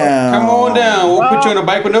 on down. Come on down. We'll put you on a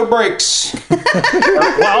bike with no brakes.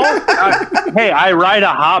 Hey, I ride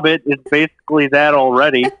a Hobbit. It's basically that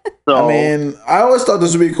already. So I mean, I always thought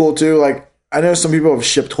this would be cool too. Like, I know some people have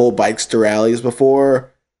shipped whole bikes to rallies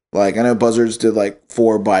before. Like, I know Buzzards did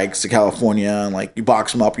 4 bikes to California, and you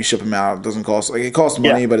box them up, you ship them out. It doesn't cost it costs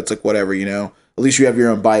money, but it's whatever, At least you have your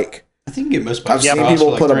own bike. I think you get most I've bikes. seen cost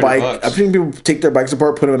people for put a $300 bike. bucks. I've seen people take their bikes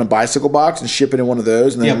apart, put them in a bicycle box, and ship it in one of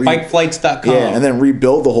those, and then bikeflights.com. Yeah, and then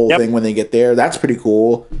rebuild the whole thing when they get there. That's pretty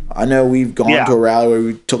cool. I know we've gone to a rally where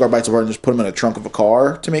we took our bikes apart and just put them in a trunk of a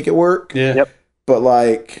car to make it work. Yeah. Yep. But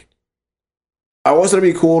I always thought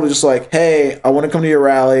it'd be cool to just hey, I want to come to your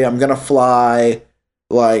rally. I'm gonna fly.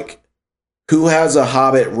 Who has a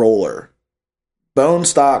Hobbit roller, bone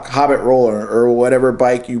stock Hobbit roller, or whatever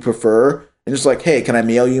bike you prefer? And just hey, can I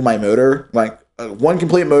mail you my motor? One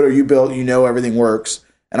complete motor you built, everything works,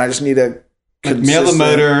 and I just need a mail the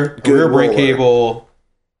motor, good rear brake roller. cable,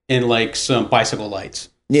 and some bicycle lights.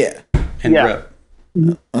 Yeah, And Yeah. rip.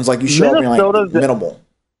 and it's you show me Minnesota's- minimal.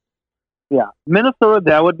 yeah, Minnesota,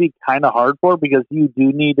 that would be kind of hard for because you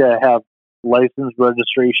do need to have license,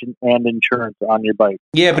 registration, and insurance on your bike.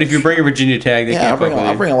 Yeah, but if you bring a Virginia tag, they Yeah, can't fuck I'll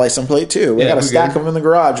with bring a license plate too. We Yeah, got a we're stack good. of them in the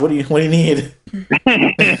garage. What do you need? you.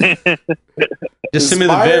 Just send me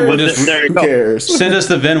the VIN. We'll just There you Who go. cares? send us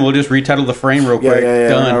the VIN. We'll just retitle the frame real Yeah, quick. yeah, yeah.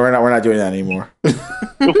 Done. No, we're not doing that anymore.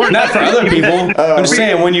 Not for other people. I'm just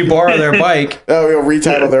saying when you borrow their bike, Oh, we'll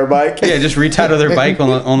retitle their bike. yeah, just retitle their bike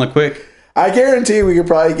on the quick. I guarantee we could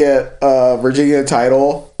probably get a Virginia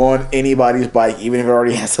title on anybody's bike, even if it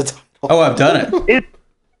already has a title. Oh, I've done it. It,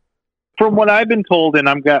 from what I've been told, and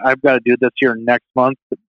I've got to do this here next month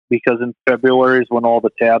because in February is when all the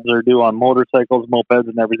tabs are due on motorcycles, mopeds,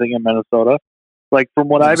 and everything in Minnesota. From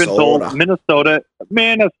what I've been told, Minnesota,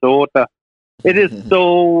 it is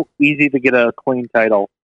so easy to get a clean title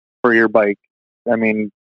for your bike. I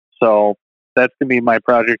mean, so that's gonna be my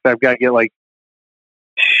project. I've got to get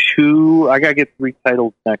I got to get 3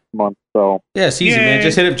 titles next month. So Yeah, it's easy, Yay. man.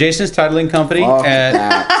 Just hit up Jason's Titling Company Fuck at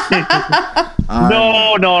that.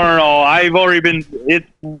 no. I've already been. It's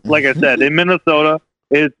like I said in Minnesota.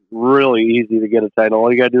 It's really easy to get a title.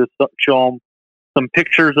 All you got to do is show them some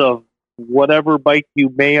pictures of whatever bike you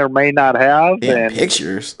may or may not have, Yeah, and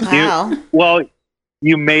pictures. Wow.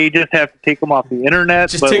 you may just have to take them off the internet.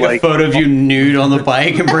 just but take a photo of you nude on the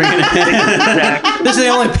bike and bring it in. This is the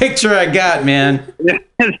only picture I got, man. this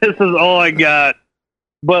is all I got.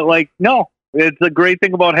 But no, it's a great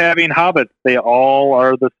thing about having hobbits. They all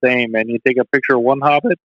are the same, and you take a picture of one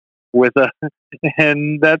hobbit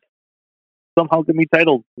and that's somehow can be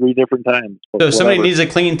titled 3 different times. So if somebody Whatever. needs a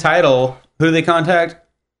clean title, who do they contact?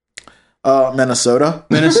 Minnesota.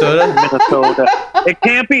 Minnesota? Minnesota.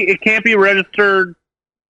 It can't be registered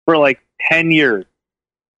for 10 years,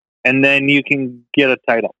 and then you can get a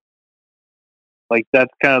title.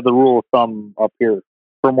 That's kind of the rule of thumb up here,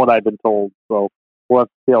 from what I've been told. So we'll have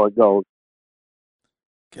to see how it goes.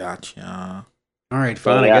 Gotcha. All right,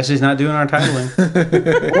 fine. Yeah. I guess he's not doing our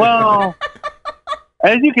titling. Well,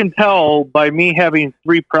 as you can tell by me having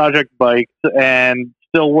 3 project bikes and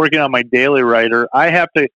still working on my daily rider, I have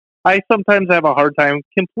to I sometimes have a hard time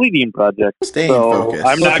completing projects. Staying so focused.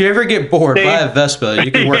 I'm Well, not. if you ever get bored, Stay- buy a Vespa.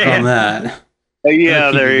 You can work on that.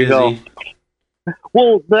 Yeah, Keep there you go. busy.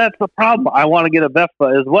 Well, that's the problem. I want to get a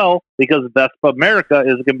Vespa as well because Vespa America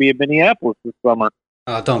is going to be in Minneapolis this summer.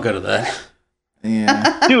 Oh, don't go to that.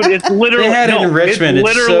 Yeah. Dude, it's literally They had it in Richmond. It's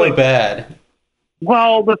literally so bad.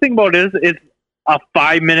 Well, the thing about it is, it's a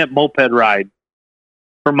 5-minute moped ride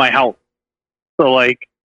from my house. So, like,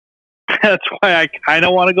 that's why I kind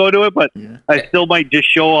of want to go to it, but Yeah. I still might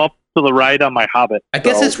just show up to the ride on my Hobbit. I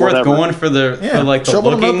guess So, it's worth whatever. going for the for like the show up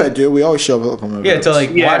on a looking. moped, dude. We always show up on mopeds. Yeah, to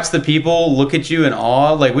like Yeah. watch the people look at you in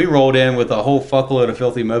awe. Like we rolled in with a whole fuckload of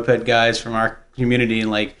filthy moped guys from our community, and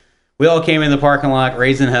like we all came in the parking lot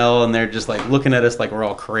raising hell, and they're just like looking at us like we're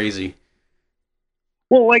all crazy.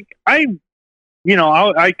 Well, like, I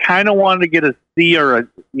kind of wanted to get a C or a,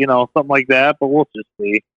 something like that, but we'll just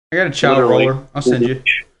see. I got a chow Literally. roller. I'll send you.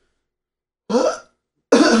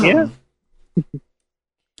 Yeah.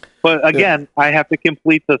 But again, I have to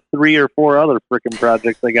complete the 3 or 4 other freaking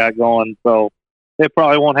projects I got going, so it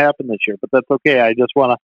probably won't happen this year. But that's okay. I just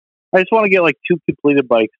want to get like 2 completed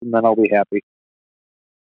bikes, and then I'll be happy.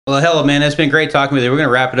 Well, hell, man, it's been great talking with you. We're going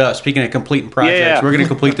to wrap it up. Speaking of completing projects, Yeah. we're going to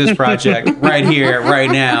complete this project right here, right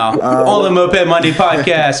now, on the Moped Monday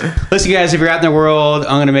podcast. Listen, guys, if you're out in the world,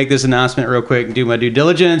 I'm going to make this announcement real quick and do my due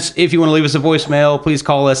diligence. If you want to leave us a voicemail, please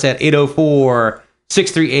call us at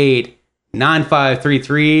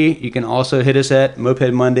 804-638-9533. You can also hit us at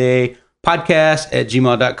Moped Monday podcast at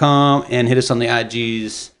gmail.com and hit us on the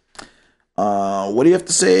IGs. What do you have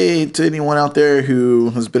to say to anyone out there who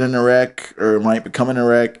has been in a wreck or might become in a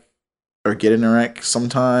wreck or get in a wreck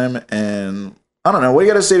sometime? And I don't know, what do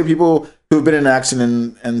you got to say to people who've been in an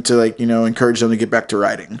accident and to encourage them to get back to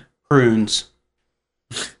riding? Prunes.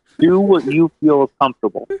 Do what you feel is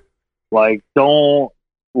comfortable. Like, don't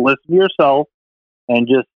listen to yourself and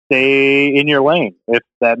just stay in your lane, if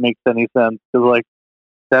that makes any sense. Because, like,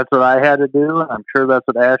 that's what I had to do. And I'm sure that's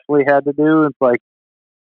what Ashley had to do. It's like,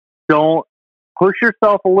 don't push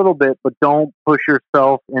yourself a little bit, but don't push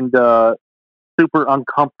yourself into super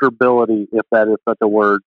uncomfortability, if that is such a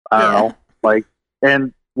word. I don't know. Like,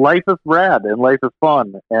 and life is rad and life is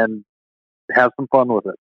fun, and have some fun with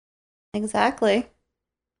it. Exactly.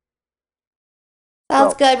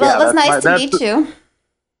 Sounds So, good. Well, yeah, it was nice to that's- meet you.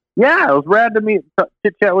 Yeah, it was rad to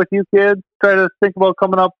chit chat with you kids. Try to think about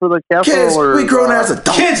coming up for the castle. Kids, or, we grown as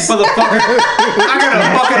adults. Kids, motherfucker. I got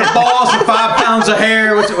a bucket of balls and 5 pounds of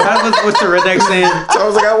hair. What's the redneck saying? So I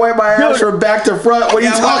was like, I wipe my ass from back to front. What are you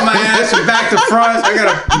I want talking my ass from back to front. I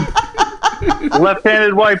got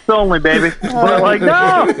left-handed wipes only, baby. But like,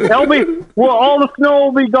 no, it'll be. Well, all the snow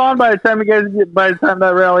will be gone by the time you guys get. By the time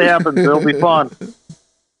that rally happens, it'll be fun.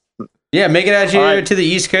 yeah. Make it out here All right. to the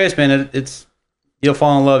East Coast, man. It's you'll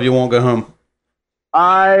fall in love. You won't go home.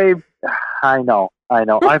 I know.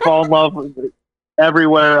 I fall in love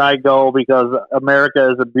everywhere I go because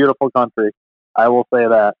America is a beautiful country. I will say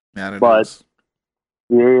that. about? But-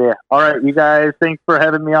 Yeah. All right, you guys. Thanks for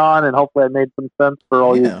having me on, and hopefully I made some sense for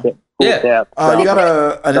all Yeah. you cool Yeah. cats. You got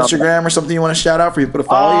an Instagram or something you want to shout out for people to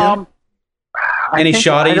follow you? Any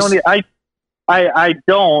shotties? I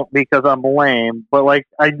don't because I'm lame, but like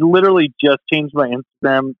I literally just changed my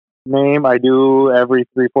Instagram name. I do every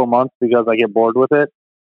 3-4 months because I get bored with it.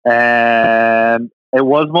 And it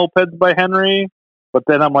was Mopeds by Henry, but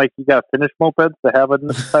then I'm like, you got to finish Mopeds to have a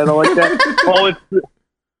title like that. Oh,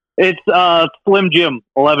 it's Slim Jim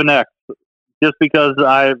 11X, just because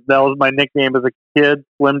that was my nickname as a kid,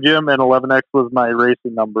 Slim Jim, and 11X was my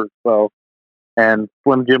racing number. So, and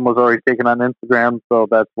Slim Jim was already taken on Instagram, so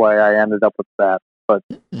that's why I ended up with that. But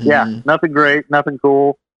yeah, nothing great, nothing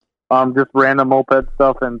cool. Just random moped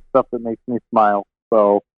stuff and stuff that makes me smile.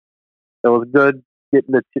 So it was good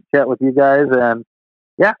getting to chit chat with you guys, and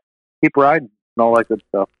yeah, keep riding and all that good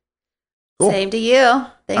stuff. Cool. Same to you.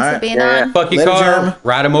 Thanks All for right. being Yeah. on. Fuck your Later, car. Jeremy.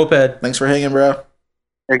 Ride a moped. Thanks for hanging, bro.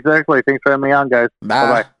 Exactly. Thanks for having me on, guys. Bye.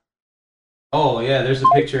 Bye-bye. Oh yeah, there's a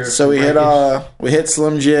picture. So we hit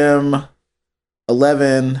Slim Jim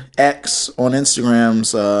 11X on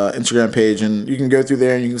Instagram's Instagram page, and you can go through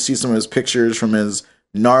there and you can see some of his pictures from his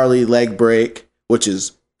gnarly leg break, which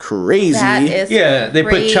is crazy. That is Yeah, they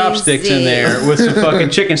put chopsticks in crazy. there with some fucking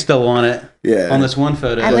chicken still on it. Yeah, On this one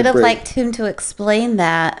photo. I would have break. liked him to explain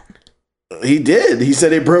that. he did. He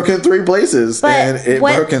said it broke in 3 places, But and it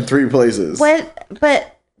what- broke in 3 places.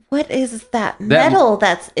 What is that metal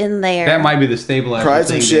that's in there? That might be the stabilizer. Tried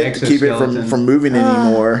some thing, shit the to keep it exoskeleton. from moving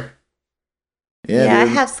anymore. yeah, I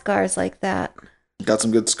dude. have scars like that. Got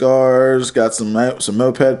some good scars. Got some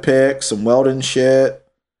moped pics, some welding shit,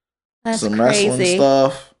 That's some wrestling crazy.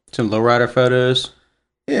 stuff. Some lowrider photos.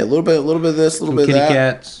 Yeah, a little bit of this, a little Some bit of kitty that.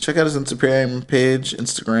 cats. Check out his Instagram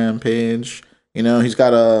page. You know, he's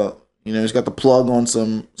got the plug on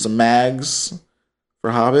some mags for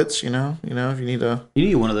hobbits. You know, if you need to You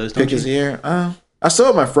need one of those, don't pick his you? ear. I still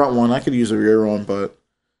have my front one. I could use a rear one, but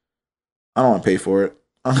I don't want to pay for it.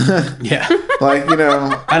 Yeah. Like, you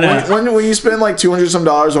know, I know. when you spend like $200 some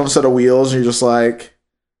on a set of wheels, and you're just like,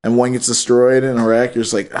 and one gets destroyed in a wreck, you're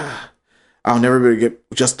just like, I'll never be able to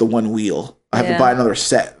get just the one wheel. I have to buy another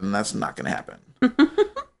set, and that's not going to happen.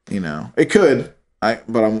 You know, it could,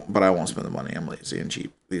 but I won't spend the money. I'm lazy and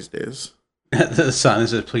cheap these days, The sign that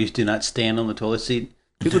says, "Please do not stand on the toilet seat."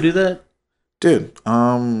 People do that. dude.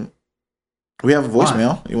 We have a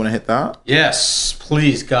voicemail. You want to hit that? Yes,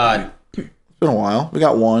 please, God. It's been a while. We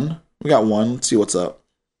got one. Let's see what's up.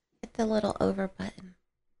 Hit the little over button.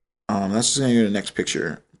 That's just gonna go to the next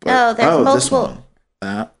picture. Oh, there's multiple. This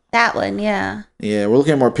one. That one, yeah. Yeah, we're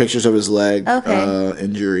looking at more pictures of his leg Okay.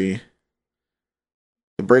 injury.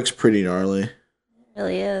 The break's pretty gnarly. It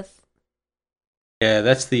really is. Yeah,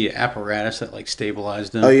 that's the apparatus that like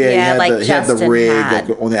stabilized him. Oh yeah, Yeah, like he had the Justin rig had.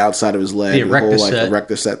 like, on the outside of his leg. The The whole like Erectoset.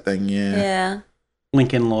 Erectoset thing. Yeah. Yeah.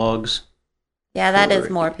 Lincoln Logs. Yeah, that is Sorry.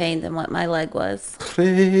 more pain than what my leg was.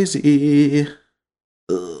 Crazy.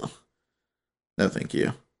 Ugh. No, thank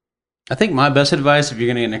you. I think my best advice if you're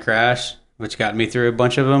gonna get in a crash, which got me through a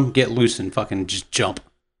bunch of them, get loose and fucking just jump.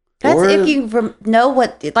 That's Or- if you know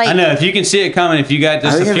what, like, I know if you can see it coming, if you got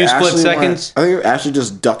just a few split seconds. I think it actually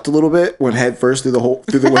just ducked a little bit, went head first through the window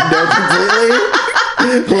completely.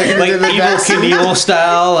 Landed Like in the Evil back seat. Knievel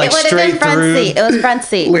style, like it would have straight been front through. seat. It was front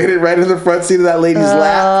seat. Landed right in the front seat of that lady's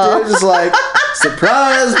lap. Dude, just like,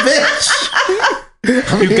 surprise,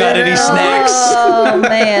 bitch. You got any snacks? Oh,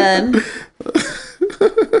 man.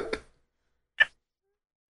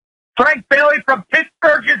 Frank Bailey from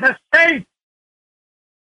Pittsburgh is a saint.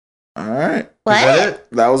 All right. What? Is that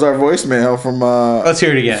it? That was our voicemail from Let's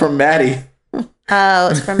hear it again. from Maddie. Oh,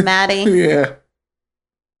 it's from Maddie. Yeah.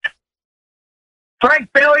 Frank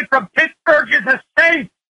Bailey from Pittsburgh is a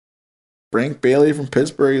saint. Frank Bailey from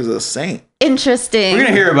Pittsburgh is a saint. Interesting. We're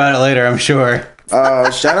gonna hear about it later, I'm sure.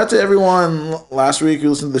 Shout out to everyone last week who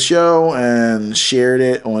listened to the show and shared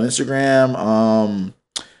it on Instagram.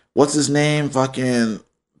 What's his name? Fucking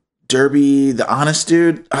Derby, the honest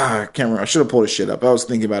dude. I can't remember. I should have pulled his shit up. I was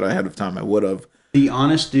thinking about it ahead of time. I would have. The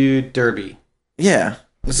Honest Dude Derby. Yeah,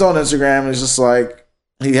 it's on Instagram. It's just like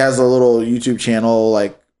he has a little YouTube channel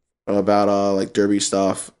like about like derby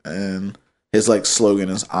stuff, and his like slogan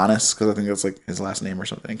is honest because I think that's like his last name or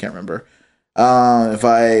something. I can't remember. If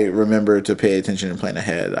I remember to pay attention and plan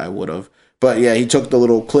ahead, I would have. But yeah, he took the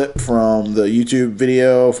little clip from the YouTube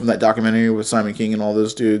video from that documentary with Simon King and all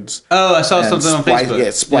those dudes. Oh, I saw and something on Facebook. Yeah,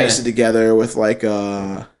 spliced it together with like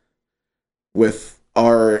with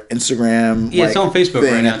our Instagram. Yeah, it's like, on Facebook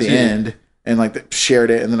thing right now, at the too. end, and like shared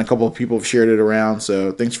it, and then a couple of people have shared it around.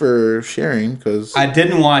 So thanks for sharing because I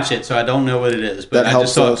didn't watch it, so I don't know what it is, but that I helps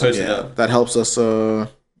just saw us. it posted Yeah, up. that helps us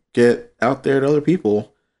get out there to other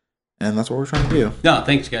people, and that's what we're trying to do. No,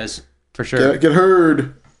 thanks, guys, for sure. Get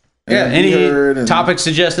heard. Yeah, And any be heard and- topic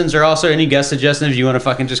suggestions or also any guest suggestions you want to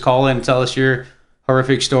fucking just call in and tell us your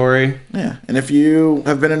horrific story. Yeah, and if you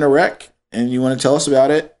have been in a wreck and you want to tell us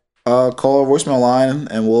about it, call our voicemail line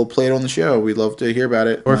and we'll play it on the show. We'd love to hear about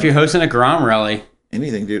it. Or if you're hosting a Grom rally,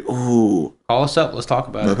 anything, dude. Ooh, call us up. Let's talk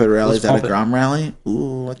about moped it. rallies Let's at a pump it. Grom rally.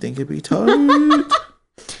 Ooh, I think it'd be tight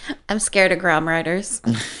I'm scared of Grom riders.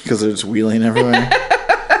 because they're just wheeling everywhere.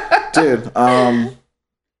 Dude,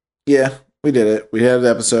 yeah, we did it. We had an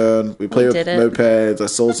episode. We played with did it. mopeds. I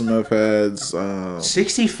sold some mopeds.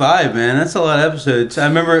 65, man. That's a lot of episodes. I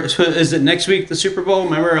remember, is it next week, the Super Bowl?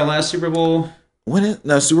 Remember our last Super Bowl?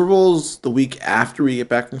 Super Bowl's the week after we get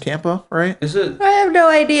back from Tampa, right? Is it? I have no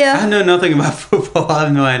idea. I know nothing about football. I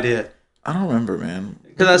have no idea. I don't remember, man.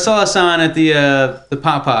 Because I saw a sign at the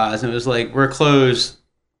Popeyes, and it was like, we're closed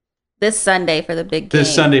This Sunday for the big game.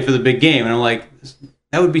 this Sunday for the big game. And I'm like,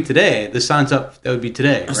 that would be today. The sign's up. That would be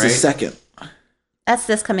today, That's right? the second. That's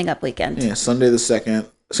this coming up weekend. Yeah, Sunday the 2nd.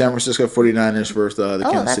 San Francisco 49ers versus the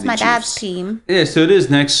Oh, Kansas that's City my dad's Chiefs. team. Yeah, so it is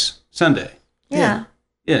next Sunday. Yeah.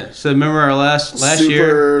 Yeah, so remember our last Super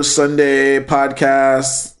year? Sunday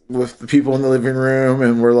podcast with the people in the living room,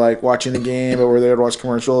 and we're like watching the game, but we're there to watch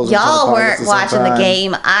commercials. and Y'all trying to podcast at weren't the same watching the time.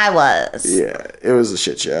 game. I was. Yeah, it was a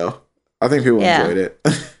shit show. I think people Yeah. enjoyed it.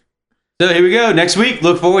 So here we go. Next week,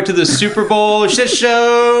 look forward to the Super Bowl Shit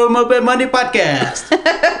Show Moped Monday podcast.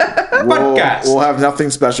 Podcast. We'll have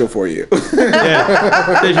nothing special for you.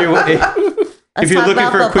 Yeah. If you're talk looking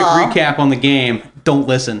about for a quick football. recap on the game, don't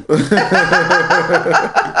listen.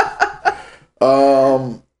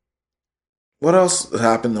 What else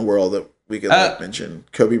happened in the world that we could like mention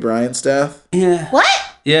Kobe Bryant's death. Yeah. What?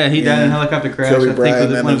 Yeah, he died in a helicopter crash. Kobe I think Bryant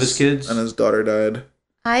with one of his kids. and his daughter died.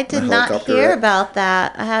 I did not helicopter hear wreck. about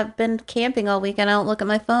that. I have been camping all weekend. I don't look at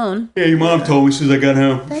my phone. Yeah, your mom told me as soon as I got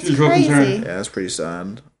home. That's She was real crazy. concerned. Yeah, it's pretty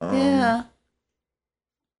sad. Yeah.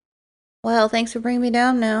 Well, thanks for bringing me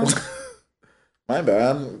down now. My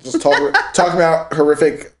bad. Just talking about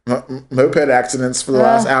horrific moped accidents for the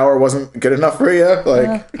last hour wasn't good enough for you.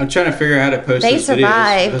 Like, I'm trying to figure out how to post They this video.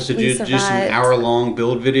 survived. Supposed to We do just an survived. hour-long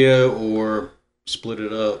build video or split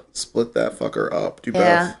it up. split that fucker up. Do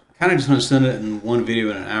Yeah. both. Kind of just want to send it in one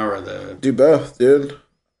video in an hour, though. Do both, dude.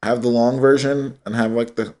 Have the long version and have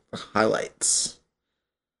like the highlights.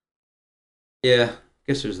 Yeah, I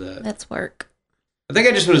guess there's that. That's work. I think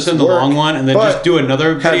I just want to send the Work, long one and then but just do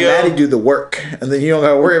another Have video. Maddie do the work, and then you don't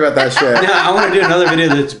gotta worry about that shit. No, I want to do another video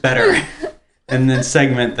that's better, and then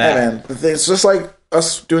segment Hey that. man, the thing, it's just like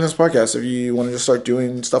us doing this podcast. If you want to just start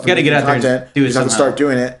doing stuff, Gotta and get out there and content, do it you have to somehow. start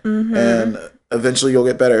doing it, and eventually you'll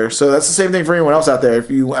get better. So that's the same thing for anyone else out there. If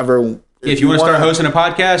you ever, If you want to start hosting a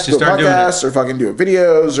podcast, do just a start doing it. podcast or fucking do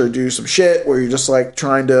videos or do some shit where you're just like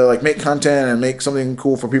trying to like make content and make something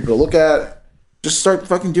cool for people to look at, just start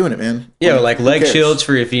fucking doing it, man. Yeah, like Who leg cares? shields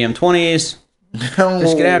for your VM20s.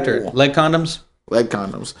 Just get after it. Leg condoms. Leg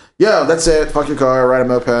condoms. Yeah, that's it. Fuck your car, ride a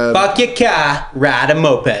moped. Fuck your car, ride a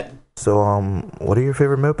moped. So, what are your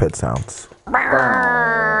favorite moped sounds? Fuck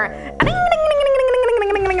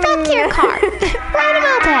your car. Ride a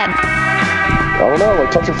moped. I don't know, like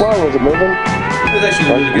touching flower, was it moving? It was actually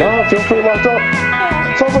really Like, good. nah, I feel pretty locked up.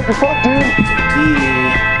 Sounds like you're fucked, dude.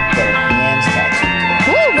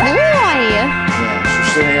 Oh boy. Yeah,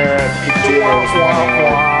 she's sitting here at Pikachu.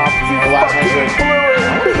 Her last one's like, I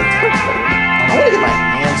want to get my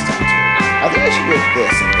hands tattooed. I think I should get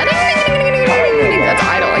this. That's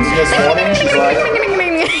idling. This morning, she's like,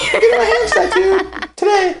 get my hands tattooed.